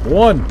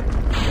 1.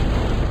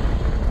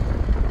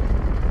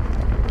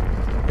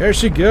 There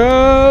she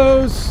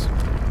goes.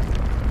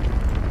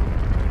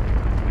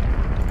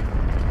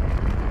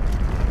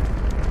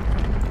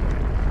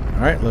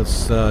 Alright,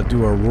 let's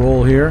do our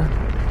roll here.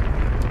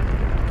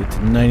 Get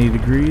to 90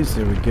 degrees.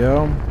 There we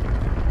go.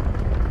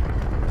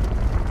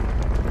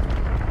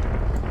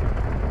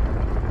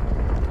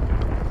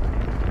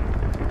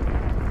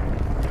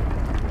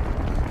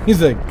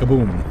 He's like,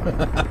 kaboom.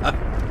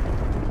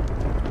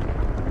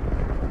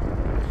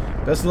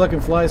 Best of luck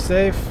and fly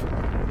safe.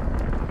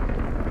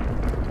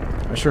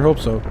 I sure hope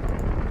so.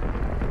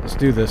 Let's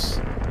do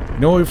this. You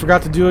know what we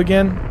forgot to do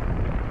again?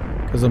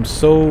 Because I'm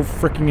so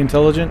freaking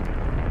intelligent.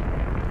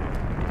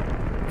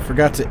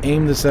 Forgot to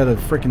aim this at a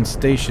freaking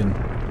station.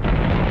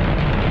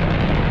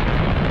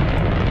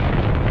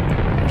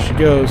 There she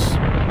goes.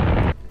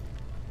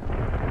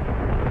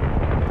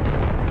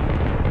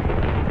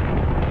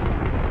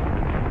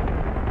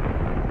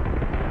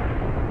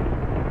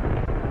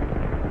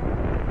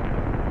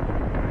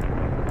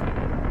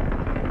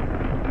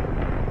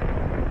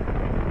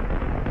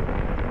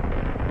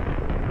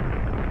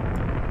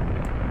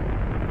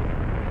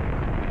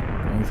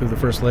 Going through the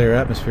first layer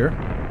atmosphere.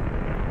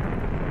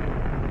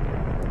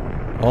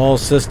 All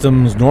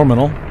systems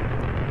nominal.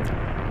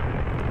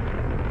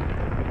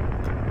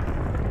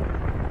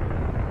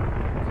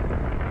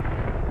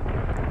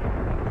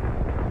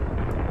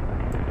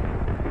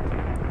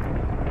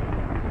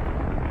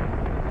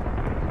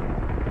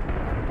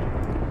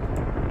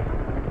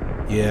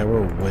 Yeah,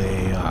 we're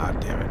way... Ah,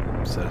 damn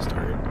it. Set as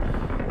target.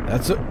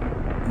 That's a...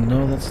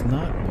 No, that's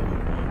not what we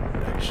want,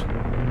 actually.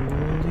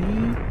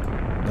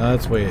 No,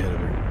 that's way ahead of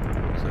her.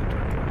 Set target.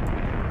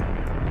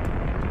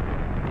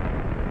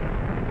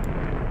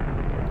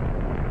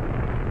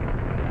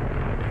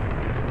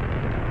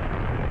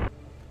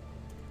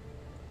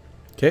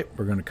 Okay,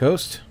 we're going to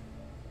coast.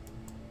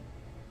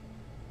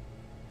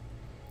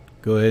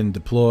 Go ahead and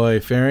deploy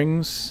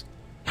fairings.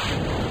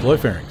 Deploy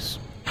fairings.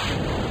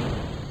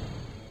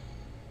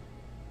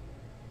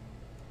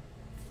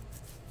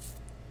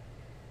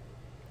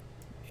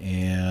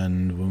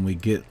 And when we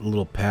get a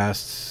little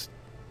past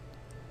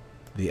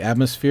the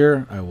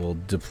atmosphere, I will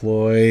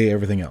deploy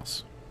everything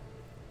else.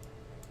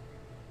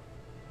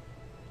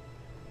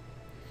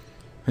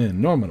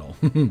 Nominal.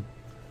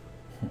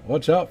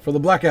 Watch out for the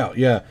blackout.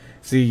 Yeah.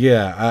 See,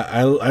 yeah,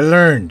 I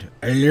learned.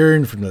 I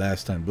learned from the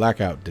last time.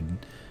 Blackout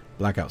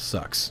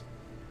sucks.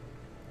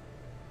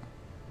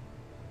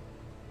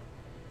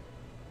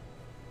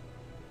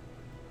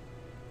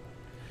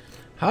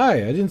 Hi,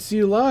 I didn't see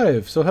you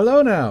live, so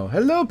hello now.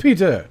 Hello,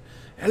 Peter.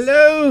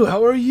 Hello,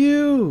 how are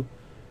you?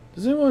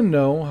 Does anyone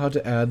know how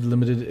to add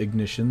limited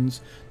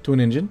ignitions to an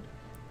engine?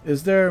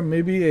 Is there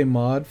maybe a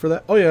mod for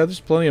that? Oh yeah, there's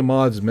plenty of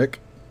mods, Mick.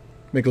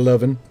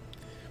 Mick11.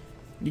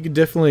 You could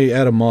definitely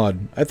add a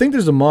mod. I think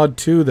there's a mod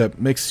too that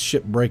makes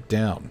shit break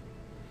down.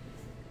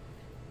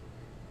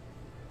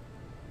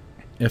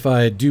 If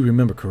I do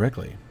remember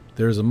correctly,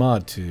 there's a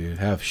mod to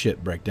have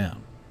shit break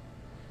down,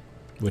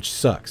 which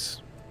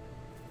sucks.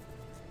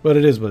 But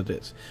it is what it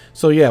is.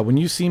 So yeah, when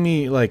you see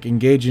me like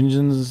engage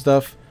engines and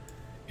stuff,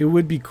 it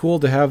would be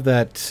cool to have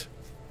that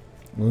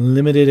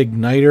limited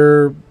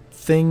igniter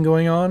thing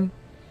going on.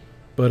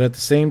 But at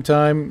the same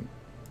time,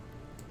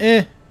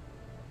 it's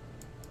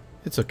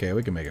okay.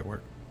 We can make it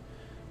work.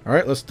 All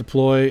right, let's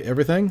deploy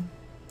everything.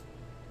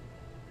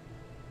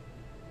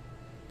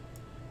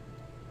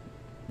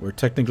 We're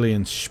technically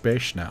in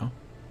space now.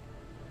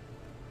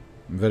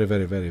 Very,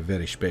 very, very,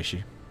 very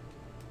spacey.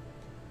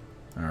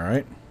 All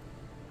right.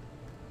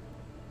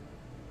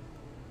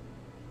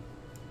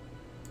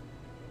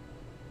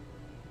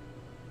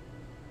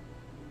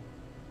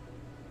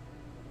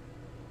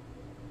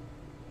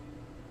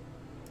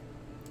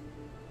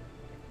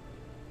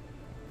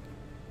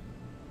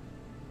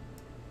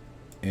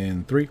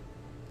 In 3,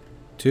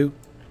 2,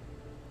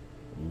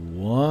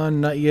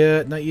 1. Not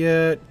yet. Not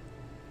yet.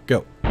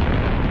 Go.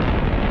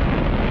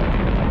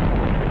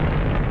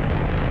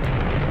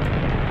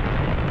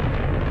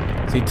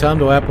 See, Tom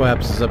to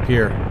Apwaps is up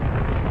here.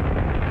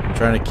 I'm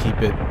trying to keep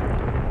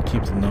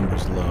the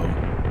numbers low.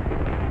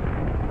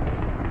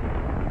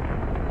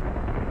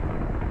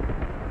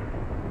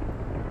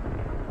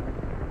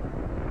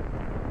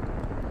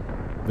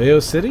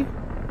 VAOS City?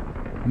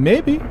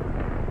 Maybe.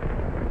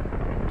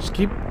 Just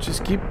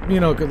keep, you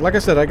know, like I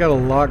said, I got a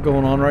lot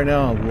going on right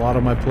now, a lot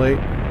on my plate.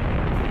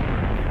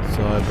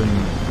 So I've been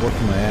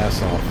working my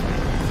ass off.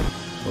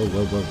 Whoa,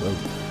 whoa, whoa,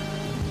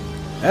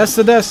 whoa.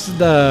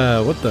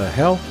 SSTO, what the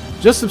hell?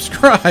 Just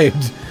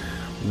subscribed.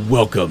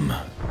 Welcome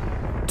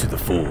to the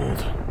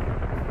fold.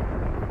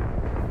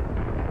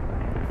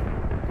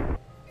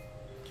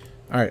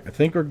 Alright, I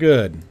think we're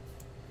good.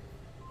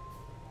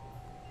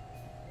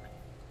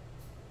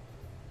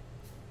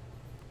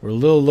 We're a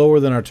little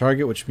lower than our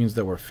target, which means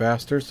that we're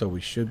faster, so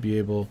we should be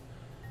able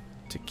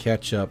to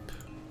catch up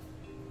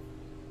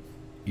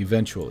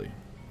eventually.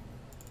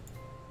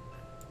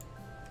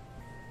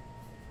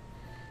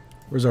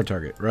 Where's our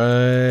target?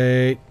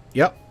 Right.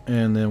 Yep.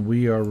 And then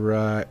we are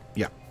right.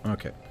 Yeah.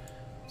 Okay.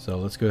 So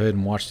let's go ahead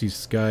and watch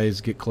these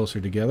guys get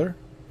closer together.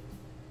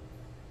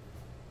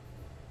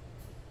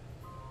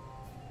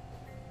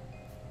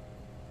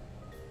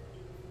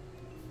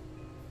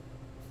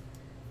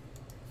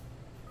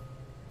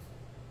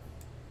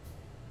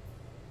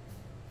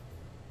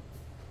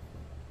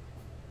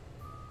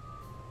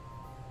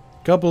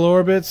 Couple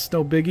orbits,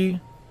 no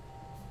biggie.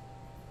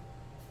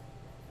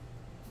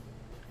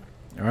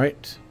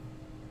 Alright.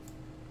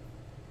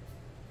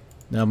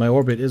 Now my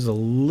orbit is a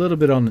little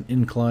bit on an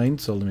incline,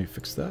 so let me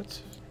fix that.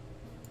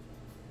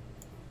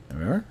 There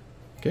we are.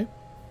 Okay.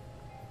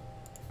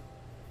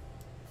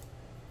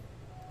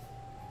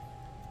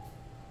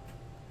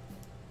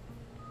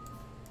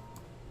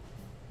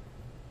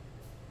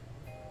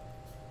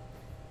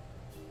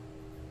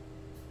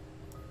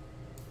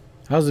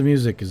 How's the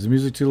music? Is the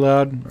music too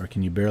loud, or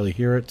can you barely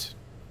hear it?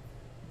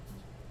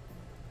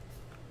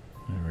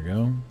 There we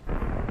go.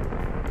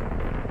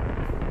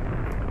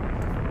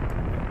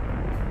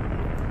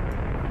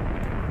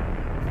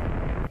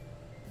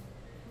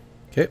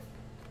 Okay,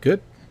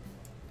 good.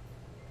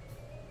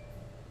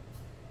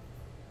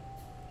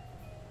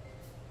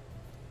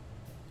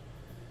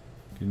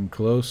 Getting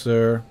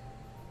closer.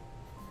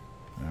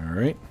 All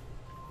right.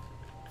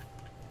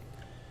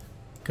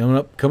 Coming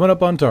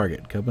up on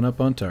target. Coming up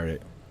on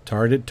target.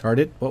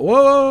 Target.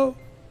 Whoa!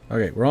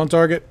 Okay, we're on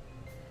target.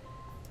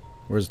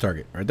 Where's the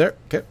target? Right there.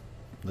 Okay.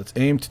 Let's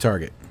aim to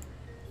target.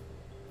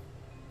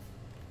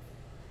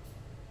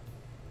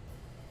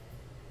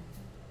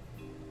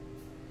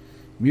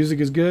 Music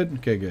is good?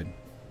 Okay, good.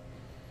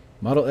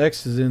 Model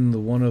X is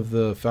in one of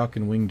the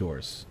Falcon wing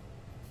doors.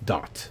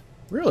 Dot.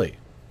 Really?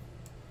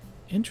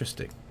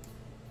 Interesting.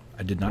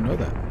 I did not know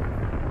that.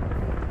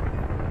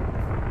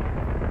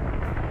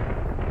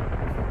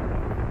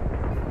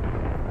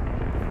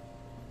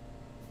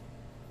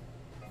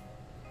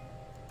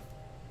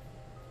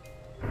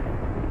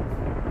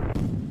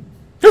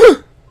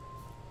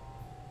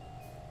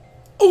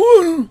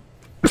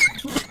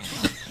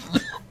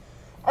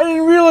 I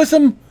didn't realize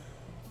I'm...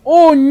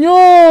 Oh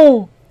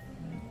no!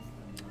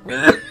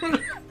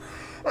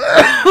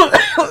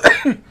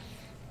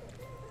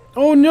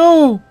 Oh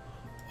no!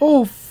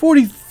 Oh,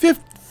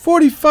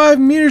 45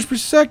 meters per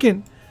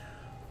second.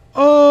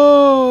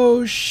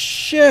 Oh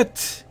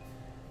shit!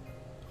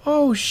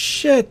 Oh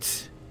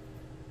shit!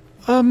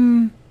 I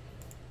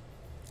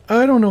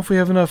don't know if we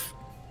have enough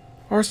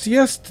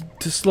RCS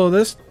to slow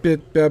this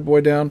bad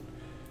boy down.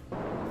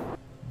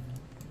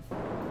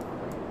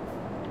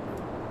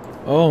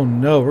 Oh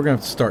no, we're gonna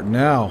have to start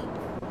now.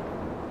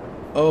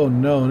 Oh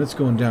no, and it's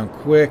going down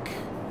quick.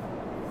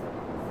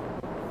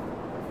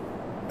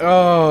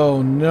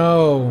 Oh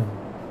no.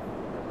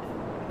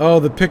 Oh,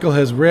 the pickle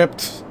has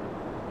ripped.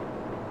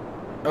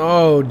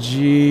 Oh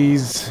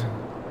jeez.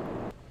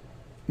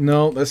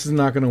 No, this is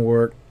not gonna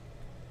work.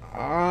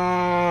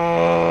 Ah.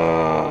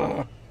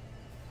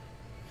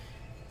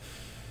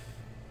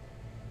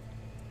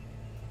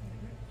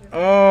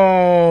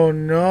 Oh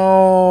no.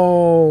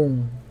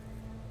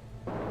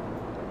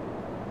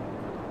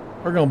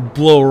 We're gonna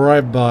blow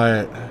right by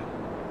it.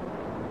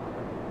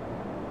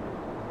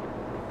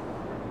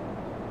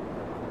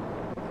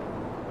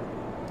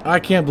 I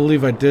can't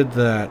believe I did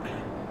that.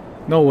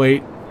 No,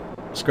 wait.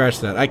 Scratch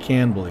that. I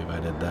can believe I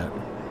did that.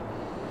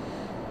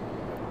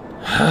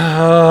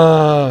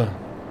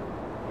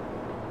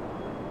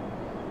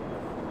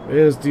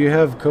 Do you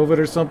have COVID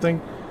or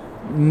something?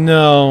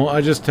 No,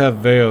 I just have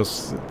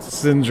VAOS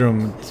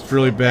syndrome. It's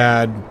really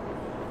bad.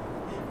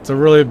 It's a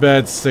really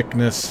bad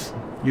sickness.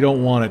 You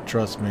don't want it,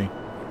 trust me.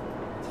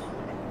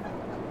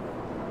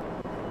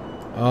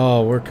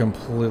 Oh, we're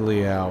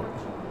completely out.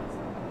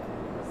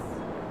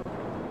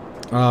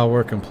 Oh,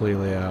 we're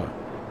completely out.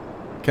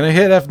 Can I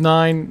hit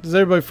F9? Does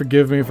everybody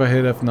forgive me if I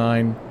hit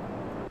F9?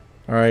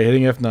 Alright,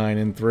 hitting F9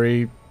 in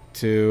 3,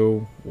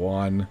 2,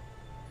 1.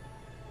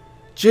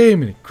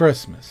 Jiminy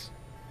Christmas.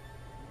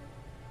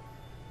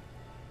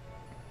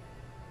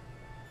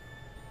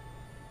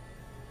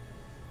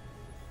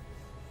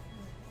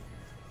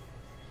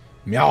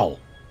 Meow.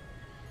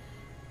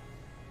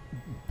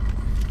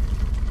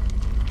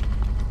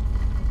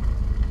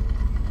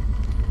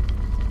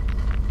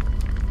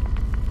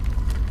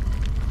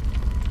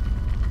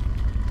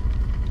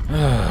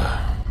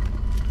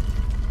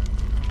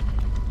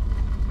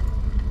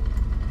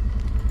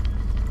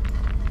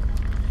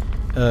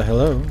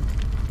 Hello?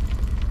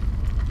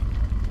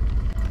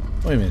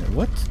 Wait a minute,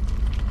 what?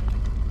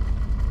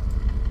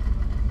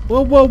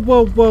 Whoa, whoa,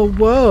 whoa, whoa,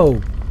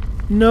 whoa!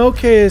 No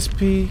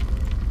KSP.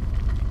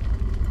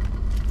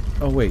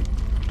 Oh, wait.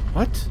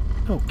 What?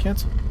 No,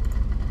 cancel.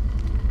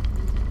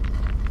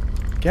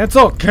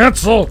 Cancel!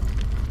 Cancel!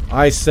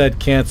 I said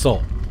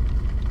cancel.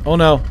 Oh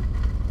no.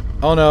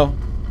 Oh no.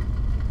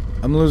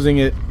 I'm losing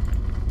it.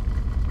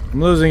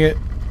 I'm losing it.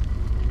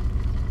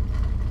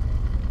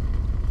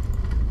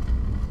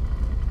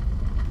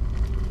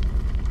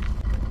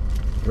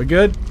 Are we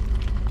good?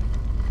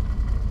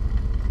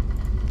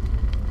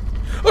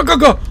 Oh go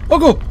go! Oh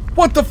go!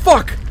 What the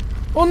fuck?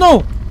 Oh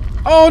no!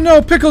 Oh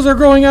no! Pickles are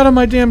growing out of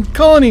my damn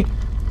colony!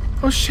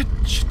 Oh shit!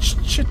 Shit!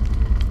 Shit! Shit!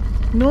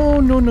 No!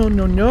 No! No!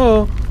 No!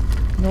 No!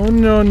 No!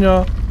 No!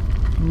 No!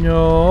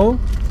 No!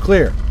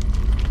 Clear.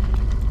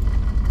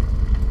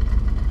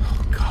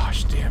 Oh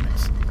gosh! Damn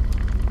it!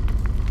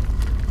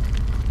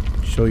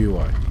 Show you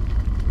why.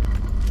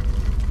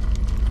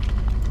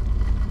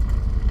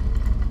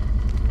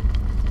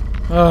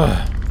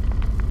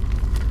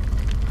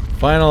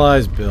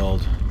 Finalize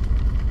build.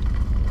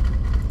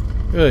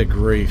 Good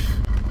grief.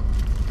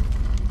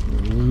 We're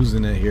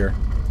losing it here.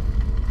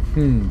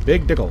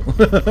 Big dickle.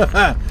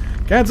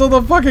 Cancel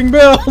the fucking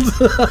build!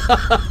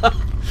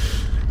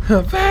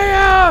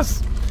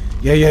 VAOS!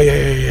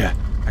 Yeah.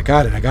 I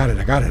got it. Got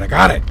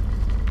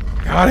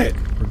it.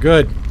 We're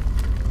good.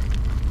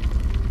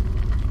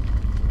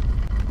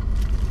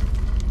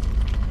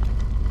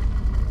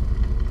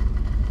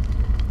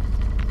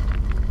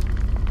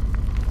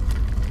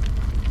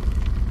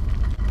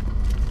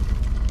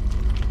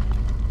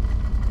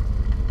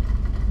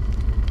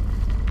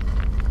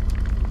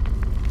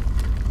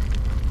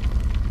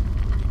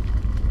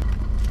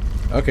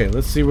 Okay,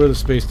 let's see where the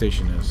space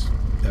station is.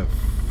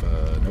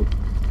 Nope.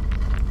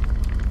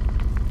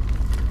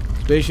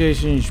 Space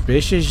station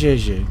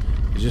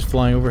is just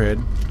flying overhead.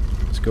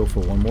 Let's go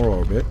for one more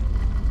orbit.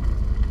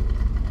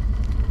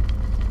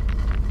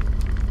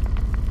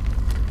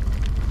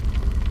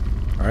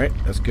 Alright,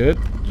 that's good.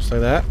 Just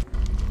like that.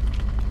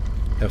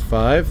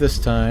 F5 this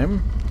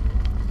time.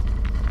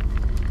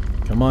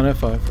 Come on,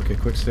 F5. Okay,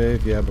 quick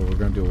save. Yeah, but we're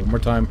going to do it one more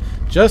time.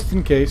 Just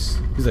in case.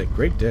 He's like,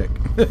 great dick.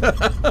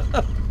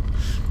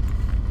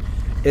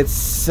 It's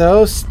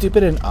so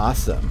stupid and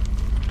awesome.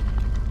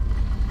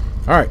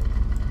 Alright.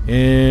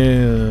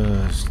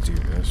 Let's do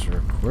this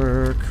real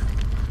quick.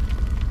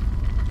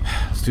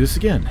 Let's do this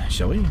again,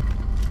 shall we?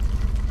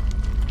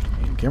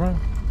 In camera.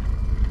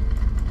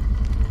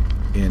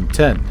 In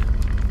 10,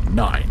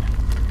 9,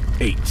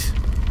 8,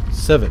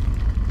 7,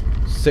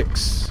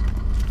 6,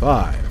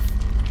 5,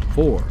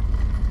 4,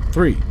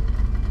 3,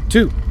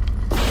 2,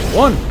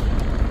 1.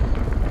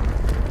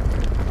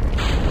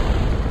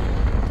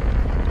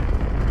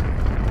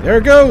 There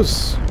it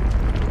goes!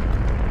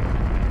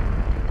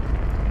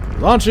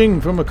 Launching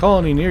from a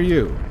colony near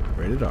you.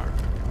 Rated R.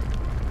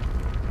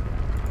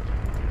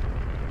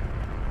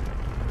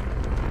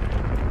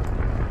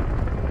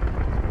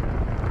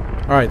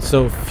 Alright,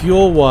 so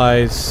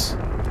fuel-wise,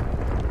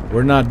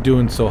 we're not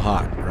doing so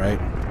hot, right?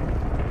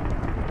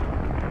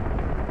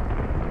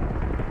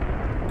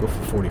 Go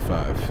for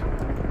 45.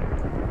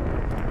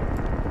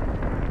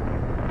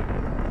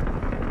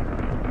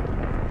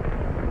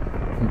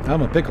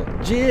 I'm a pickle.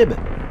 Jib!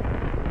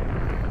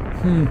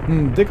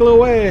 Dickle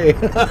away!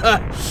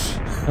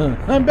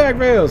 I'm back,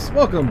 VAOS!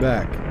 Welcome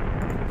back!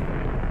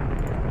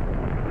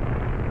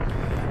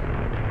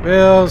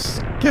 VAOS!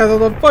 Cancel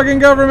the fucking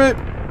government!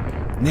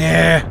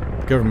 Nah,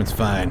 government's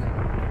fine.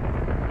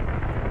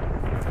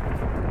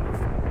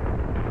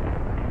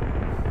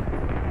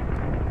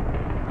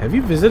 Have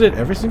you visited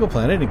every single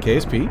planet in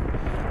KSP?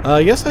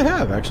 Yes, I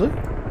have, actually.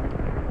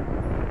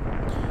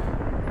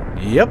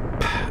 Yep.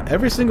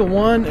 Every single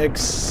one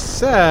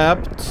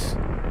except...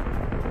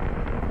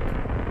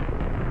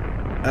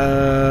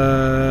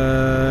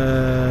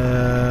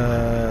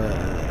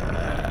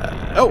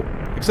 oh!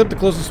 Except the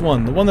closest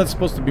one. The one that's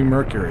supposed to be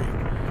Mercury.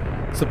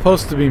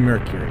 Supposed to be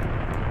Mercury.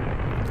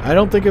 I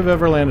don't think I've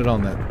ever landed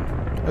on that.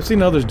 I've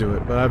seen others do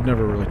it, but I've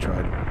never really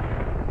tried.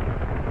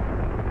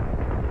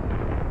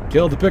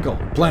 Kill the pickle.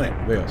 Planet.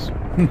 VAOS.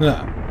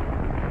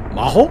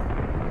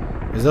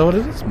 Maho? Is that what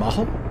it is?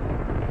 Maho?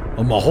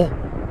 A Maho?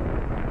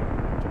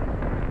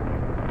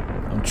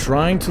 I'm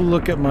trying to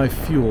look at my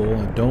fuel.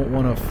 I don't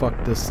want to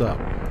fuck this up.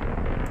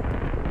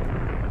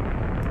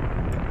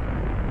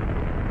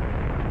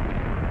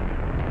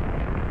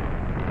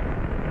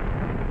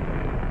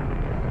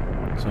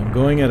 So I'm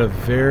going at a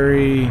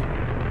very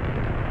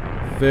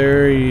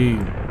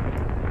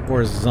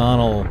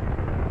horizontal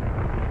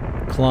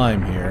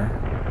climb here.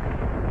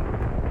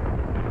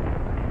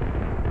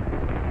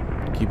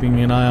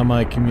 Keeping an eye on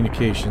my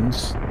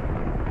communications.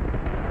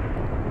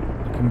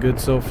 Looking good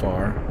so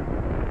far.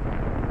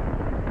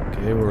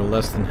 Okay, we're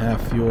less than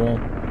half fuel.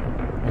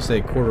 I'll say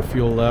quarter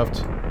fuel left.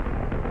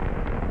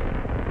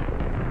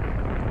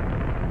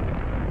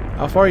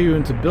 How far are you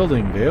into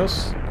building,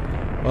 VAOS?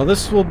 Well,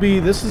 this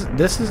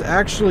is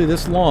actually,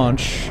 this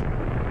launch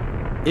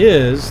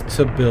is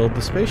to build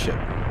the spaceship.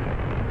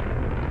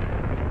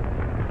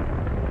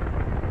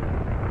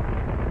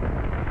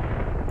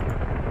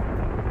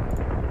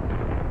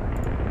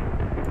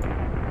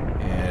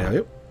 And,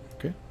 yep.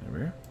 Okay, there we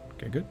are.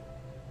 Okay, good.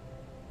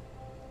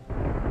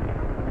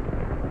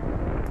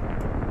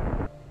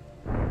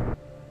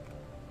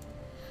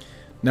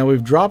 Now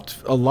we've dropped,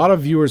 a lot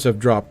of viewers have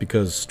dropped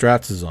because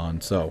Strats is on,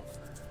 so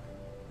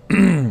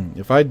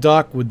if I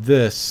dock with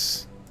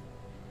this,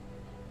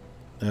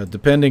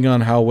 depending on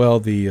how well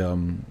the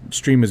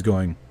stream is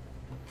going,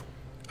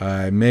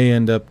 I may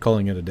end up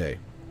calling it a day.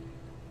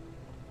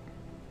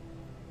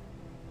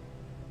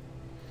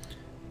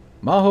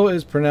 Maho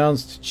is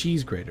pronounced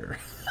cheese grater.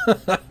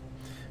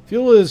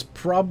 Fuel is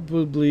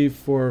probably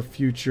for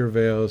future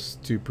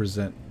VAOS to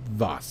present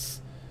VAOS.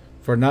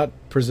 For not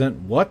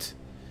present what?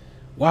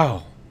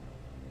 Wow.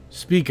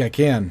 Speak I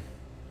can.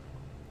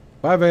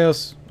 Bye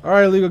VAOS.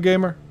 Alright, Legal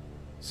Gamer.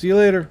 See you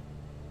later.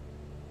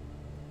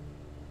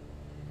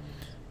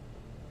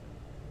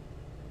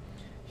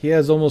 He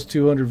has almost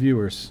 200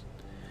 viewers.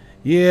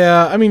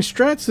 Yeah, I mean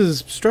Stretch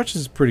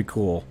is pretty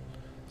cool.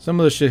 Some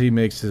of the shit he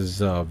makes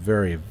is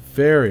very,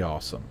 very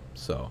awesome.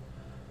 So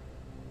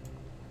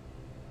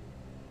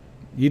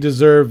he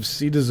deserves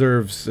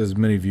as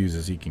many views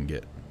as he can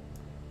get.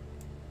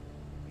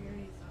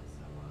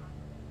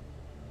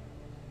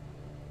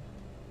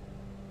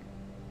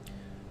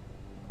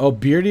 Oh,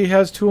 Beardy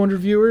has 200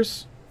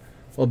 viewers?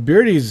 Well,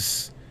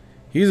 Beardy's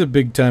he's a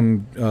big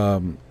time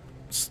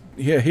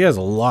he has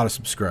a lot of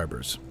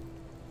subscribers.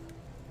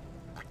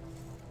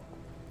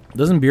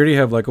 Doesn't Beardy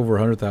have like over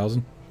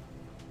 100,000?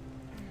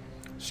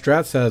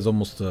 Strats has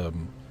almost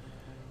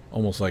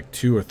like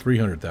 200,000 or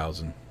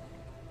 300,000.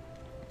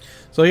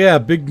 So yeah,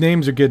 big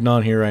names are getting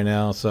on here right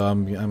now, so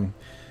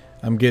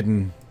I'm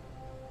getting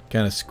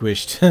kind of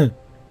squished.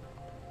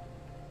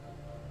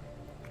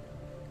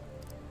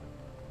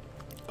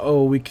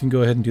 Oh, we can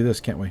go ahead and do this,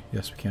 can't we?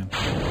 Yes, we can.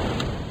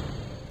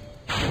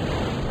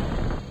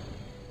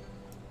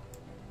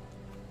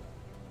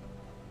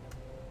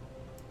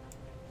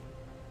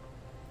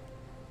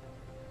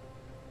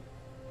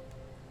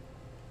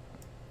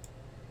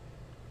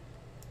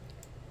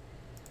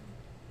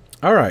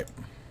 All right.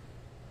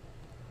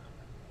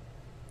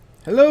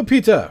 Hello,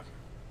 Peter.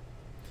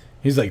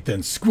 He's like,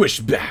 then squish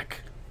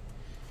back.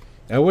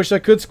 I wish I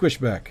could squish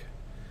back.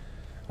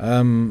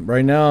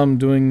 Right now I'm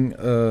doing,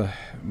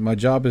 my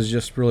job is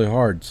just really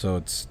hard, so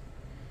to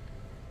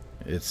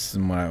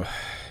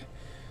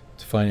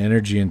find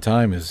energy and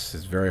time is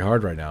very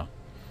hard right now.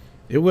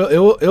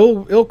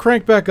 It'll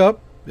crank back up.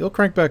 It'll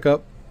crank back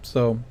up.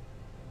 So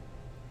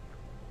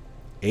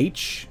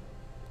H,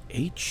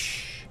 am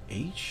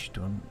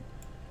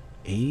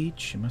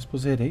I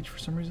supposed to hit H for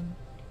some reason?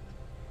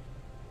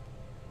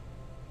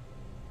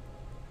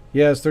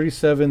 Yeah, it's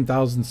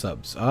 37,000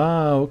 subs.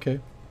 Ah, okay.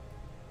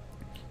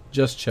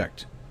 Just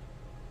checked.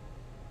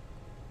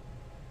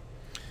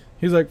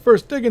 He's like,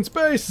 first dig in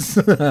space.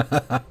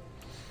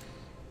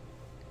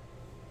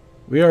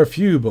 We are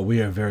few, but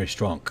we are very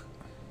strong.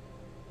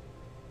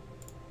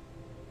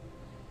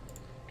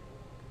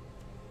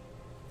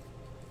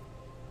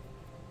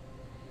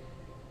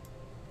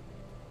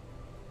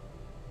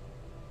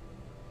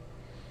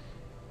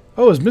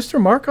 Oh, is Mr.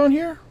 Mark on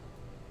here?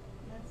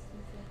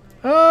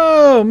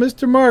 Oh,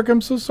 Mr. Mark, I'm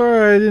so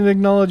sorry I didn't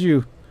acknowledge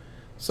you.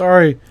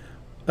 Sorry.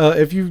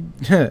 If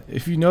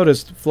you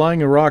noticed,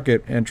 flying a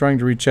rocket and trying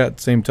to reach chat at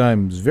the same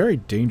time is a very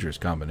dangerous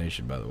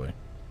combination, by the way.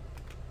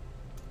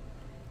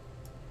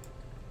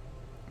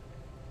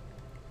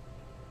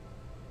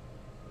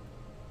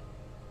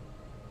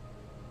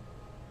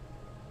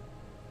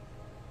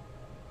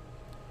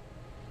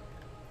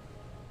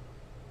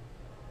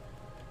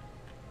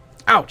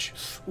 Ouch!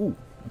 Ooh,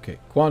 okay.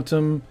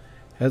 Quantum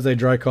has a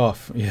dry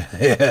cough.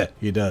 Yeah,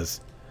 he does.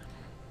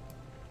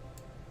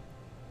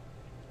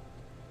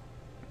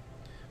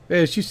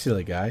 Vayos, you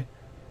silly guy.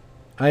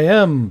 I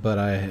am, but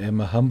I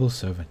am a humble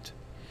servant.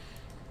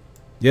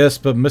 Yes,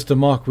 but Mr.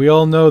 Mock, we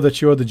all know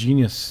that you're the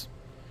genius.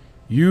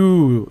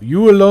 You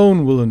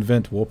alone will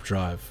invent warp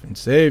drive and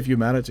save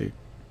humanity.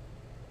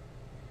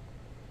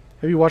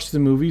 Have you watched the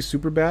movie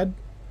Superbad?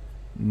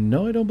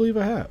 No, I don't believe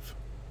I have.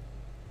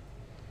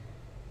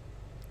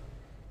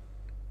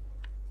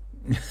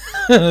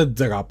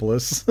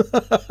 Degopolis.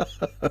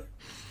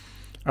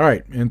 All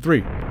right, in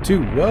 3,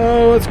 2,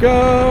 whoa, let's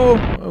go.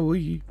 Oh,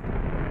 we.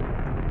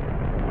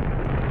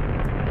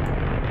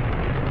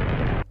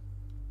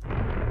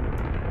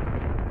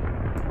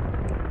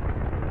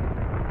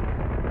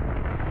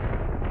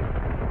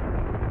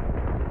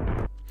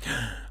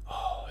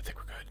 Oh, I think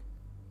we're good.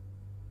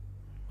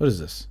 What is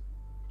this?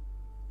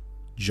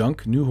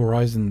 Junk New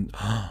Horizon.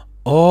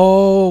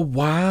 Oh,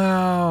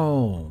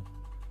 wow.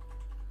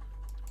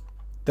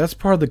 That's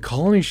part of the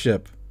colony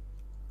ship.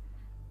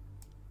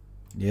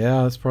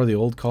 Yeah, that's part of the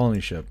old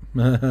colony ship.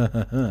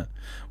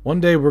 One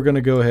day we're going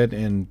to go ahead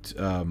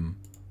and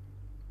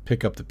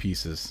pick up the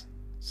pieces.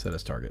 Set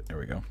as target. There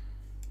we go.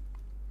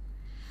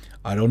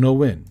 I don't know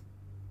when,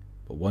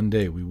 but one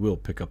day we will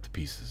pick up the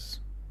pieces.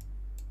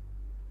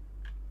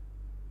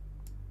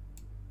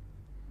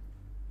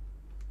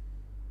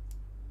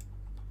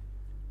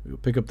 We will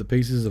pick up the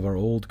pieces of our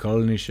old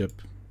colony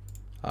ship.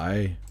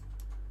 Aye,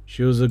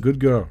 she was a good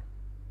girl.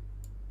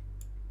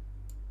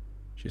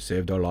 She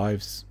saved our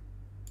lives.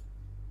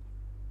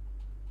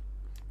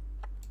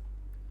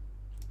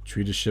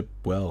 Treat a ship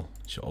well.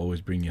 She'll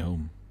always bring you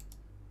home.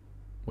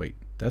 Wait,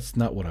 that's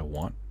not what I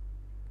want.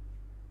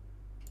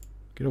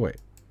 Get away.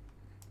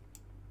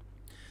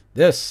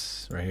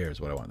 This right here is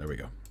what I want. There we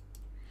go.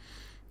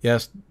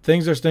 Yes,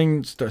 things are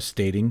starting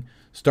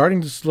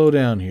to slow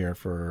down here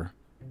for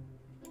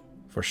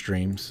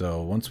stream.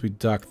 So once we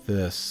dock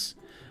this,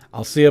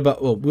 I'll see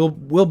about. Well,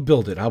 we'll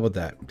build it. How about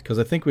that? Because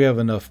I think we have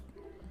enough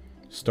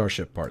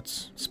starship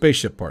parts,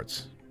 spaceship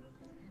parts.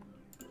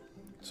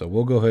 So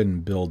we'll go ahead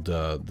and build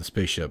the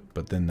spaceship,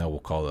 but then that will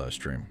call it a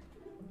stream.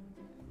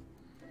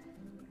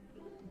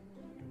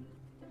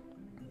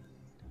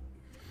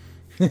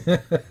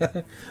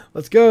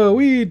 Let's go.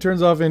 Wee,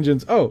 turns off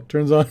engines. Oh,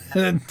 turns on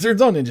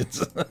turns on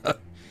engines.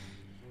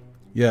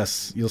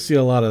 Yes, you'll see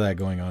a lot of that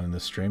going on in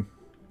this stream.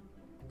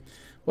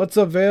 What's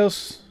up,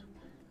 Vayos?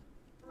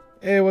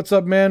 Hey, what's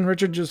up, man?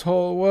 Richard, just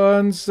hold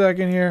 1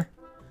 second here.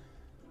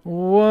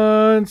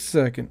 1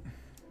 second.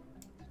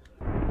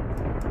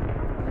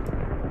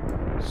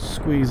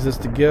 Squeeze this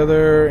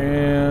together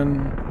and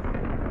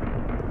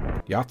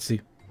Yahtzee.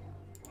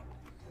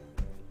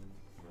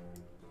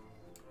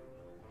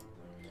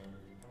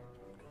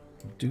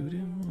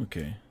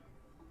 Okay.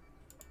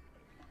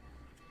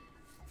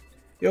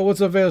 Yo,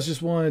 what's up, Vales?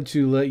 Just wanted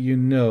to let you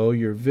know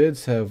your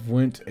vids have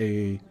went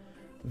a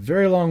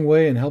very long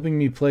way in helping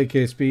me play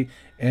KSP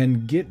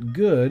and get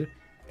good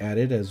at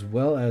it, as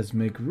well as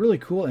make really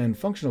cool and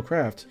functional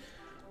craft.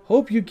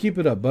 Hope you keep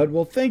it up, bud.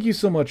 Well, thank you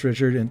so much,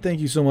 Richard, and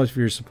thank you so much for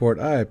your support.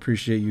 I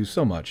appreciate you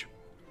so much.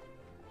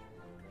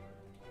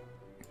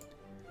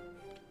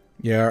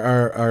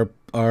 Yeah,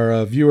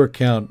 our viewer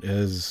count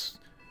has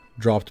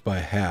dropped by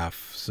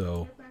half,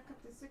 so Back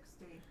up to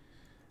 60.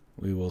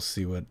 we will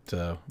see what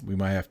we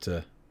might have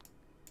to.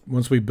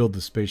 Once we build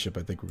the spaceship,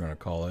 I think we're going to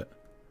call it.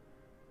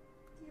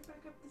 Get back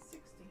up to 60,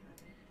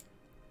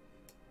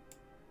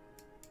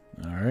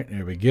 honey. All right,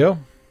 there we go.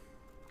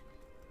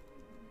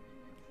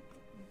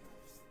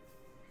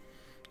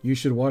 You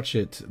should watch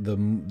it.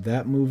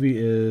 That movie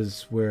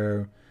is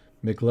where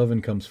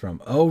McLovin comes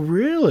from. Oh,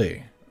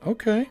 really?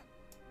 Okay.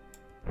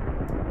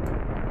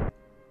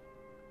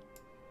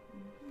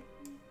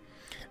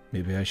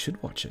 Maybe I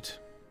should watch it.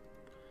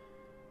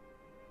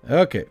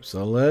 Okay,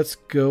 so let's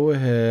go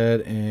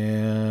ahead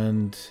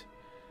and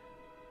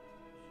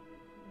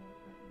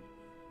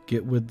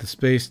get with the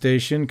space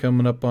station.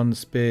 Coming up on the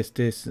space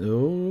station.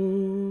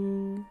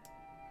 Oh.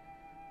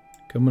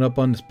 Coming up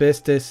on the space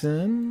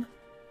station.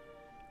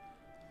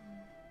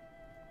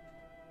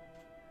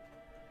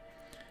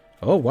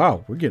 Oh,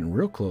 wow. We're getting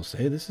real close.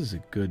 Hey, this is a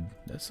good...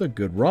 That's a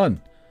good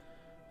run.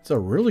 It's a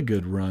really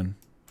good run.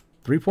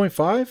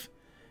 3.5?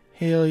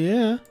 Hell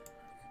yeah.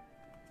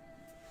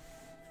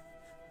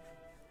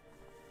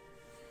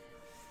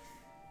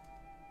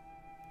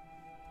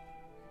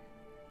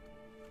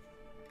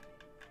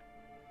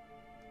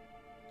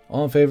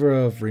 All in favor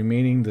of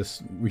redeeming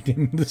this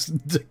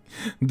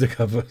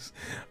Decovus.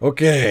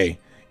 Okay.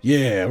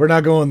 Yeah, we're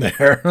not going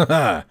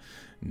there.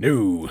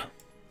 No.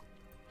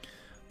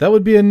 That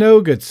would be a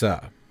no, good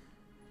sir.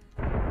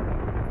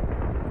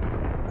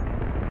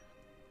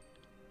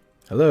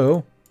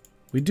 Hello?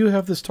 We do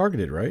have this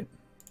targeted, right?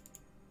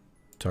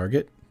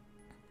 Target?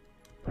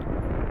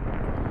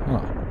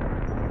 Huh.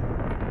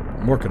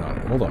 I'm working on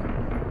it. Hold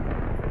on.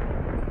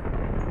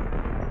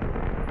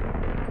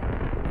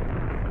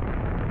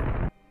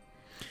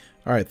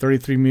 Alright,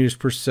 33 meters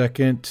per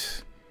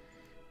second.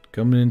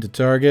 Coming into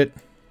target.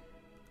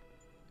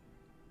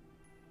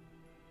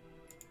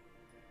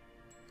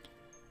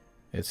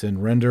 It's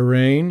in render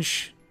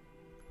range.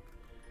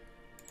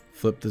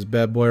 Flip this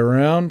bad boy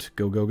around.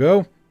 Go, go,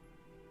 go.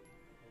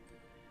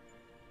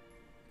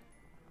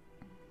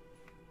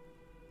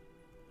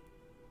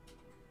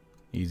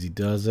 Easy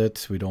does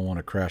it. We don't want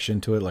to crash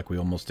into it like we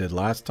almost did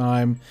last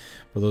time.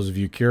 For those of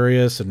you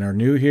curious and are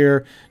new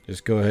here,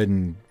 just go ahead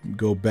and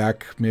go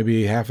back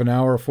maybe half an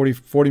hour,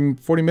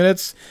 40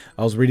 minutes.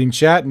 I was reading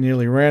chat and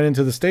nearly ran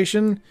into the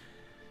station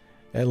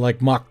at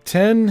like Mach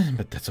 10,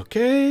 but that's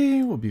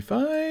okay. We'll be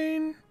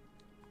fine.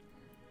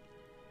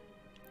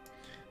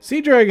 Sea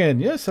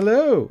Dragon, yes,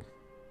 hello.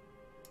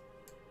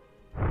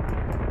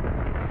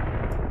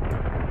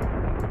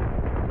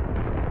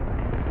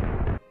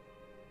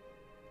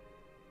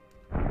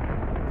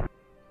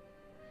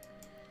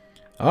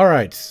 All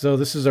right, so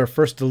this is our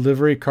first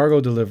delivery,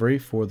 cargo delivery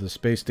for the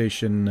space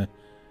station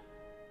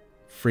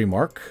free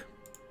mark.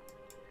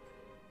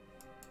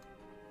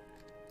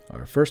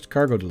 Our first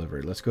cargo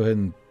delivery. Let's go ahead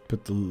and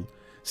put the...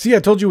 See, I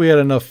told you we had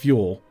enough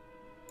fuel.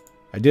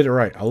 I did it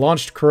right. I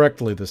launched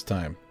correctly this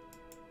time.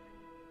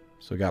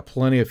 So we got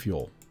plenty of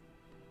fuel.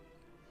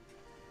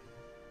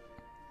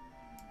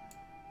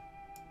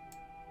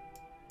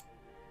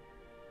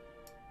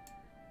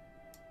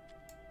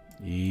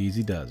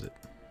 Easy does it.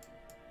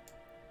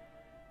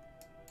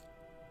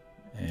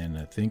 And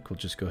I think we'll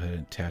just go ahead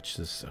and attach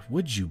this.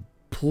 Would you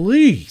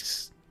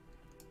please?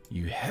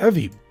 You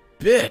heavy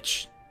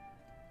bitch.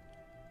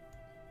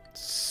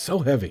 It's so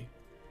heavy.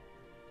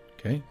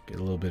 Okay, get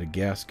a little bit of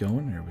gas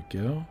going. There we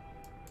go.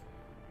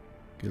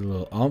 Get a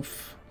little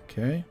oomph.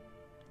 Okay.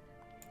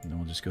 And then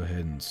we'll just go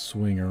ahead and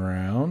swing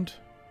around.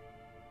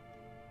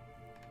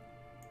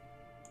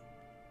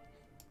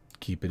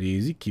 Keep it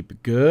easy. Keep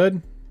it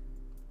good.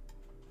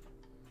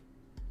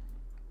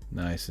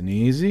 Nice and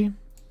easy.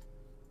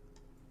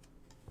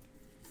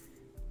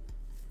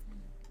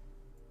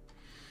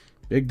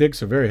 Big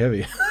dicks are very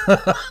heavy.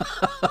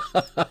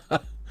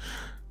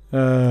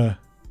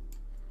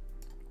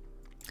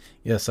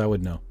 Yes, I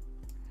would know.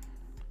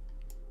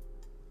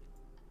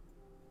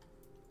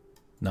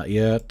 Not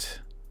yet.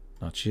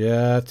 Not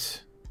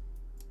yet.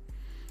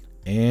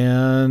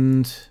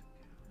 And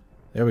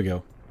there we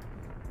go.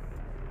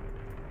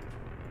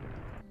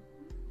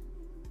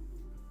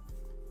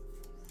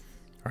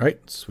 All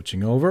right,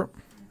 switching over.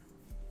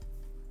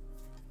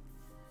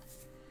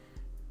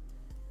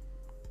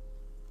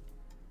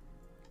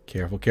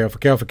 Careful, careful,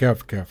 careful,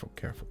 careful, careful,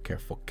 careful,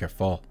 careful,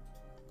 careful.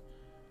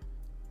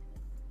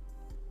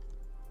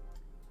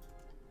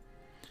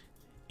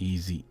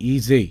 Easy,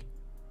 easy.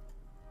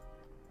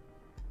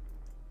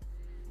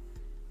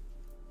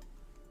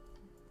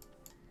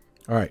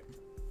 All right.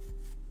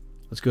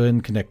 Let's go ahead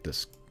and connect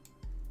this.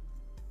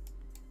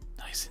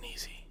 Nice and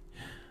easy.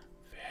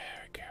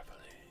 Very carefully.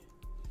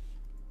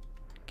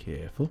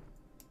 Careful.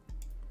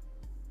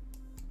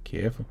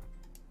 Careful.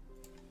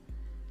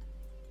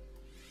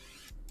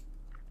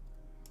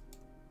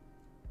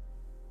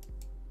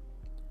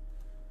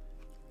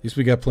 At least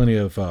we got plenty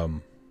of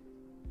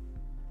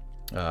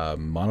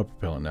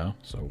monopropellant now,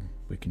 so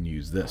we can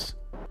use this.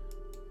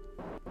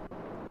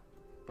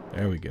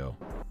 There we go.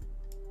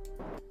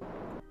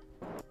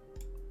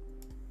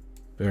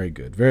 Very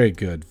good, very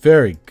good,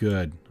 very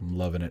good. I'm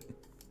loving it.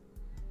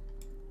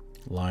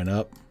 Line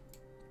up.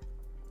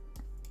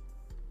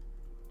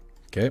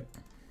 Okay.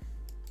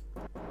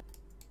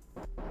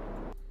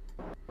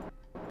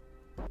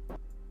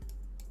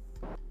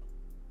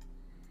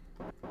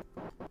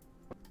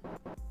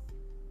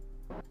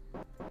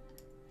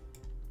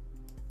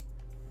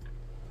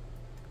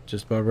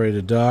 Just about ready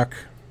to dock.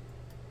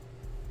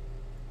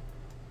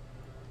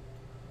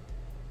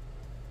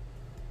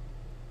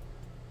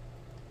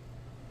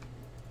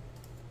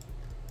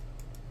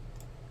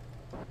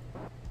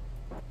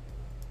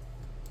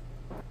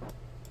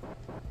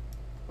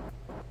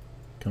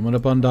 Coming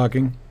up on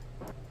docking.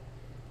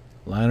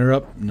 Line her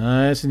up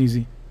nice and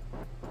easy.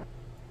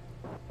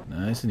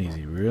 Nice and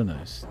easy, real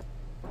nice.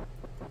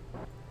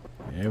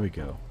 There we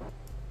go.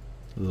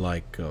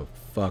 Like a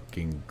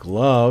fucking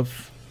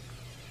glove.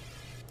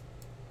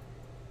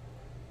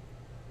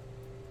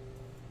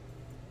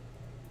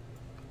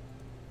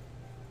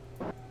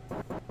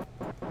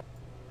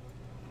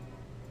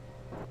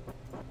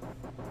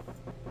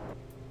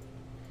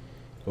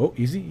 Oh,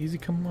 easy, easy,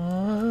 come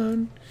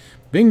on.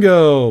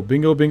 Bingo!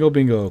 Bingo, bingo,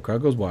 bingo.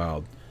 Crowd goes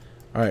wild.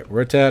 Alright,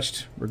 we're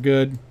attached. We're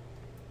good.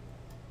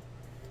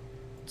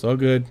 It's all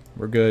good.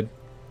 We're good.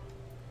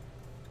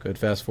 Go ahead,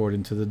 fast forward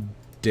into the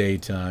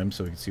daytime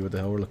so we can see what the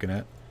hell we're looking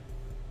at.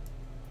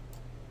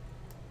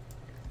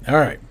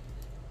 Alright.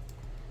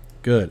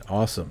 Good.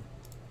 Awesome.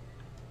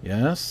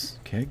 Yes.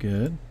 Okay,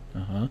 good.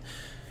 Uh-huh.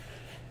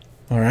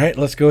 Alright,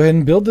 let's go ahead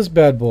and build this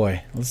bad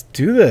boy. Let's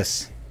do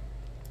this.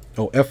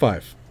 Oh,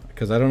 F5.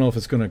 Because I don't know if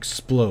it's going to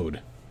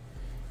explode.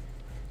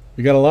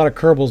 We got a lot of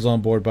Kerbals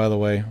on board, by the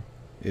way.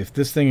 If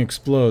this thing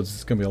explodes,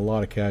 it's going to be a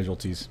lot of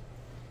casualties.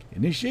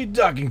 Initiate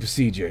docking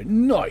procedure.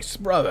 Nice,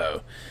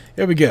 bravo.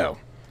 Here we go.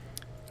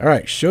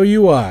 Alright, show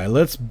UI.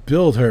 Let's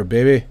build her,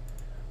 baby.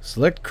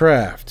 Select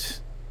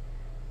craft.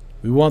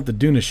 We want the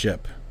Duna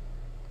ship.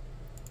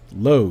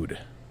 Load.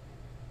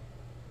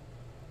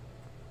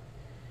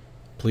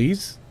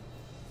 Please?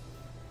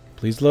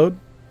 Please load?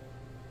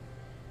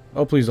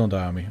 Oh, please don't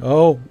die on me.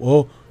 Oh,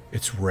 whoa.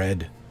 It's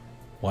red.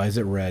 Why is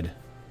it red?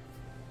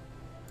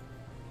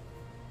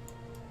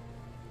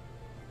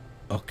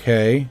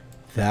 Okay.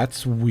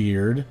 That's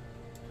weird.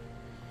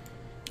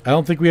 I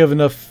don't think we have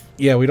enough...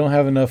 Yeah, we don't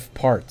have enough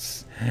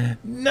parts.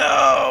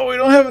 No! We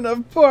don't have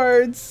enough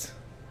parts!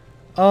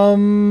 We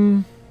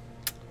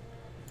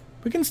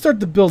can start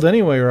the build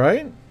anyway,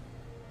 right?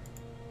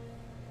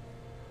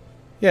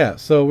 Yeah,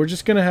 so we're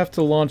just gonna have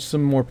to launch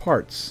some more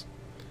parts.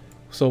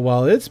 So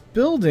while it's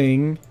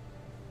building,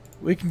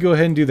 we can go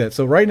ahead and do that.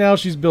 So right now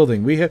she's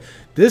building. We have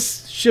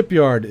this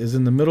shipyard is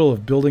in the middle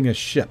of building a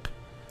ship.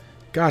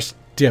 Gosh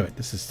damn it,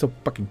 this is so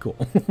fucking cool.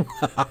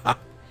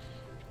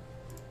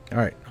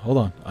 Alright, hold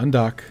on.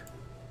 Undock.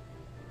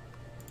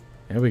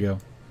 There we go.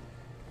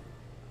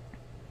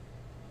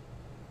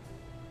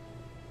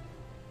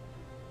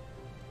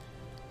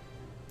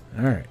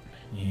 Alright,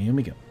 here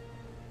we go.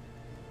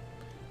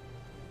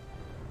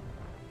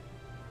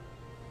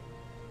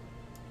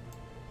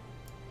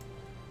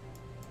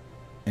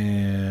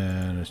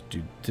 And let's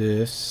do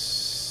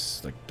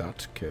this like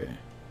that. Okay.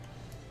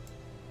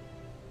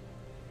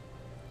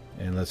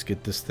 And let's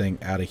get this thing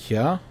out of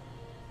here.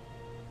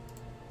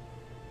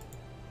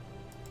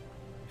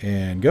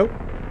 And go.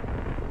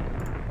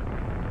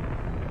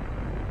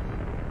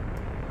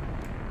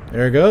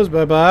 There it goes.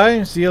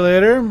 Bye-bye. See you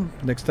later.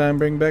 Next time,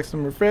 bring back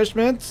some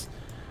refreshments.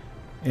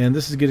 And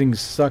this is getting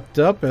sucked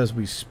up as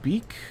we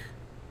speak.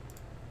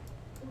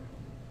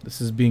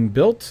 This is being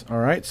built.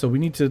 Alright, so we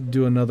need to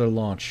do another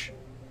launch.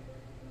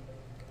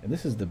 And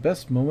this is the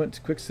best moment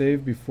to quick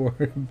save before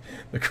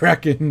the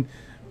Kraken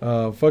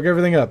fuck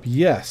everything up.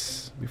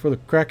 Yes. Before the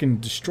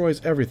Kraken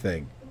destroys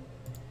everything.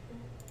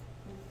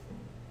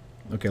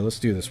 Okay, let's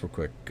do this real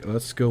quick.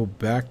 Let's go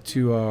back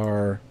to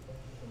our...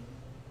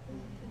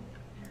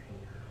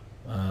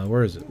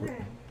 where is it?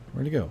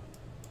 Where'd it go?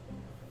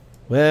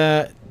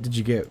 Where did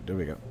you go? There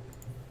we go.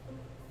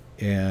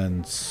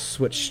 And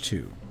switch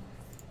to.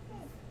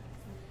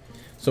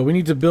 So we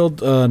need to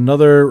build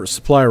another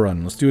supply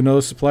run. Let's do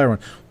another supply run.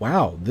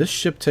 Wow, this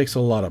ship takes a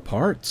lot of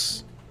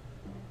parts.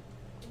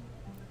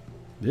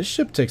 This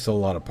ship takes a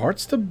lot of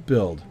parts to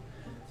build.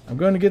 I'm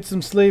going to get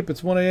some sleep.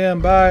 It's 1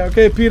 a.m. Bye.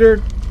 Okay,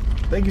 Peter.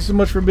 Thank you so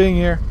much for being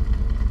here.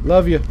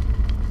 Love you.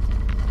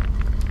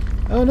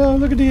 Oh no,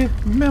 look at the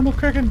mammal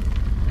Kraken.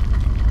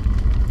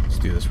 Let's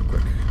do this real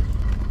quick.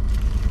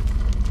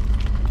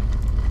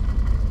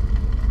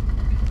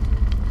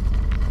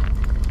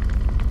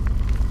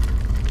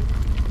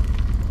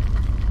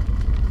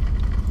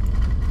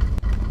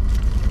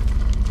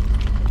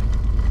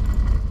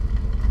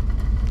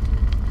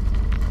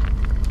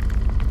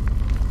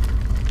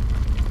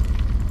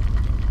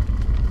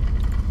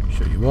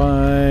 Show you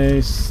why.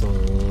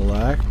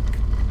 Select.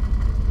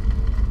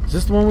 Is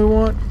this the one we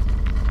want?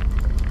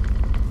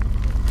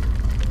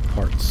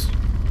 Parts.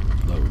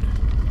 Load.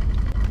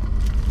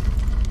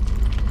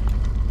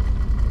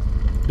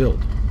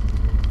 Build.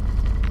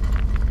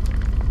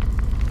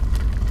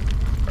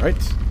 Alright.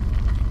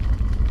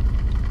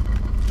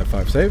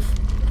 F5 save.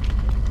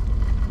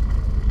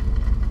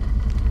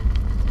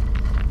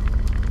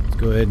 Let's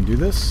go ahead and do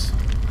this.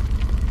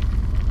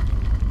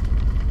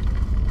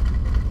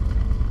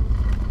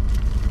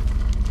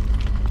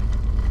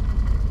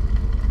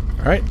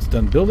 Alright, it's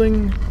done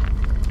building.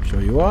 Show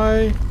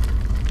UI.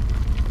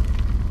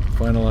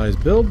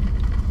 Finalize build.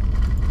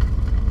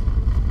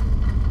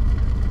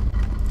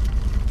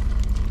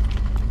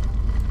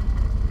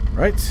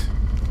 Right.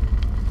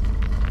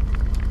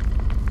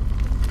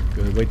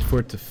 Good, wait for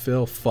it to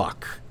fill.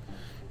 Fuck.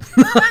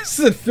 I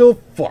said fill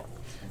fuck.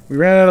 We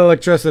ran out of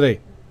electricity.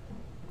 It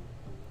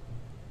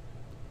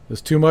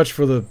was too much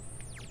for the...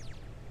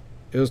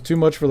 It was too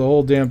much for the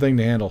whole damn thing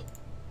to handle.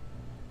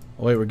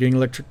 Oh wait, we're getting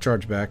electric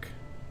charge back.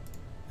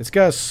 It's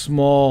got a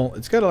small...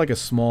 It's got like a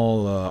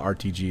small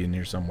RTG in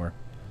here somewhere.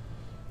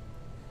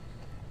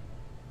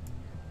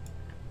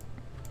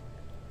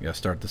 Gotta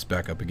start this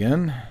back up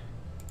again.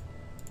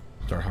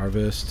 Start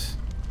harvest.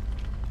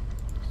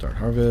 Start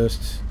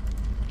harvest.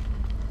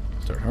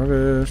 Start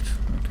harvest.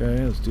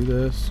 Okay, let's do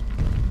this.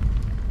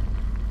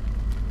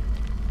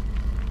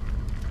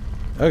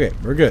 Okay,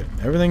 we're good.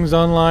 Everything's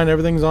online.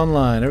 Everything's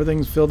online.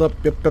 Everything's filled up.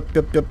 Yep, yep,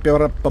 yep, yep, yep,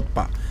 yep, yep,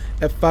 yep.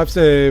 F5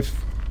 save.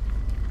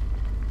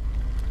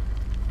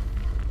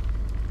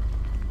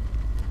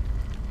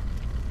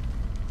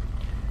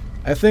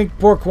 I think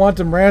poor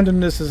quantum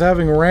randomness is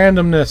having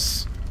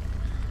randomness.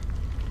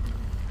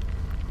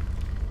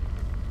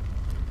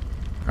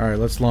 Alright,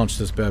 let's launch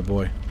this bad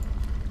boy.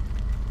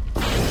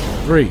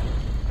 3,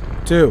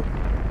 2,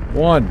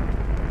 1.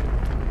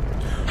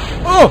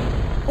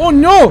 Oh! Oh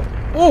no!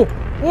 Oh!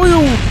 Oh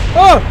you!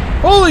 Ah!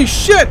 Holy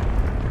shit!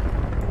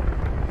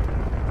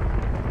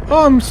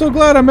 Oh, I'm so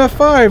glad I'm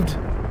F5'd.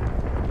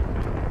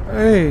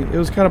 Hey, it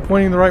was kind of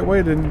pointing the right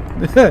way, didn't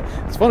it?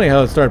 It's funny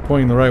how it started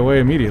pointing the right way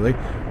immediately.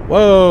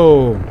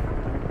 Whoa!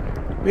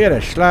 We had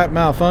a slight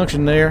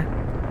malfunction there.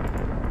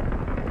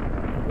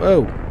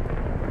 Whoa.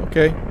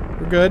 Okay,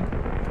 we're good.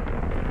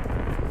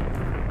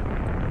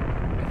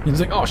 He's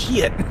like, oh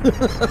shit.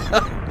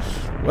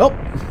 Well,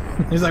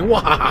 he's like,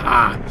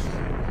 wah.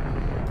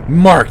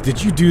 Mark,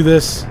 did you do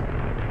this?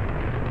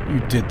 You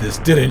did this,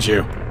 didn't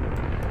you?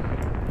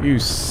 You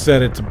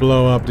set it to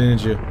blow up,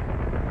 didn't you?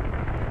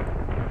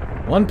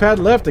 One pad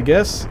left, I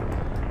guess.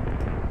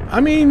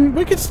 I mean,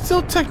 we could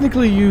still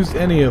technically use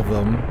any of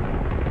them.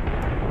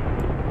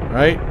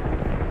 Right?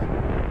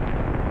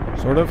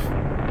 Sort of.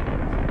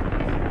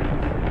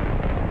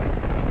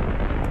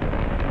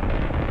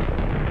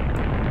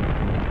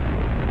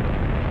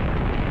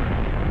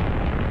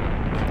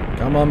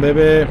 Come on,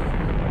 baby.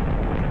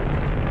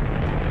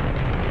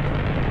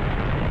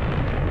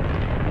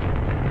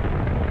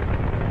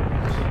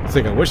 I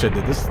think I wish I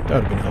did this. That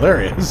would have been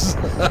hilarious.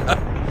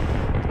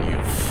 You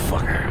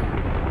fucker.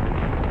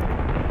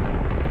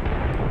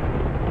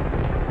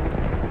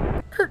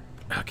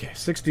 Okay,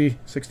 60.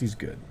 60's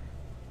good.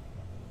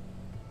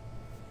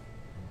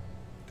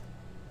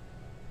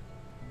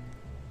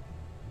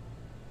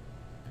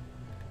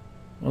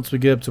 Once we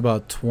get up to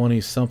about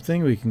 20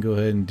 something, we can go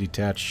ahead and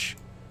detach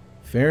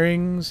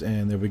fairings,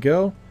 and there we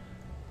go.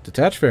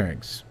 Detach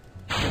fairings.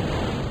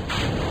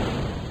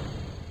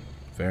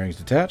 Fairings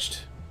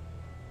detached.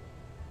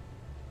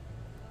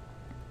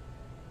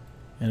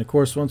 And of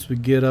course, once we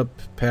get up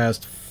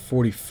past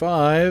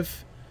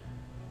 45,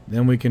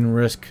 then we can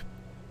risk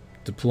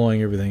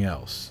deploying everything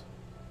else.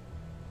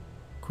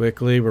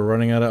 Quickly, we're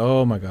running out of...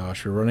 Oh my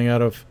gosh, we're running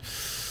out of...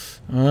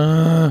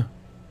 we're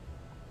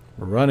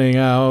running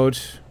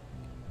out.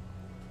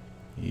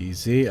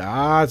 Easy.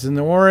 Ah, it's in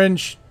the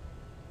orange.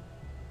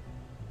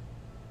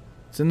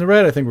 It's in the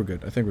red. I think we're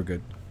good. I think we're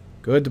good.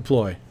 Good.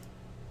 Deploy.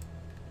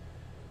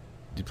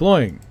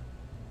 Deploying.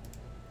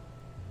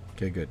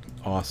 Okay, good.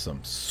 Awesome.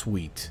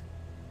 Sweet.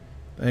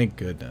 Thank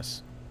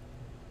goodness.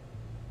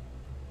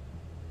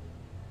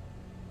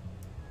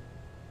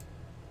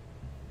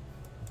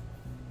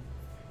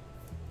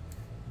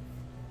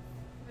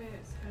 Wait,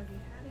 have you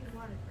had a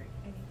water break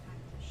anytime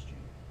this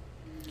stream?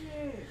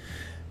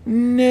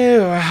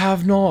 No, I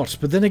have not.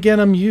 But then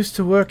again, I'm used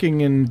to working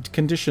in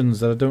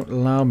conditions that don't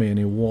allow me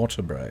any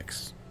water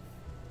breaks.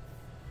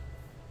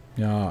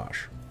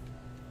 Gosh.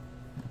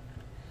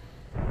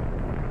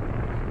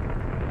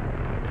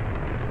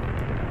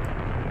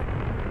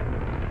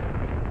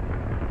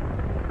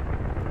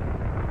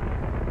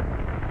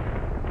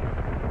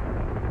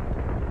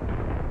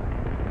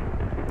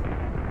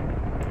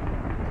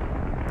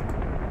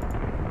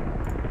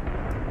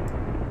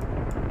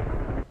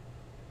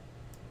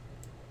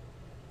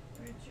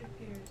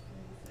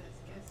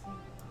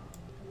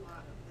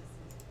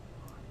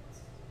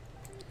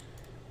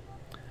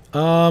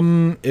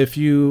 If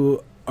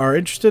you are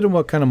interested in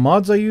what kind of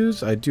mods I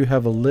use, I do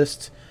have a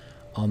list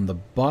on the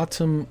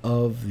bottom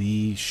of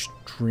the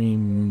stream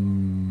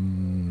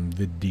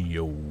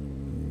video.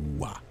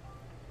 A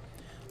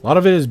lot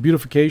of it is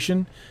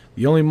beautification.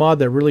 The only mod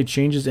that really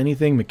changes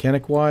anything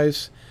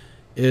mechanic-wise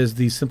is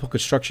the simple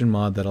construction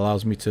mod that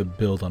allows me to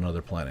build on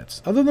other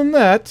planets. Other than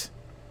that,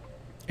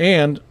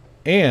 and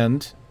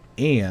the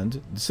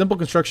simple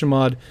construction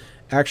mod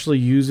actually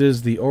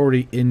uses the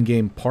already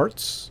in-game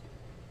parts.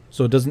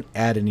 So it doesn't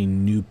add any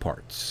new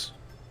parts.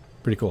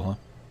 Pretty cool, huh?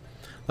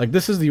 Like,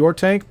 this is the ore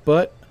tank,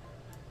 but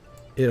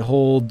it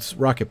holds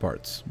rocket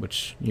parts,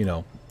 which, you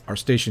know, our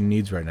station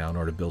needs right now in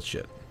order to build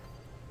shit.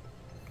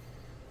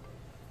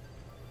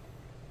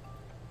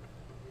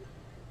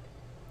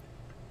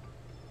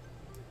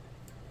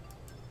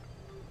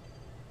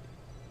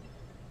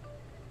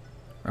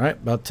 Alright,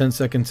 about 10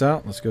 seconds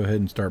out. Let's go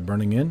ahead and start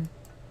burning in.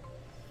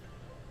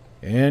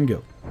 And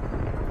go.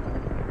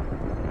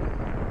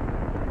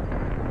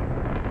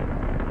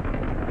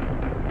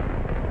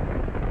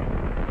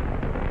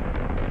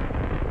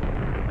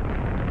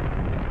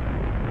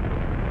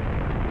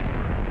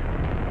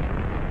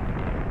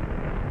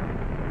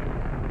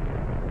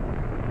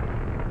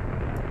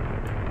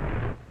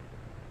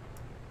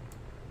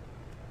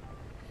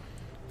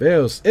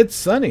 VAOS, it's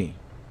sunny.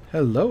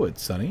 Hello,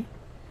 it's sunny.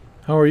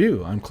 How are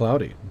you? I'm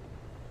cloudy.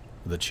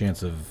 With a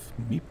chance of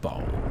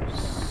meatballs.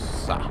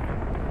 Ah.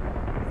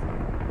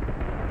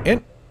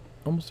 And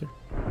almost there.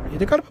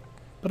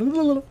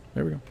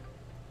 There we go.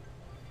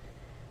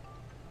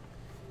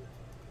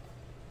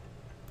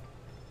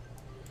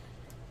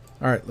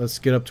 Alright, let's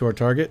get up to our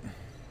target.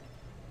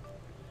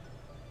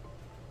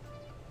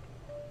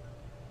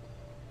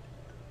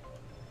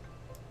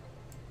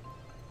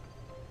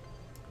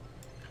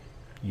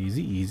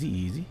 Easy, easy,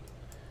 easy.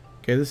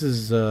 Okay, this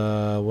is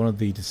one of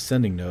the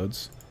descending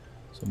nodes.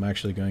 So I'm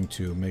actually going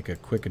to make a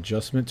quick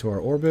adjustment to our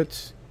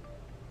orbit.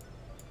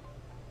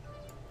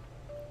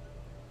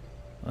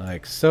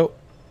 Like so.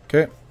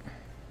 Okay.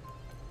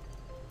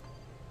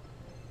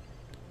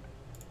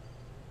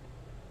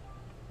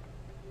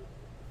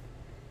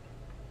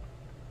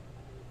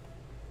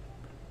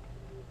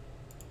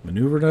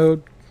 Maneuver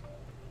node.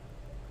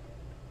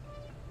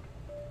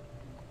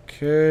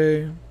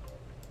 Okay.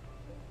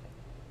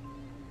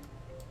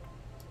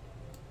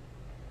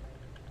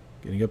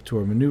 Getting up to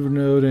our maneuver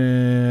node,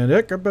 and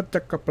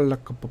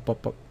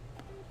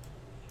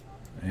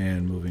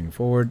And moving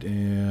forward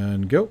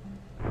and go.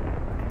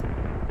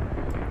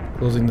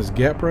 Closing this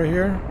gap right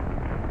here.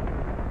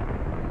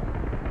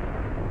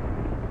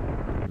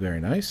 Very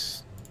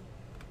nice.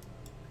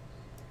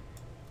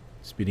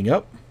 Speeding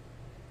up.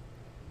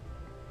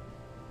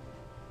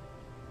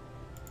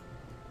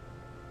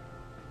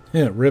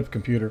 Yeah, rip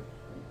computer.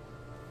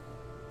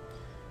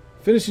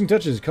 Finishing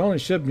touches. Colony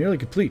ship nearly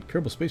complete.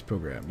 Kerbal space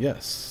program.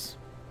 Yes.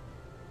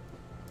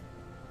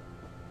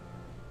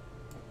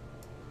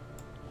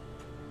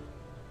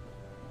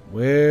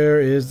 Where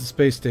is the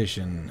space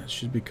station? It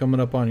should be coming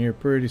up on here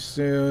pretty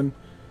soon.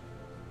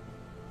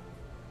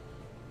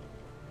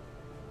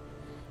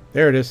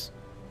 There it is.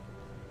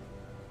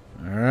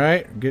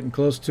 Alright, getting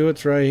close to it.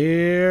 It's right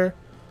here.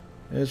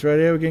 It's right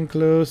here. We're getting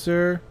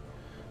closer.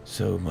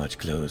 So much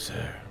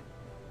closer.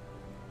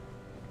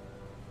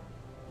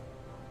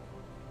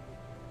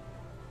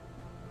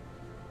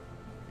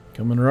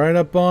 Coming right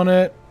up on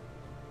it.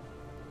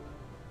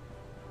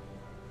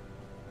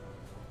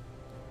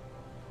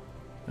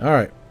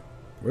 Alright.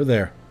 We're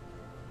there.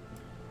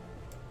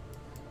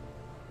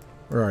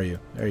 Where are you?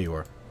 There you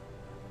are.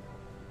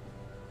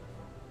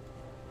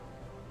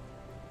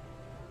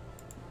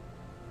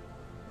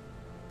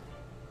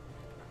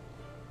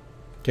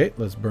 Okay,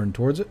 let's burn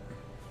towards it.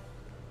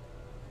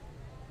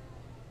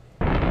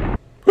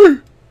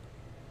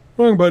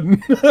 Wrong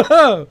button.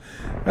 Oh,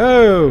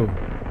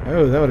 that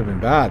would have been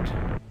bad.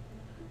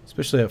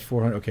 Especially at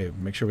 400. Okay,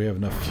 make sure we have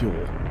enough fuel.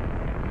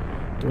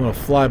 Don't want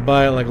to fly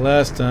by it like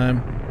last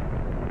time.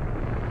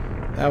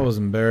 That was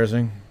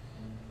embarrassing.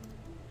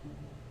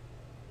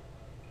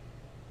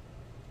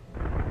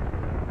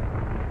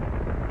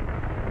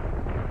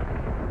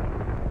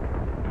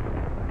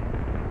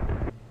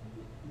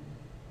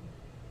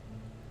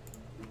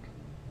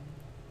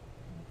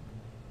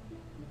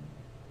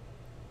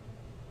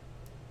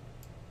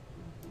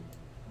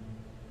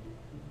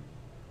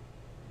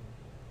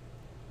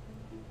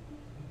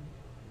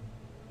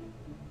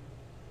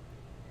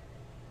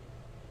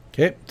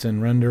 Okay, it's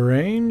in render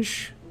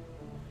range.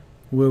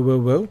 Whoa, whoa,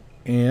 whoa.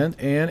 And.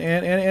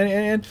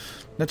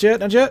 Not yet,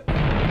 not yet.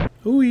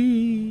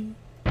 Hooey.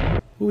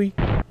 Hooey,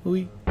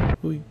 hooey,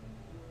 hooey.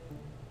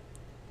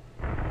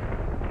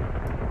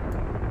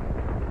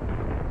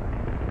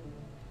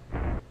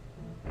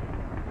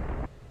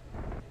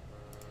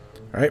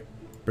 Alright,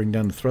 bring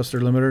down the thruster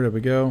limiter. There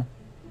we go.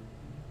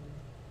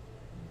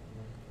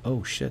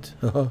 Oh, shit.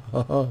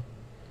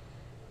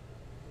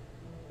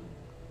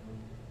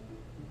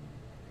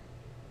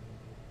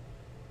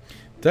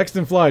 Text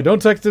and fly.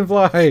 Don't text and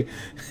fly.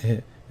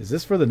 Is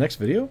this for the next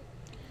video?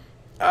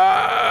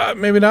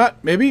 Maybe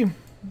not. Maybe.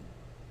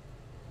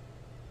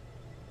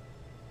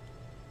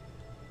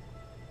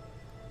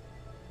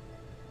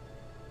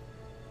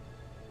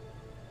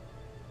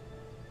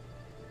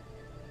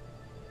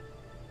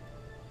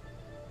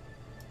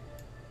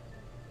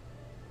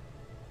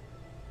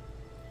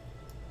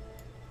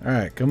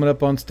 Alright, coming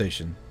up on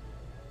station.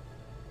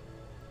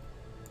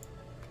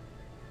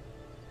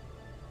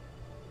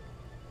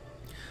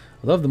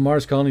 I love the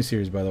Mars Colony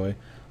series, by the way.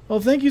 Well,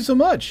 thank you so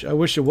much. I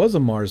wish it was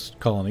a Mars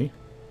Colony.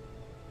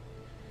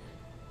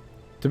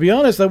 To be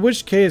honest, I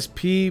wish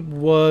KSP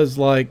was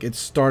like it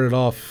started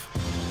off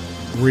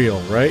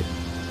real, right?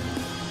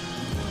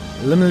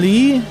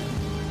 Lemily,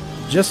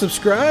 just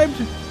subscribed?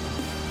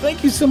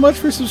 Thank you so much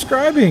for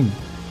subscribing.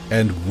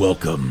 And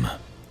welcome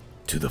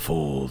to the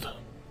fold.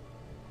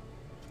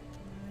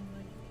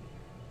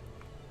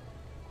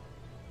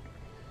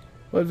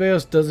 What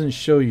VAOS doesn't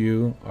show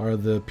you are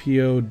the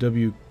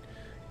POW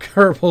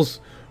Kerbals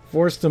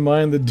forced to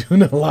mine the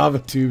Duna lava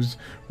tubes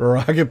for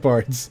rocket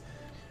parts.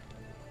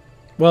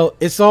 Well,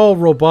 it's all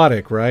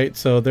robotic, right?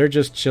 So they're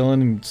just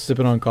chilling and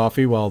sipping on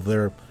coffee while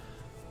their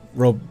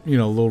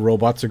little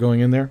robots are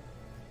going in there.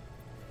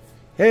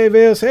 Hey,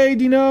 VAOS. Hey,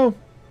 Dino.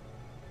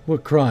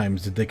 What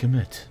crimes did they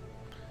commit?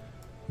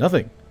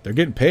 Nothing. They're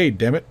getting paid,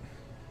 damn it.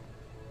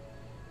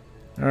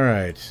 All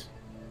right.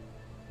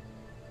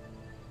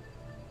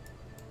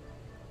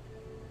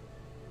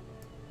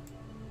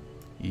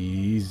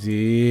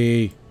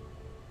 Easy.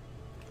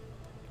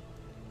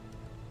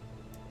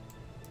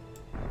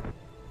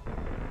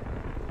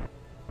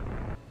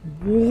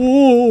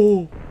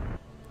 Whoa.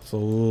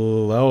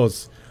 So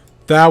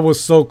that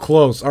was so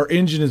close. Our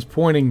engine is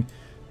pointing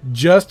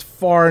just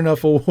far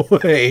enough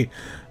away.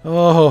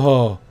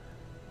 Oh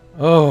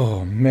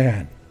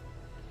man.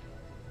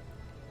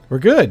 We're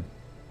good.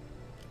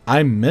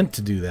 I meant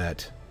to do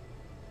that.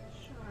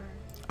 Sure.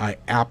 I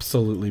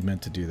absolutely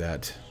meant to do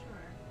that. Sure.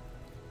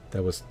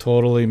 That was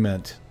totally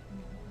meant.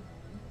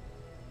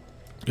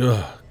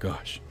 Ugh,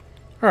 gosh.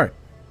 Alright.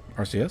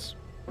 RCS.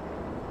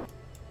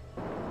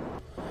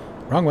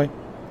 Wrong way.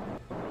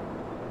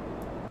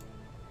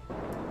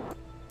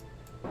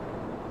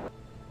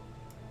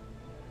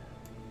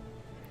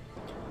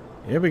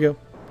 Here we go.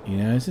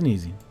 Nice and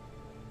easy.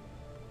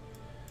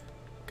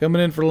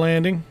 Coming in for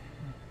landing.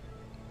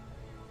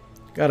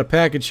 Got a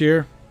package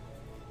here.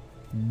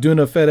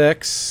 Duna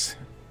FedEx.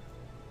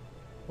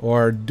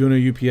 Or Duna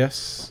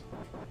UPS.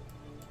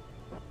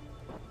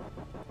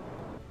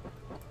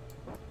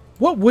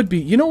 What would be?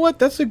 You know what?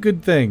 That's a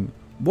good thing.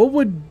 What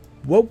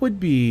would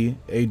be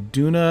a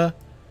Duna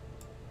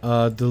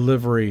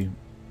delivery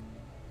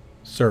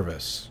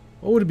service?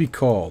 What would it be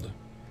called?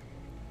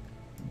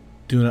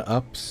 Duna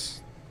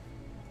Ups?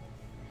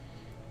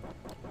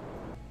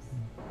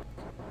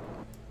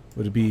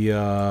 Would it be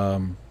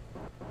instead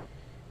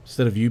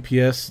of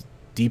UPS,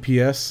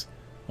 DPS?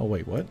 Oh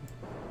wait, what?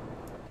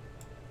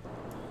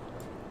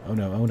 Oh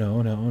no! Oh no!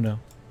 Oh no! Oh no!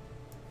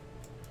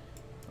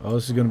 Oh,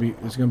 this is gonna be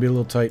a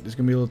little tight. This is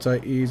gonna be a little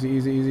tight. Easy,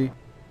 easy, easy.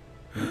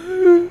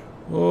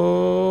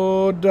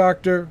 Oh,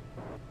 doctor.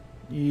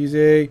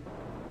 Easy.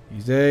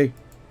 Easy.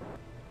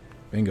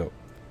 Bingo.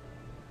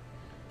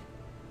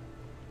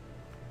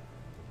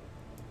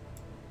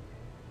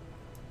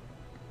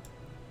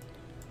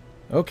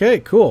 Okay,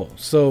 cool.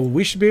 So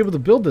we should be able to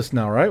build this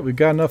now, right? We've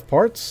got enough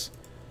parts.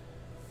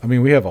 I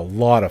mean, we have a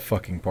lot of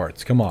fucking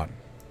parts. Come on.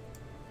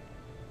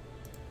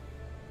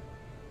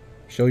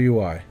 Show you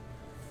why.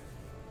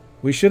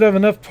 We should have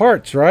enough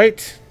parts,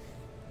 right?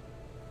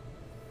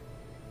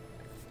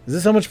 Is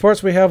this how much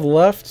parts we have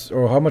left?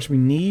 Or how much we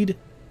need?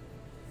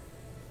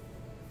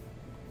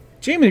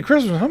 Jamie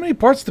Christmas, how many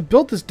parts to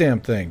build this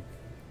damn thing?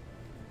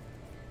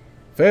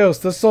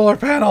 VAOS, the solar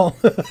panel!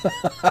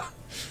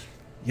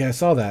 Yeah, I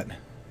saw that.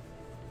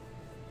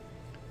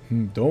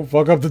 Don't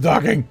fuck up the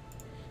docking!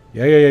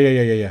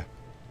 Yeah.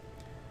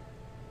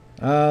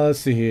 Let's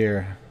see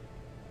here.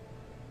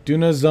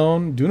 Duna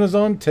Zone. Duna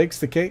Zone takes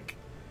the cake.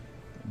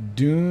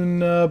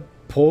 Duna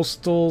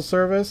Postal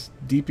Service.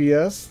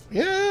 DPS.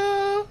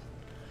 Yeah.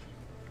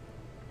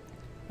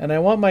 And I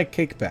want my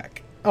cake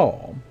back.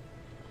 Oh.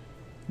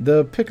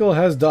 The pickle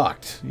has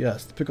docked.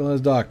 Yes, the pickle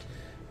has docked.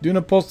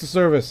 Duna Postal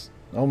Service.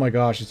 Oh my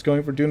gosh, it's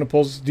going for Duna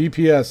Postal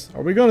DPS.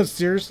 Are we going to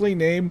seriously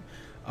name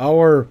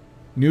our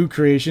new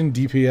creation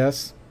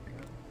DPS?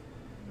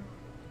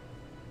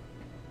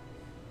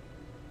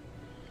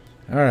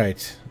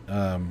 Alright.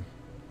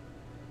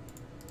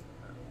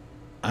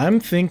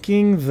 I'm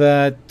thinking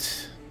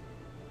that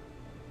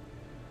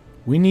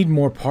we need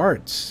more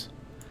parts.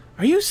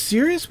 Are you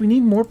serious? We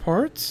need more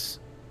parts?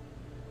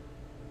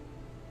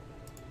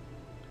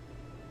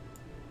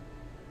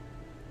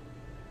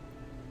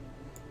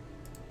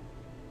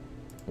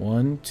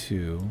 One,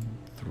 two,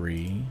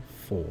 three,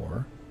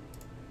 four.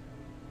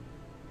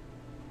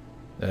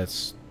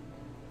 That's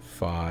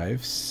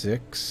 5,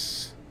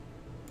 6.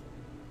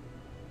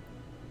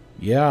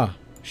 Yeah.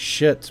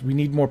 Shit, we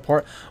need more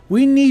parts.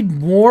 We need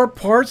more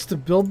parts to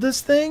build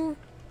this thing?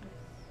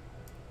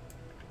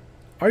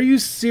 Are you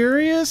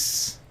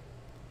serious?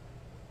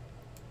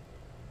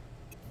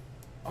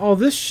 Oh,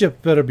 this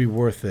ship better be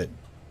worth it.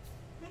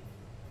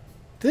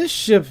 This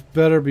ship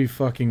better be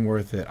fucking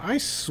worth it. I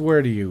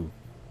swear to you.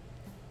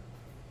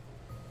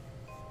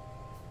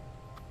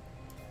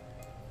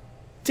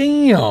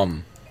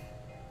 Damn.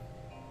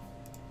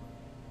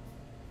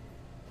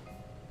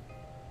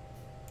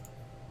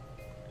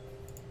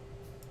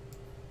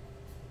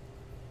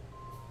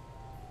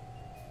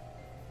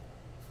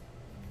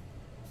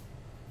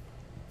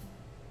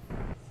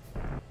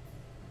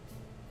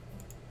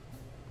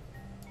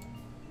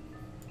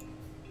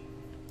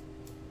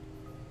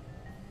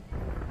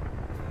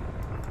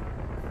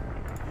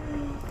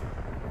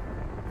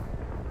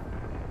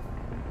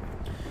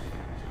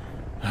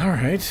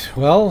 Alright,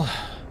 well,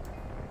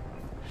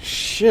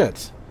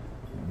 shit.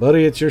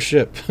 Buddy, it's your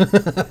ship.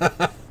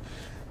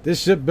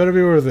 This ship better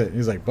be worth it.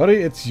 He's like, buddy,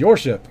 it's your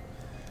ship.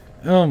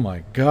 Oh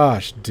my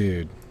gosh,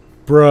 dude.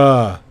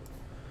 Bruh.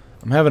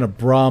 I'm having a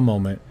bra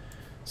moment.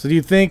 So do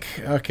you think,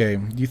 okay,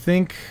 do you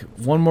think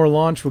one more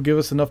launch will give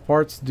us enough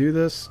parts to do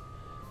this?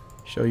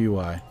 Show you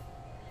why.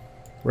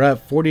 We're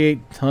at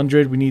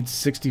 4,800. We need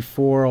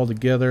 64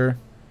 altogether.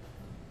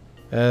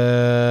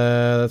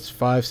 That's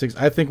 5, 6.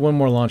 I think one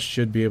more launch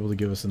should be able to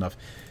give us enough.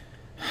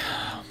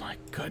 Oh my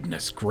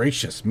goodness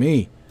gracious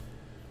me.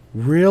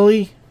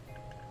 Really?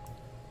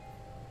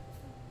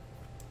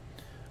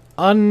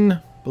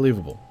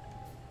 Unbelievable.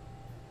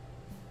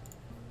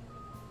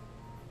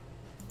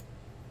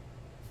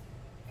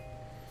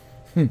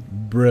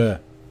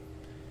 Bruh.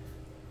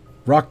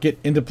 Rocket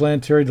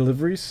interplanetary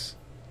deliveries.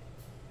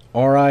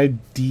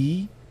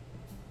 RID,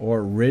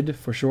 or RID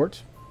for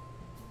short.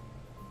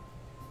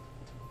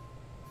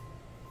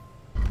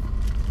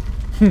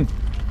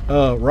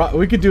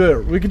 We could do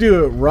it. We could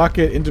do a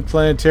rocket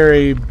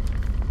interplanetary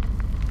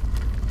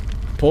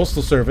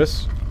postal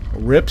service.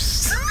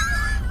 RIPS.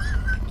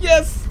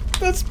 Yes,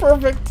 that's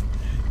perfect.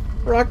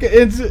 Rocket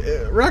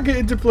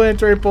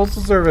interplanetary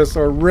postal service,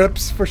 or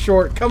RIPS for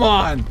short. Come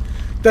on,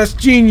 that's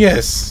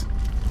genius.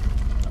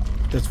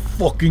 That's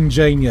fucking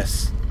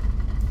genius.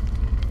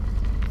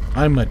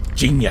 I'm a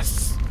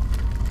genius.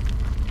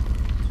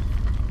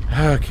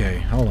 Okay,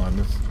 hold on.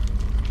 Let's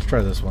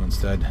try this one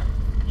instead.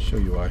 Show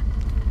you why.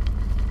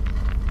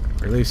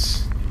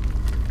 Release.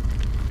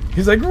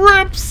 He's like,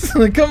 RIPS!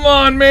 Come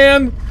on,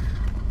 man!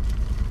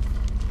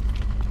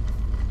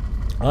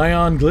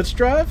 Ion glitch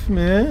drive?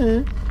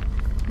 Meh.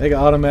 Make an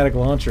automatic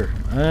launcher.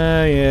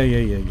 Yeah.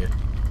 Yeah.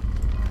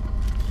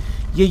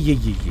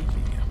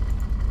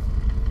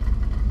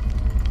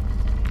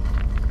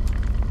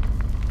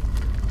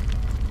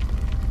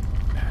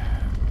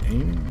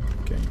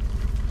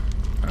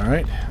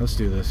 Alright, let's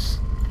do this.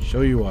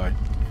 Show you why.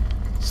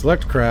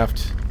 Select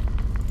craft.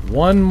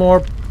 One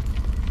more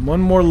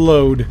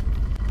load.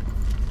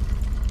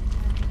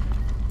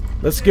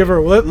 Let's give her.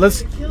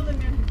 Let's. Kill the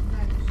man who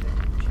designed the ship.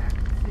 Check.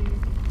 So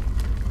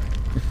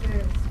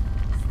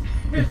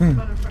you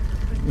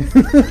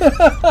can.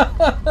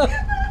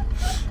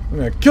 I'm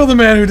gonna kill the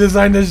man who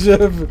designed this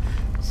ship.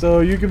 So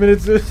you committed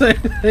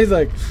suicide. He's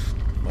like,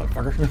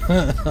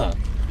 motherfucker.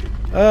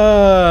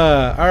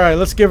 All right,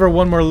 let's give her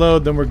one more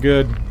load, then we're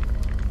good.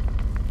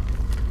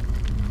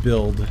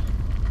 Build.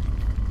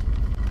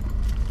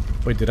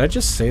 Wait, did I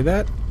just say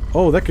that?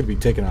 Oh, that could be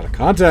taken out of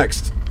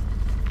context.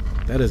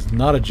 That is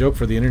not a joke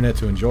for the internet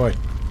to enjoy.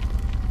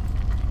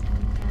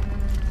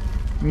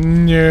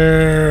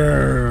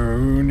 No,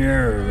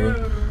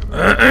 no.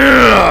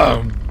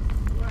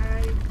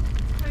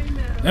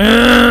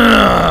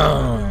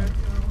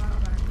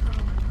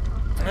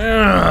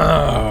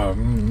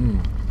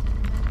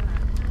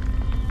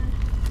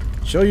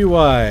 Show you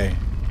why.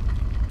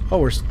 Oh,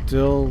 we're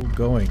still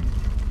going.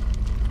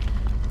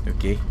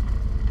 Okay.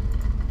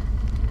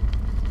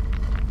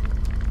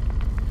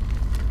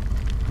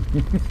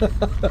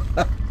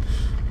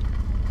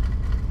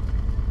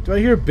 Do I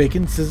hear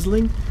bacon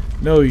sizzling?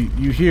 No,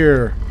 you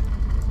hear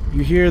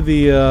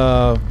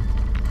the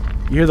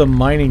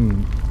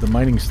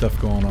mining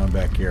stuff going on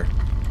back here.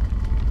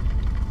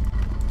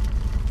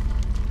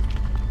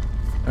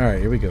 All right,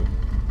 here we go.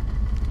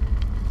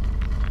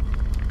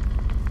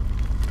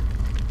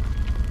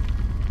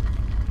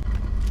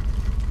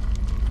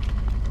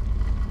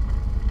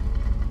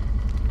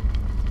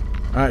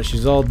 All right,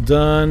 she's all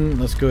done.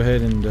 Let's go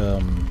ahead and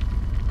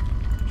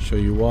show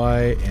you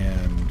why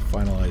and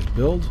finalize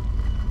build.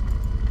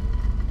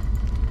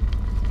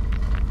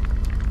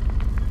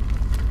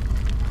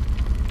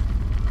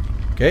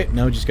 Okay,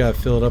 now we just gotta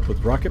fill it up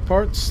with rocket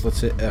parts.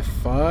 Let's hit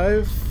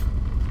F5.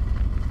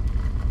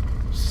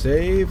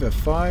 Save,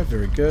 F5,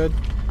 very good.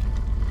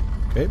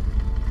 Okay.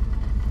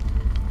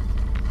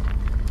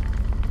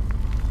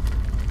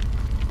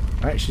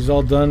 Alright, she's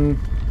all done.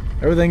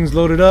 Everything's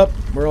loaded up.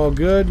 We're all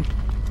good.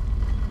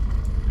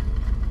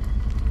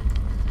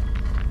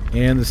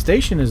 And the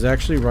station is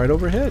actually right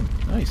overhead.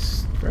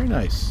 Nice. Very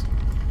nice.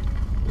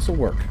 This will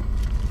work.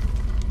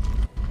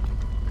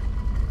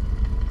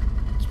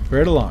 Let's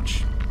prepare to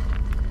launch.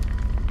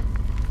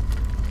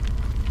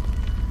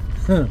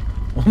 One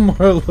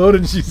more load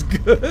and she's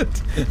good.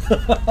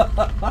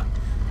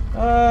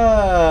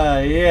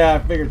 Yeah, I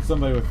figured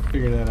somebody would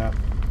figure that out.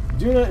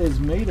 Duna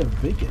is made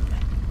of bacon.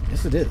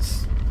 Yes, it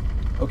is.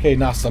 Okay,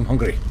 Nas, I'm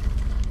hungry.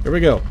 Here we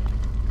go.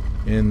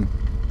 In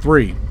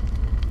 3.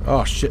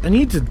 Oh, shit.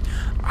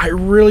 I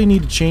really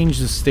need to change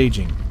the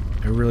staging.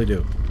 I really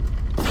do.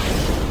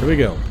 Here we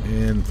go.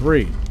 In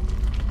 3,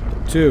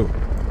 2,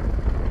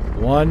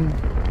 1.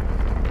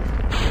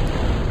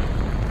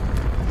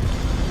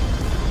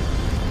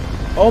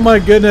 Oh my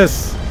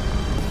goodness!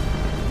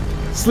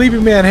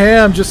 Sleeping Man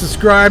Ham just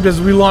described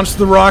as we launched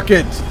the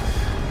rocket.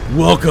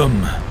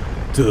 Welcome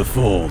to the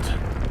fold.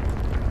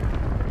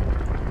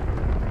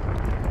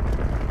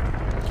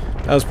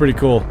 That was pretty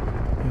cool.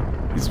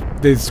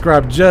 They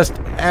described just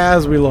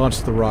as we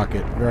launched the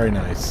rocket. Very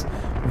nice.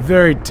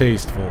 Very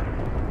tasteful.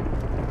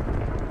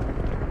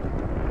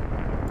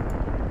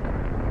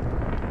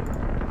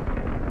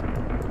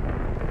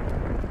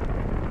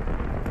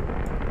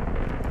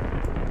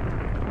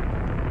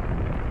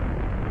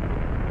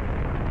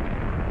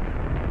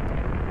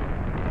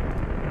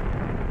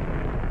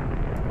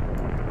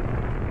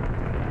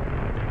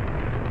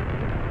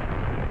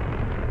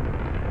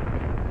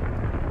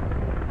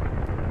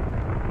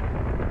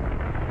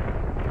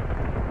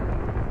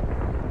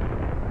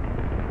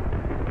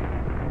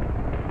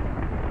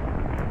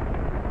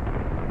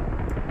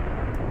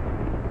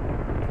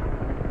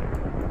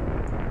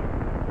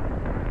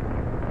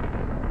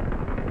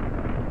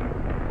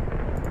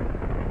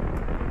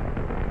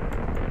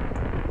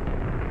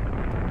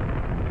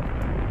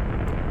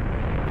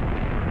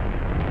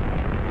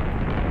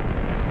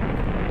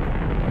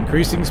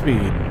 Increasing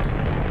speed.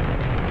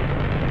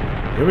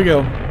 Here we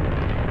go.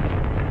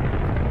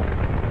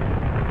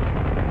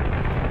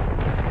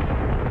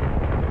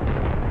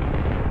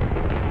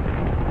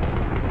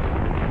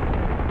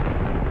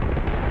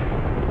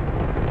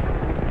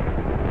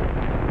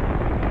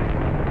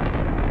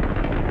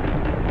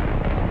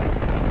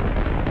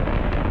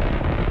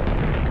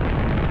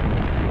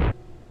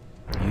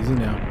 Easy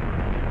now.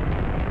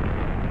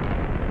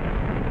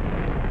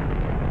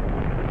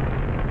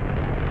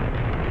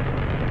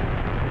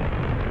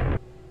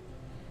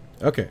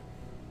 Okay. I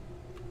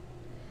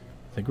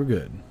think we're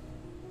good.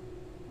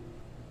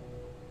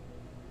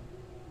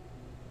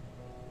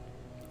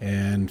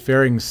 And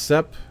fairing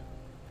SEP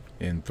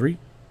in 3,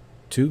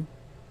 2,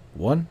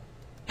 1.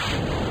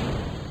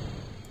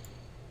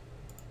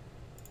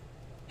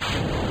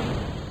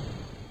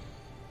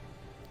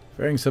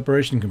 Fairing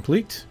separation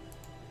complete.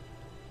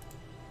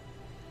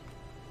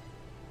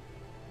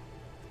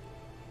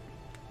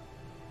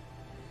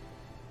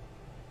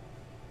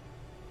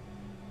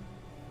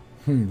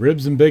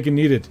 Ribs and bacon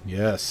needed.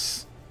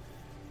 Yes.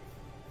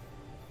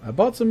 I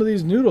bought some of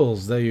these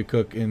noodles that you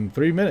cook in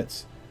 3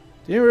 minutes.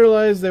 Didn't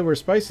realize they were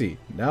spicy.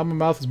 Now my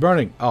mouth is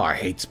burning. Oh, I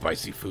hate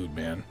spicy food,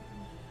 man.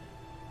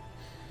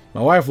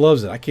 My wife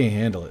loves it. I can't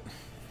handle it.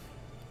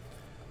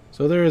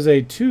 So there is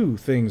 2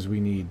 things we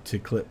need to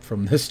clip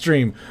from this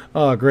stream.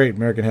 Oh, great.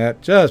 American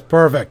hat. Just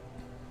perfect.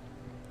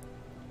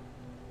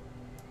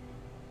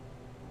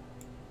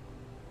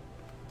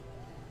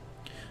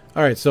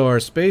 Alright, so our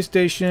space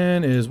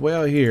station is way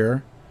out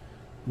here,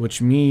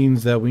 which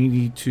means that we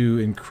need to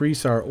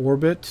increase our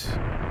orbit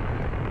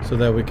so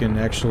that we can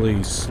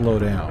actually slow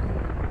down.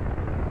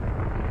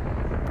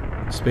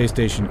 The space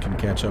station can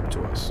catch up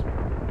to us.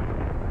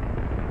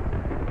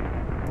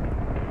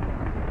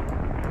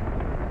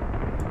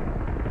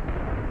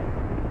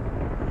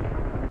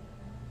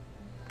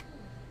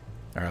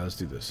 Alright, let's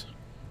do this.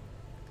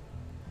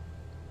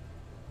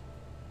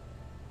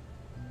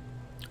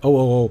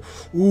 Oh.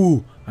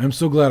 Ooh, I'm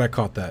so glad I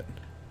caught that.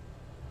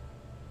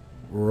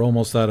 We're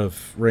almost out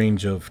of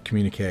range of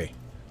communique.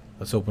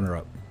 Let's open her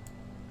up.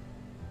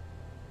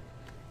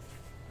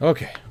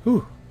 Okay.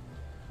 Whew.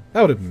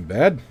 That would have been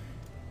bad.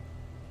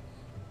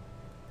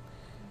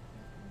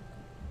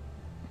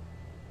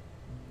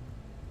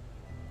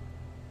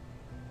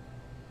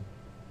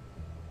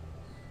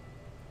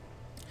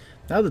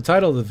 Now the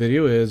title of the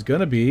video is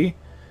gonna be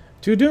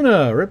To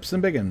Duna, Rips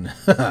and Biggin.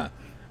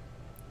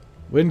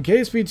 When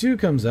KSP2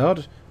 comes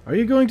out, are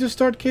you going to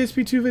start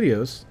KSP2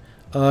 videos?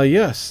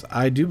 Yes,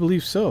 I do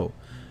believe so.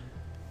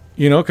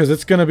 You know, because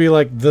it's going to be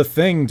like the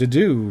thing to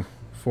do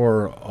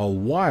for a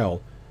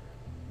while.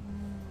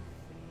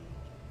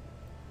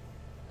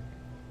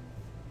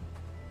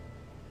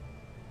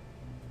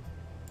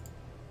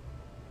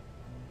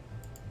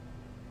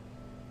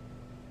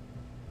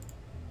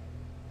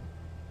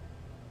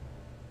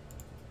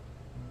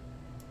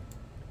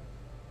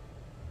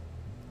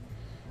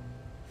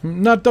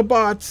 Not the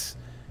bots.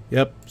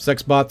 Yep,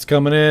 sex bots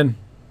coming in.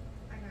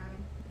 I got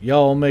him.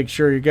 Y'all make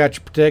sure you got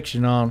your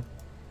protection on.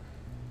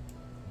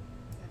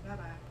 Said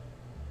bye-bye.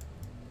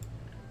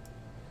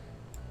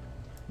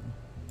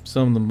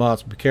 Some of them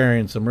bots be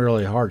carrying some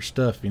really hard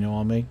stuff, you know what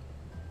I mean?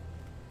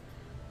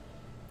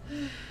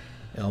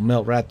 It'll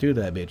melt right through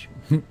that bitch.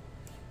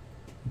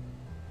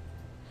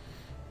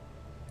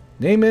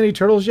 Name any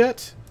turtles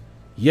yet?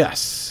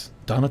 Yes,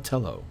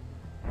 Donatello.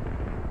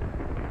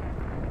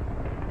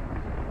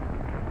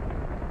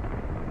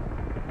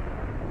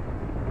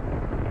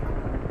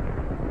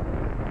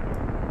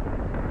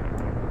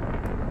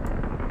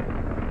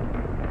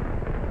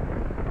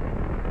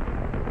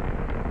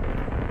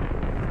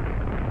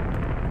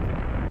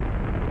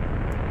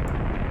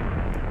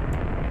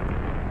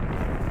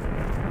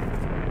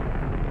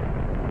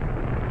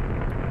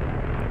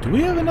 Do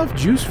we have enough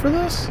juice for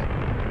this?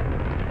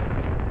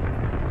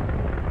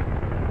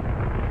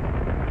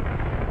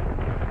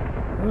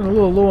 We're a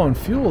little low on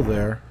fuel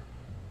there.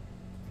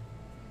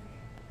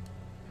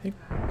 I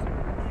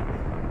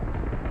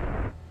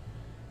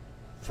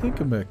think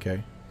I'm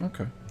okay.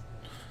 Okay.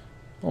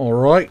 All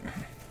right.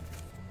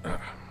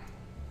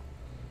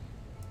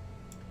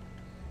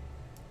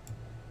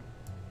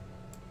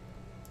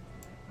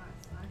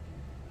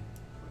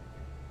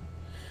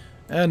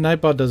 And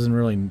Nightbot doesn't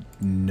really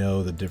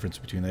know the difference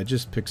between that. It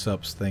just picks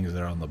up things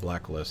that are on the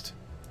blacklist.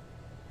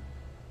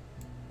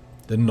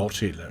 The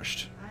naughty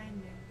list. I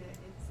knew that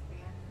it's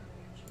banned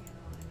from your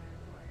channel and I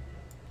reported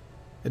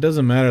it. It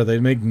doesn't matter. They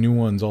make new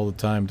ones all the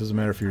time. It doesn't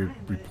matter if you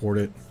report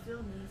it. It still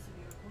needs to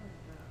be reported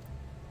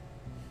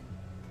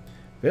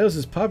though. VAOS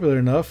is popular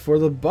enough for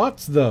the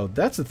bots, though.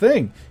 That's the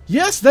thing.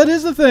 Yes, that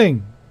is the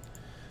thing.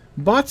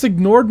 Bots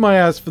ignored my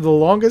ass for the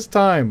longest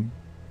time.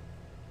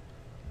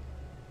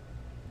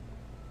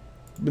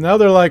 But now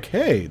they're like,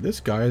 hey, this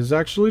guy is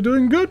actually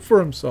doing good for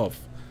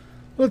himself.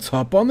 Let's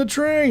hop on the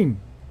train.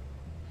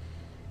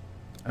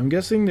 I'm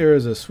guessing there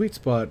is a sweet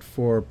spot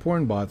for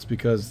porn bots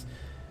because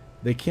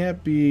they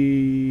can't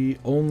be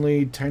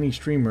only tiny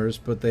streamers,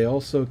 but they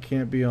also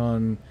can't be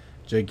on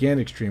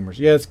gigantic streamers.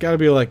 Yeah, it's got to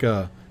be like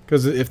a...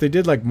 Because if they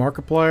did like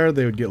Markiplier,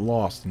 they would get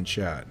lost in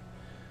chat.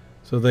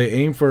 So they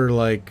aim for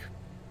like...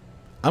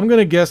 I'm going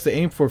to guess they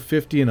aim for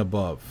 50 and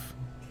above.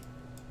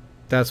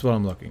 That's what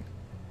I'm looking.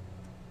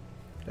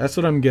 That's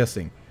what I'm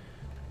guessing.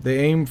 They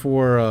aim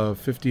for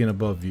 50 and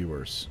above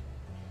viewers.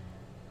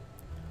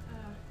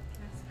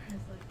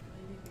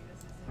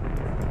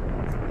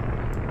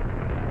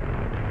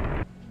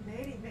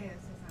 Lady Vegas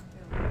does not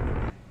feel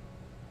well.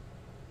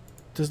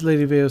 Does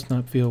Lady VAOS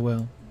not feel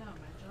well? No, my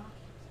jaw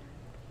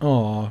keeps hurting.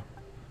 Aw.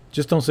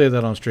 Just don't say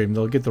that on stream.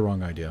 They'll get the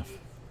wrong idea.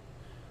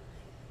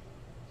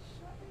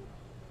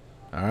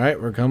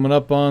 Alright, we're coming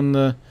up on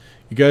the...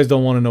 You guys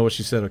don't want to know what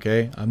she said,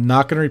 okay? I'm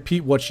not going to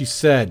repeat what she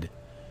said.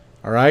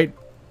 Alright?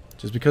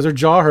 Just because her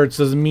jaw hurts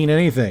doesn't mean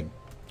anything.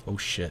 Oh,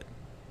 shit.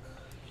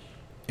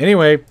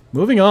 Anyway,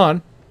 moving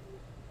on.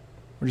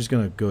 We're just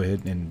going to go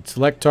ahead and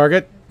select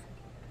target.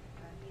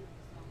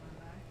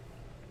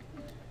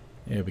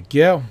 There we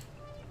go.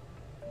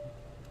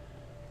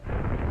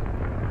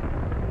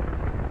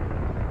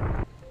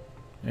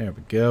 There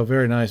we go.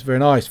 Very nice, very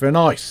nice, very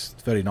nice.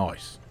 Very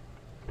nice.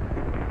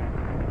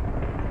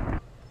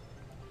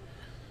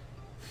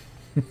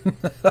 He's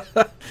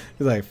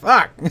like,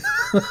 fuck.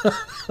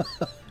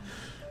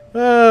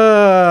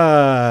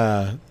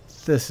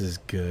 This is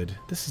good.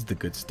 This is the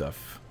good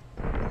stuff.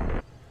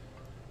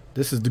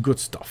 This is the good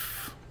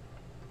stuff.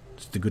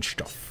 It's the good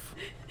stuff.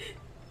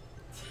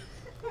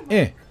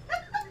 Eh.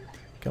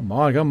 Come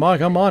on, come on,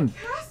 come on.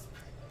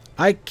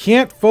 I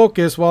can't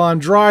focus while I'm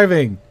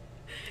driving.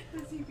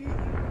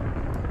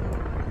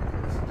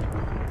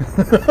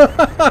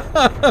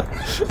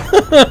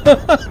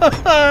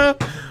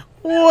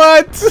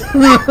 What?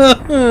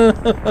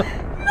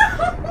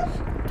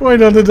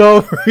 Point on the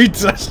doll where he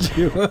touched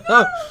you.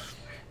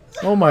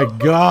 Oh my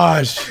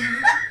gosh.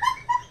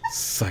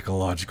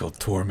 Psychological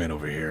torment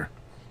over here.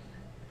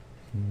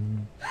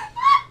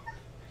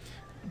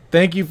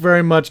 Thank you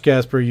very much,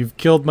 Casper. You've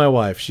killed my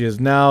wife. She is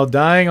now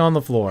dying on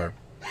the floor.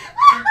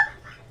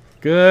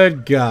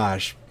 Good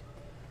gosh.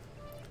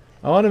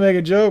 I want to make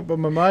a joke, but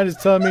my mind is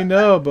telling me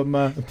no, but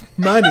my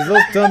mind is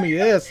also telling me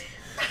yes.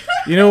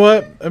 You know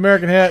what,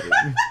 American Hat?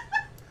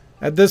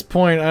 At this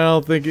point, I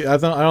don't think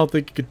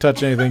you could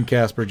touch anything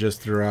Casper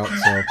just threw out.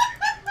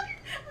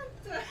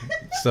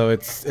 So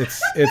it's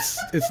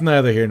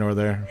neither here nor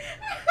there.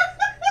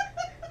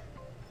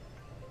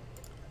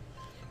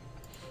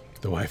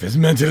 The wife is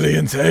mentally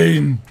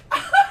insane.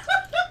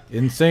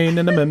 Insane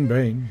in the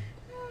membrane.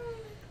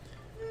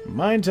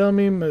 Mind tell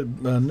me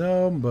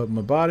no, but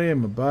my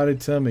body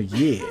tell me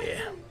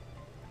yeah.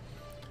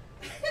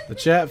 The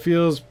chat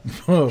feels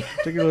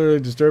particularly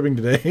disturbing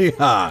today.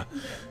 Ha!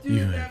 Dude,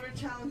 you never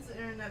challenge the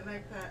internet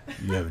like that.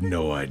 You have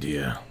no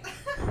idea.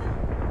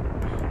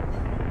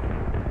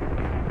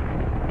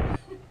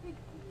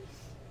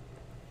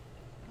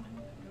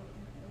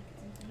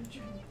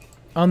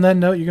 On that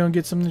note, you're gonna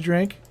get something to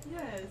drink?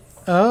 Yes.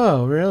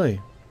 Oh,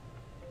 really?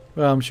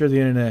 Well, I'm sure the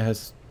internet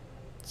has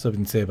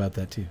something to say about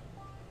that too.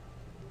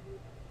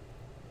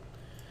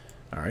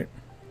 Alright,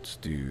 let's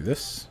do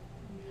this.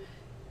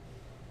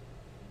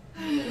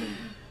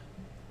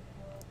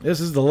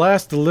 This is the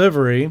last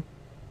delivery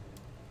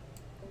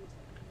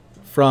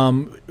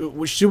from...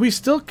 Should we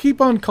still keep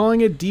on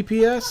calling it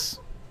DPS?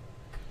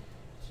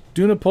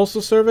 Duna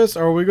Postal Service?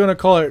 Or are we going to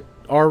call it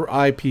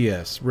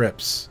RIPS?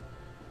 RIPS.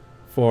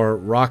 For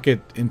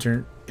Rocket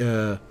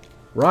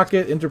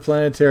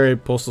Interplanetary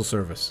Postal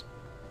Service.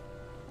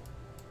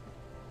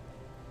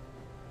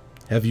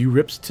 Have you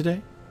RIPS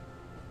today?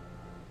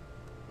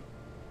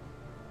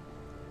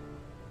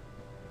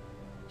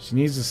 She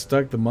needs to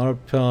suck the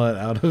monopellet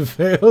out of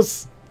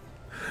VAOS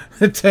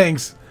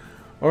tanks.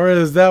 Or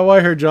is that why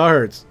her jaw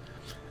hurts?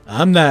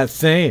 I'm not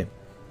saying.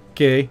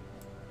 Okay.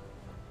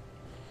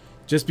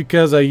 Just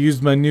because I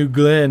used my new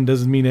Glen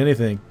doesn't mean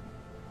anything.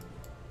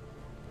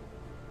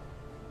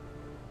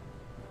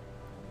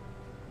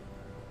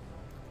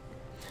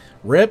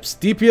 Rips?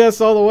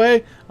 DPS all the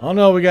way? Oh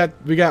no, we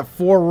got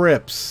 4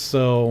 rips,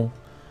 so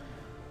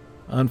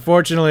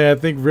unfortunately I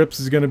think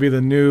rips is gonna be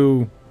the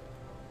new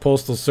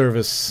postal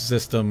service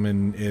system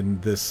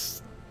in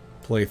this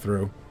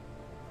playthrough.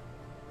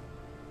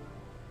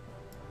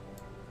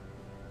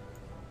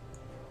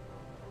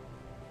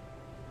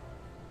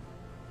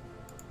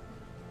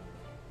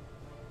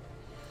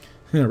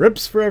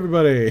 Rips for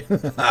everybody.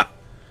 Have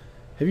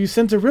you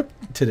sent a rip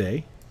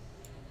today?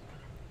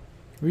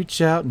 Reach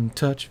out and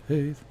touch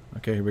faith.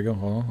 Okay, here we go.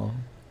 Hold on, hold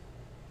on.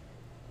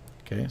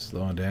 Okay,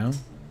 slow on down.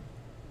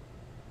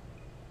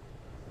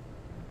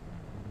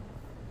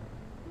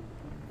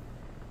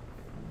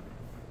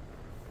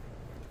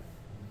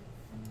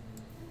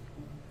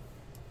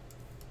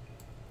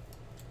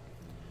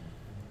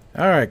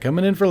 Alright,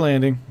 coming in for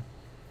landing.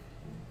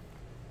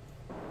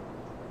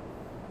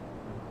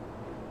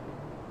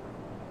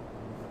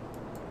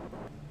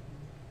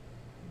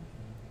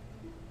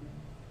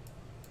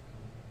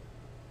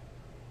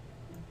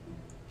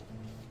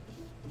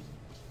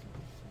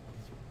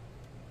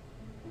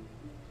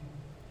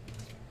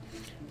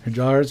 Her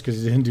jaw hurts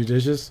because he didn't do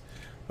dishes.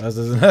 VAOS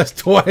doesn't ask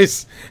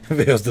twice.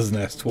 VAOS doesn't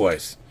ask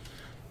twice.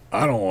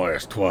 I don't want to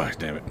ask twice,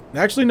 damn it.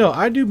 Actually, no,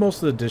 I do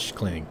most of the dish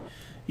cleaning.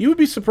 You would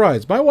be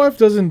surprised. My wife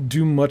doesn't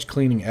do much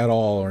cleaning at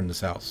all in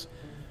this house.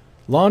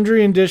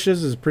 Laundry and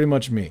dishes is pretty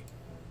much me.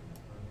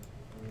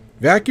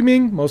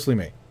 Vacuuming, mostly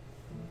me.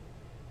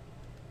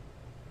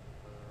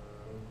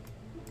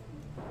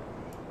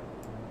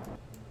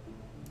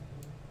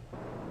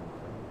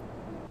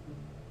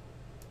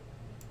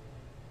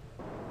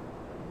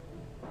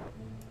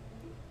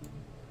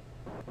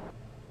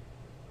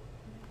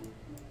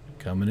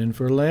 Coming in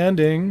for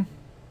landing.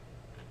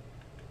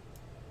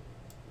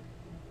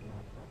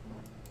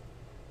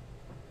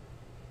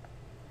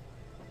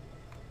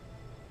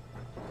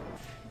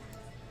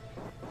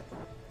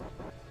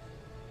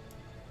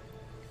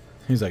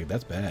 He's like,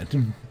 that's bad.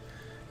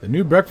 The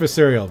new breakfast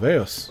cereal,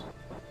 VAOS.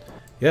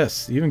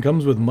 Yes, even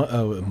comes with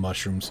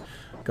mushrooms.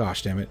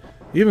 Gosh damn it.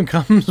 Even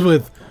comes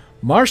with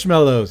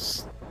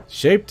marshmallows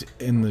shaped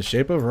in the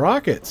shape of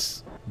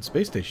rockets and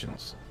space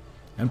stations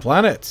and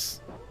planets.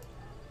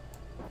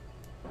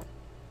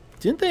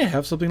 Didn't they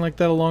have something like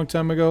that a long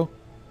time ago?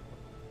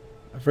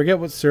 I forget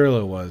what cereal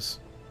it was.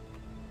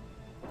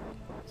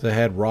 So they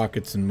had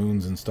rockets and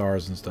moons and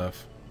stars and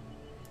stuff.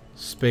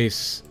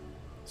 Space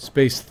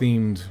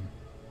themed.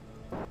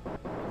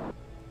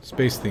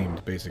 Space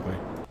themed, basically.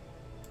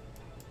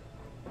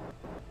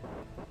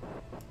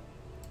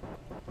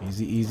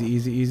 Easy, easy,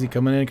 easy, easy.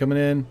 Coming in, coming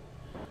in.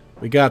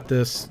 We got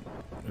this.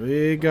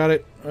 We got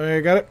it.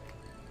 We got it.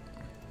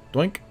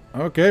 Doink.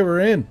 Okay,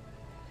 we're in.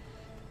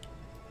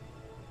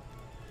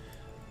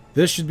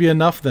 This should be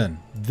enough then.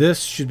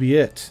 This should be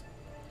it.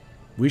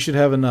 We should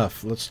have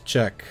enough. Let's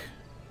check.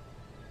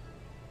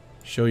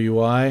 Show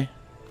UI.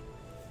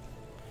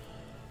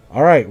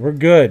 Alright, we're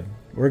good.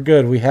 We're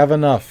good. We have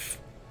enough.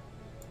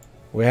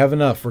 We have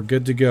enough. We're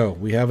good to go.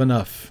 We have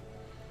enough.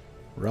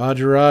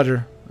 Roger,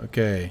 roger.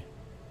 Okay.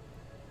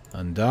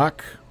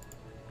 Undock.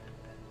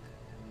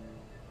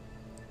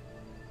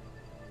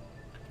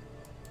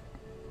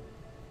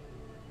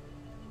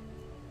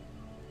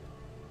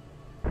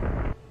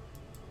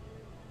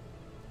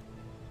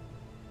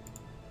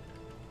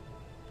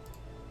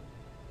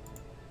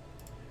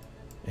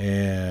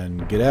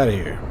 And get out of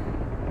here.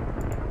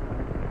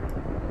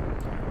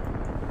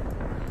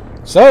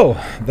 So,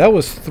 that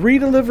was 3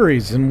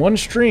 deliveries in 1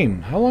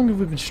 stream. How long have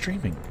we been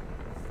streaming?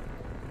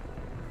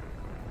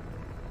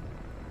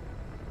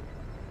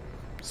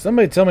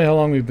 Somebody tell me how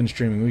long we've been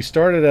streaming. We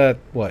started at,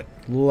 what,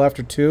 a little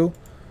after 2?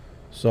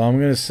 So I'm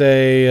going to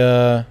say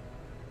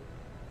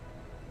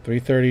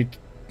 3:30,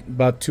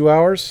 about 2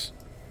 hours.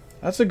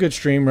 That's a good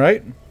stream,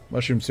 right?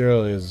 Mushroom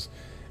Cereal is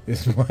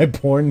my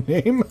porn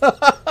name.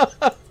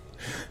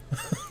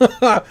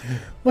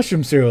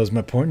 Mushroom Cereal is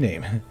my porn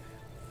name.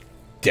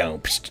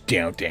 Down,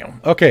 down,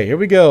 down. Okay, here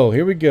we go.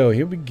 Here we go.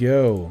 Here we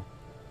go.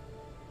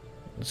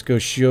 Let's go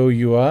show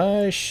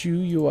UI. Show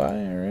UI.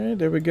 Alright,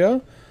 there we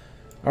go.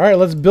 Alright,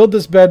 let's build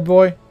this bad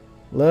boy.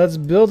 Let's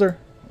build her.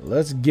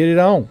 Let's get it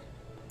on.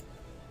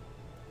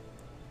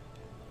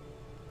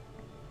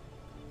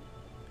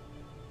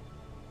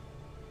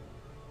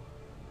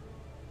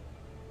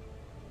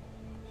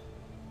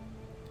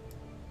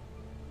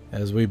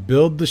 As we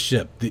build the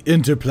ship, the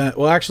interplanet.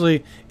 Well,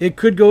 actually, it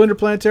could go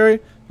interplanetary,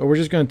 but we're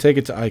just going to take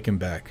it to Ike and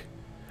back.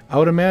 I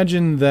would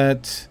imagine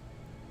that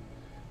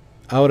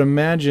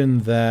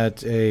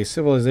a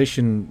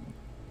civilization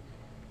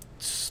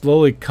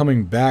slowly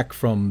coming back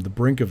from the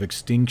brink of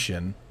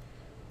extinction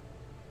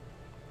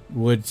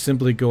would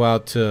simply go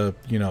out to,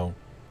 you know,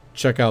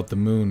 check out the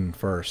moon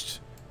first.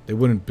 They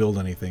wouldn't build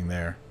anything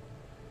there.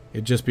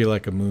 It'd just be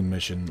like a moon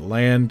mission.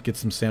 Land, get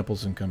some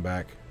samples, and come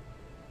back.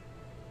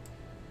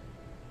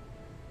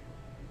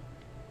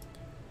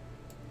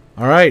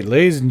 Alright,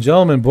 ladies and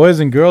gentlemen, boys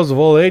and girls of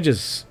all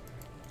ages,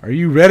 are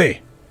you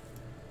ready?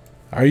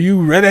 Are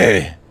you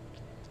ready?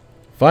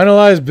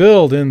 Finalize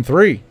build in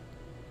 3,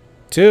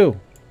 2,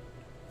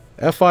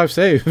 F5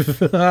 save.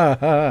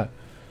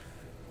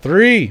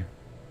 3,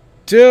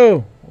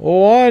 2,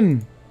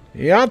 1,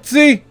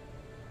 Yahtzee!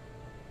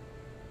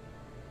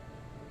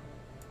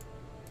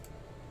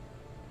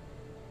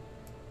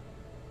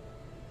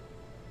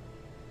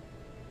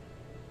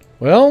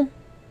 Well,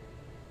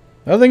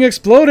 nothing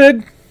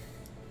exploded.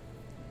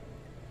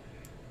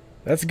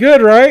 That's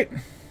good, right?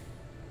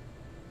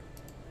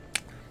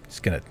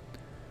 Just gonna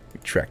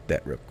retract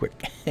that real quick.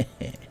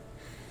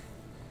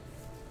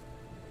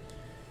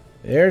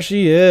 There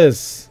she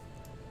is.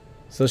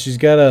 So she's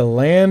got a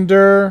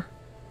lander,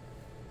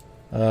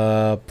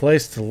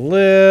 place to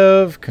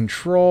live,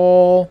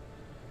 control,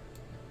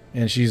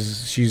 and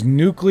she's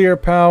nuclear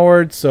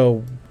powered.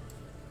 So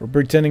we're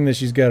pretending that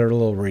she's got her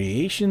little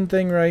radiation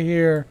thing right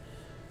here.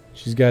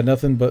 She's got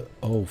nothing but,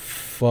 oh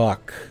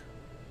fuck.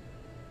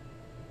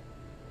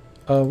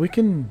 We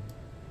can...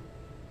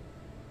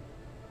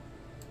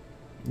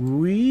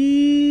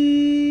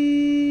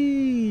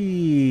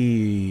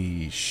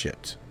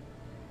 Shit.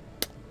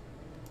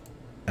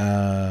 We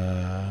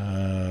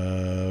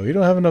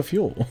don't have enough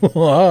fuel.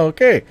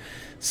 Okay.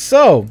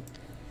 So,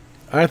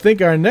 I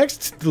think our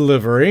next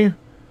delivery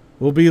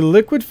will be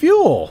liquid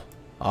fuel.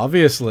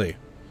 Obviously.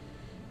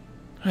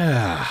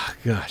 Ah,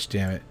 gosh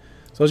damn it.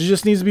 So she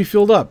just needs to be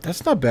fueled up.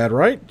 That's not bad,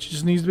 right? She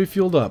just needs to be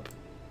fueled up.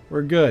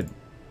 We're good.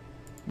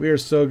 We are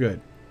so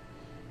good.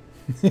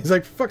 He's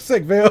like, for fuck's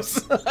sake,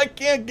 VAOS. I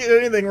can't get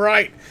anything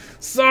right.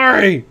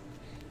 Sorry. I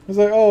was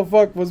like, oh,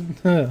 fuck.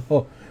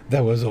 Oh,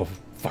 that was, oh,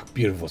 fuck,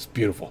 beautiful. It's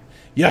beautiful.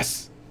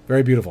 Yes.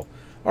 Very beautiful.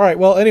 All right.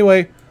 Well,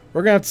 anyway,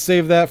 we're going to have to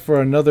save that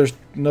for another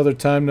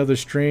time, another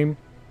stream.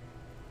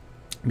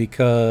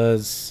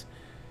 Because...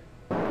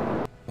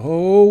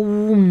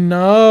 Oh,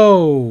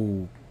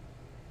 no.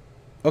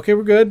 Okay,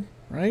 we're good,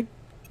 right?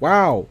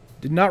 Wow.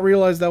 Did not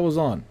realize that was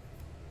on.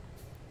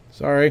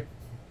 Sorry.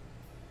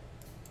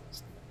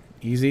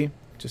 Easy.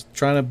 Just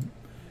trying to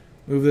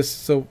move this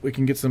so we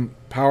can get some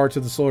power to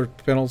the solar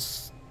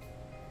panels.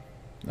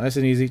 Nice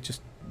and easy.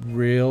 Just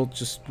real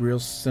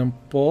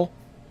simple.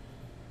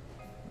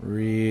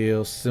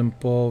 Real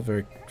simple.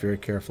 Very, very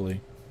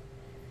carefully.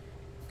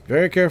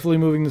 Very carefully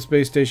moving the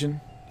space station.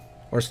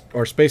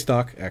 Or space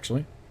dock,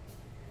 actually.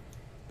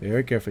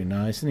 Very carefully.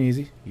 Nice and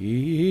easy.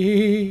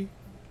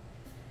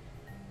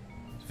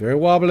 It's very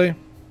wobbly.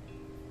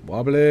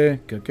 Wobbly.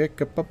 Okay.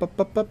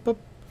 Up.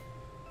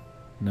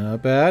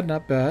 Not bad.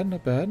 Not bad.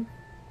 Not bad.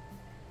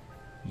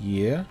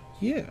 Yeah.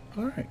 Yeah.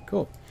 All right.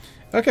 Cool.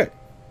 Okay.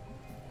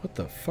 What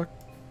the fuck?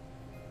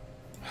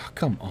 Oh,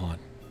 come on.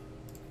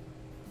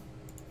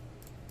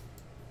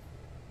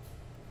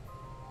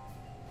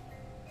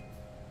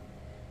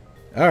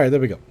 All right. There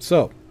we go.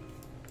 So.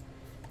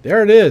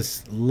 There it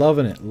is.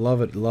 Loving it.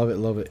 Love it. Love it.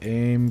 Love it.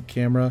 Aim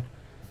camera.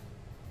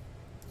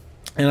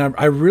 And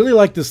I really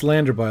like this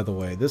lander, by the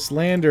way. This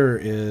lander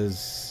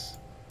is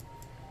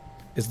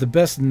the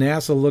best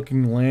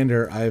NASA-looking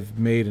lander I've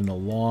made in a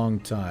long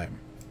time.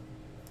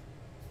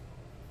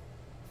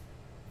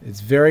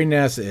 It's very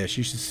NASA-ish.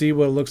 You should see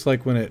what it looks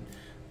like when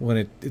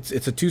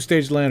it's a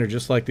two-stage lander,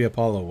 just like the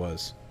Apollo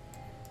was.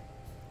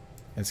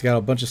 And it's got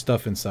a bunch of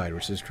stuff inside,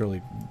 which is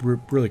really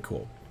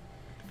cool.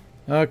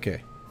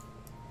 Okay.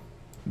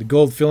 The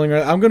gold filling.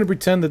 I'm going to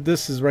pretend that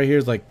this is right here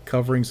is like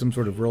covering some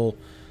sort of real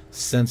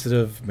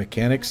sensitive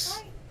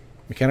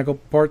mechanical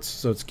parts,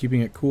 so it's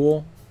keeping it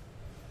cool.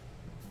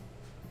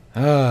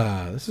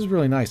 This is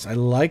really nice. I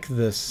like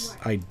this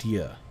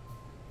idea.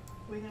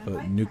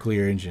 But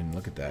nuclear engine,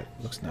 look at that.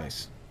 Looks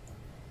nice.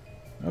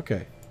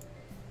 Okay.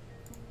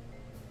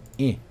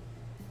 There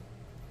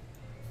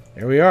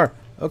we are.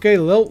 Okay,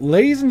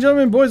 ladies and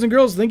gentlemen, boys and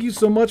girls, thank you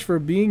so much for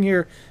being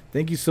here.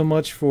 Thank you so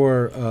much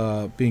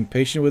for being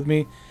patient with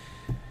me.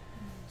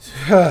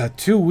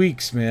 2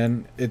 weeks,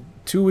 man.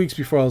 2 weeks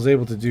before I was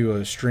able to do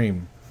a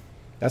stream.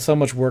 That's how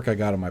much work I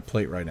got on my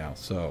plate right now.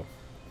 So,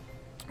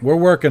 we're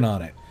working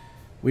on it.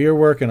 We are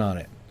working on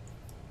it.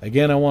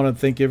 Again, I want to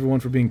thank everyone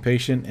for being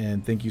patient,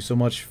 and thank you so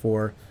much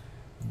for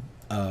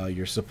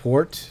your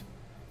support.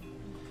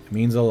 It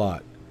means a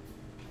lot.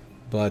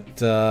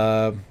 But,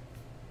 well,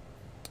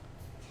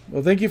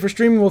 thank you for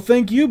streaming. Well,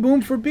 thank you,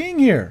 Boom, for being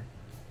here.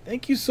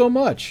 Thank you so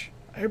much.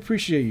 I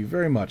appreciate you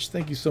very much.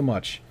 Thank you so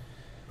much.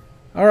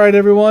 All right,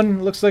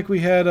 everyone. Looks like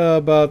we had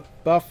about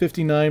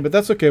 59, but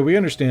that's okay. We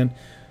understand.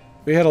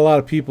 We had a lot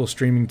of people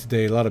streaming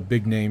today, a lot of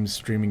big names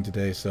streaming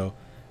today, so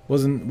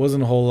wasn't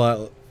a whole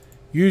lot.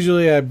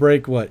 Usually I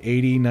break what,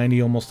 80,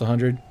 90, almost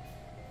 100.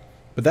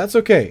 But that's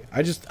okay.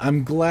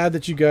 I'm glad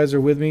that you guys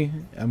are with me.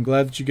 I'm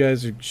glad that you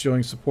guys are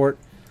showing support.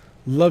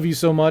 Love you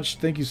so much.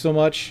 Thank you so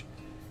much.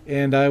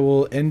 And I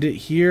will end it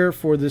here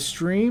for this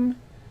stream.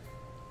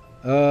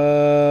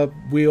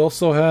 We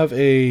also have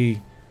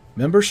a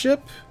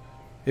membership.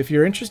 If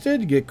you're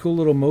interested, you get cool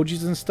little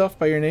emojis and stuff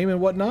by your name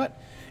and whatnot.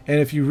 And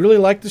if you really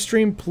like the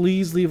stream,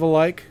 please leave a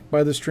like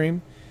by the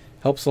stream.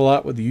 Helps a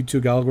lot with the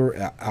YouTube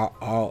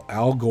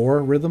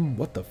algorithm.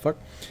 What the fuck?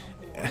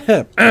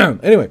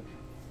 Anyway,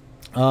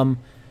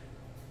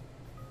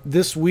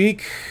 this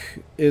week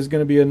is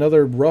going to be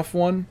another rough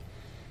one.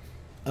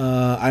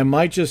 I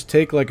might just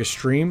take like a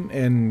stream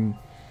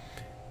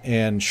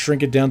and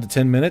shrink it down to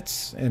 10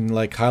 minutes and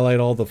like highlight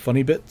all the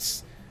funny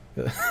bits.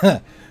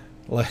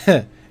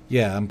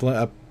 Yeah,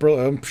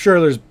 I'm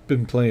sure there's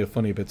been plenty of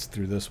funny bits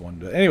through this one.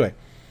 But anyway,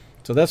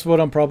 so that's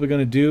what I'm probably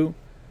going to do.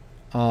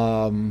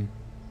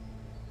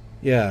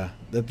 Yeah,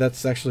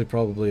 that's actually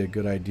probably a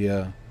good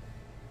idea.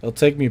 It'll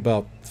take me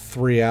about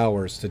 3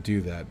 hours to do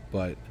that,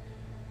 but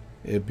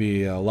it'd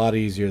be a lot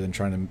easier than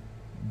trying to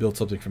build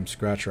something from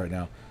scratch right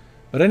now.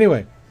 But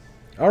anyway,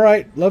 all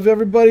right, love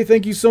everybody.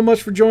 Thank you so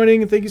much for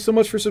joining, and thank you so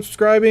much for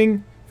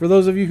subscribing. For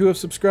those of you who have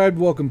subscribed,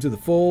 welcome to the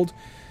fold.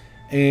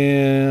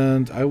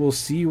 And I will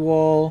see you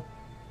all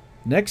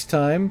next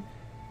time.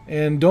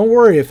 And don't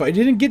worry, if I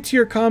didn't get to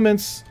your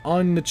comments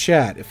on the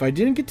chat, if I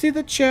didn't get to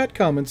the chat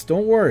comments,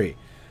 don't worry.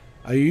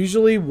 I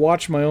usually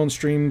watch my own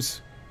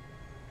streams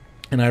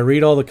and I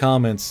read all the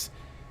comments,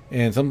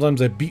 and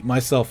sometimes I beat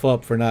myself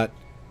up for not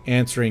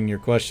answering your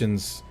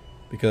questions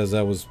because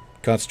I was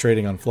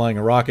concentrating on flying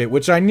a rocket,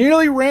 which I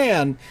nearly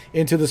ran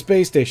into the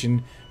space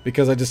station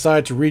because I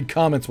decided to read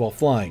comments while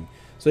flying.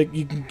 So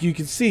you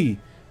can see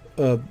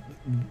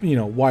you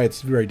know, why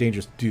it's very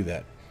dangerous to do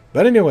that.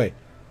 But anyway,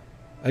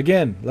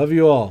 again, love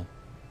you all.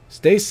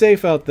 Stay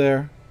safe out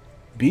there.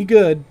 Be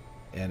good.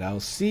 And I'll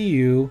see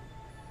you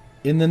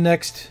in the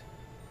next,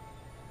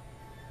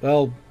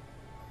 well,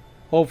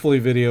 hopefully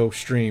video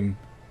stream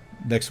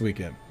next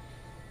weekend.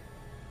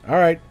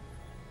 Alright.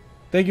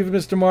 Thank you for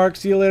Mr. Mark.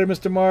 See you later,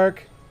 Mr.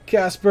 Mark.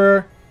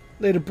 Casper.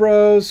 Later,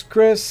 bros.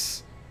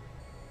 Chris.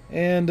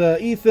 And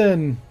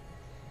Ethan.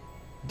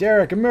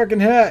 Derek.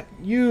 American Hat.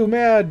 You,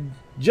 Mad.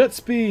 Jet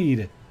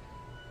Speed,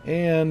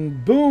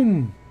 and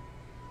Boom,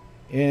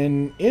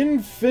 and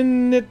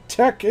Infinite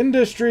Tech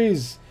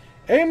Industries,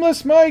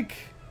 Aimless Mike.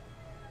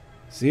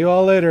 See you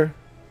all later.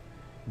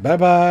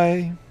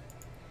 Bye-bye.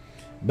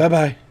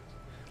 Bye-bye.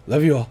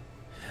 Love you all.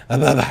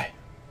 Bye-bye.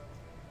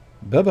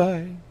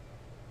 Bye-bye.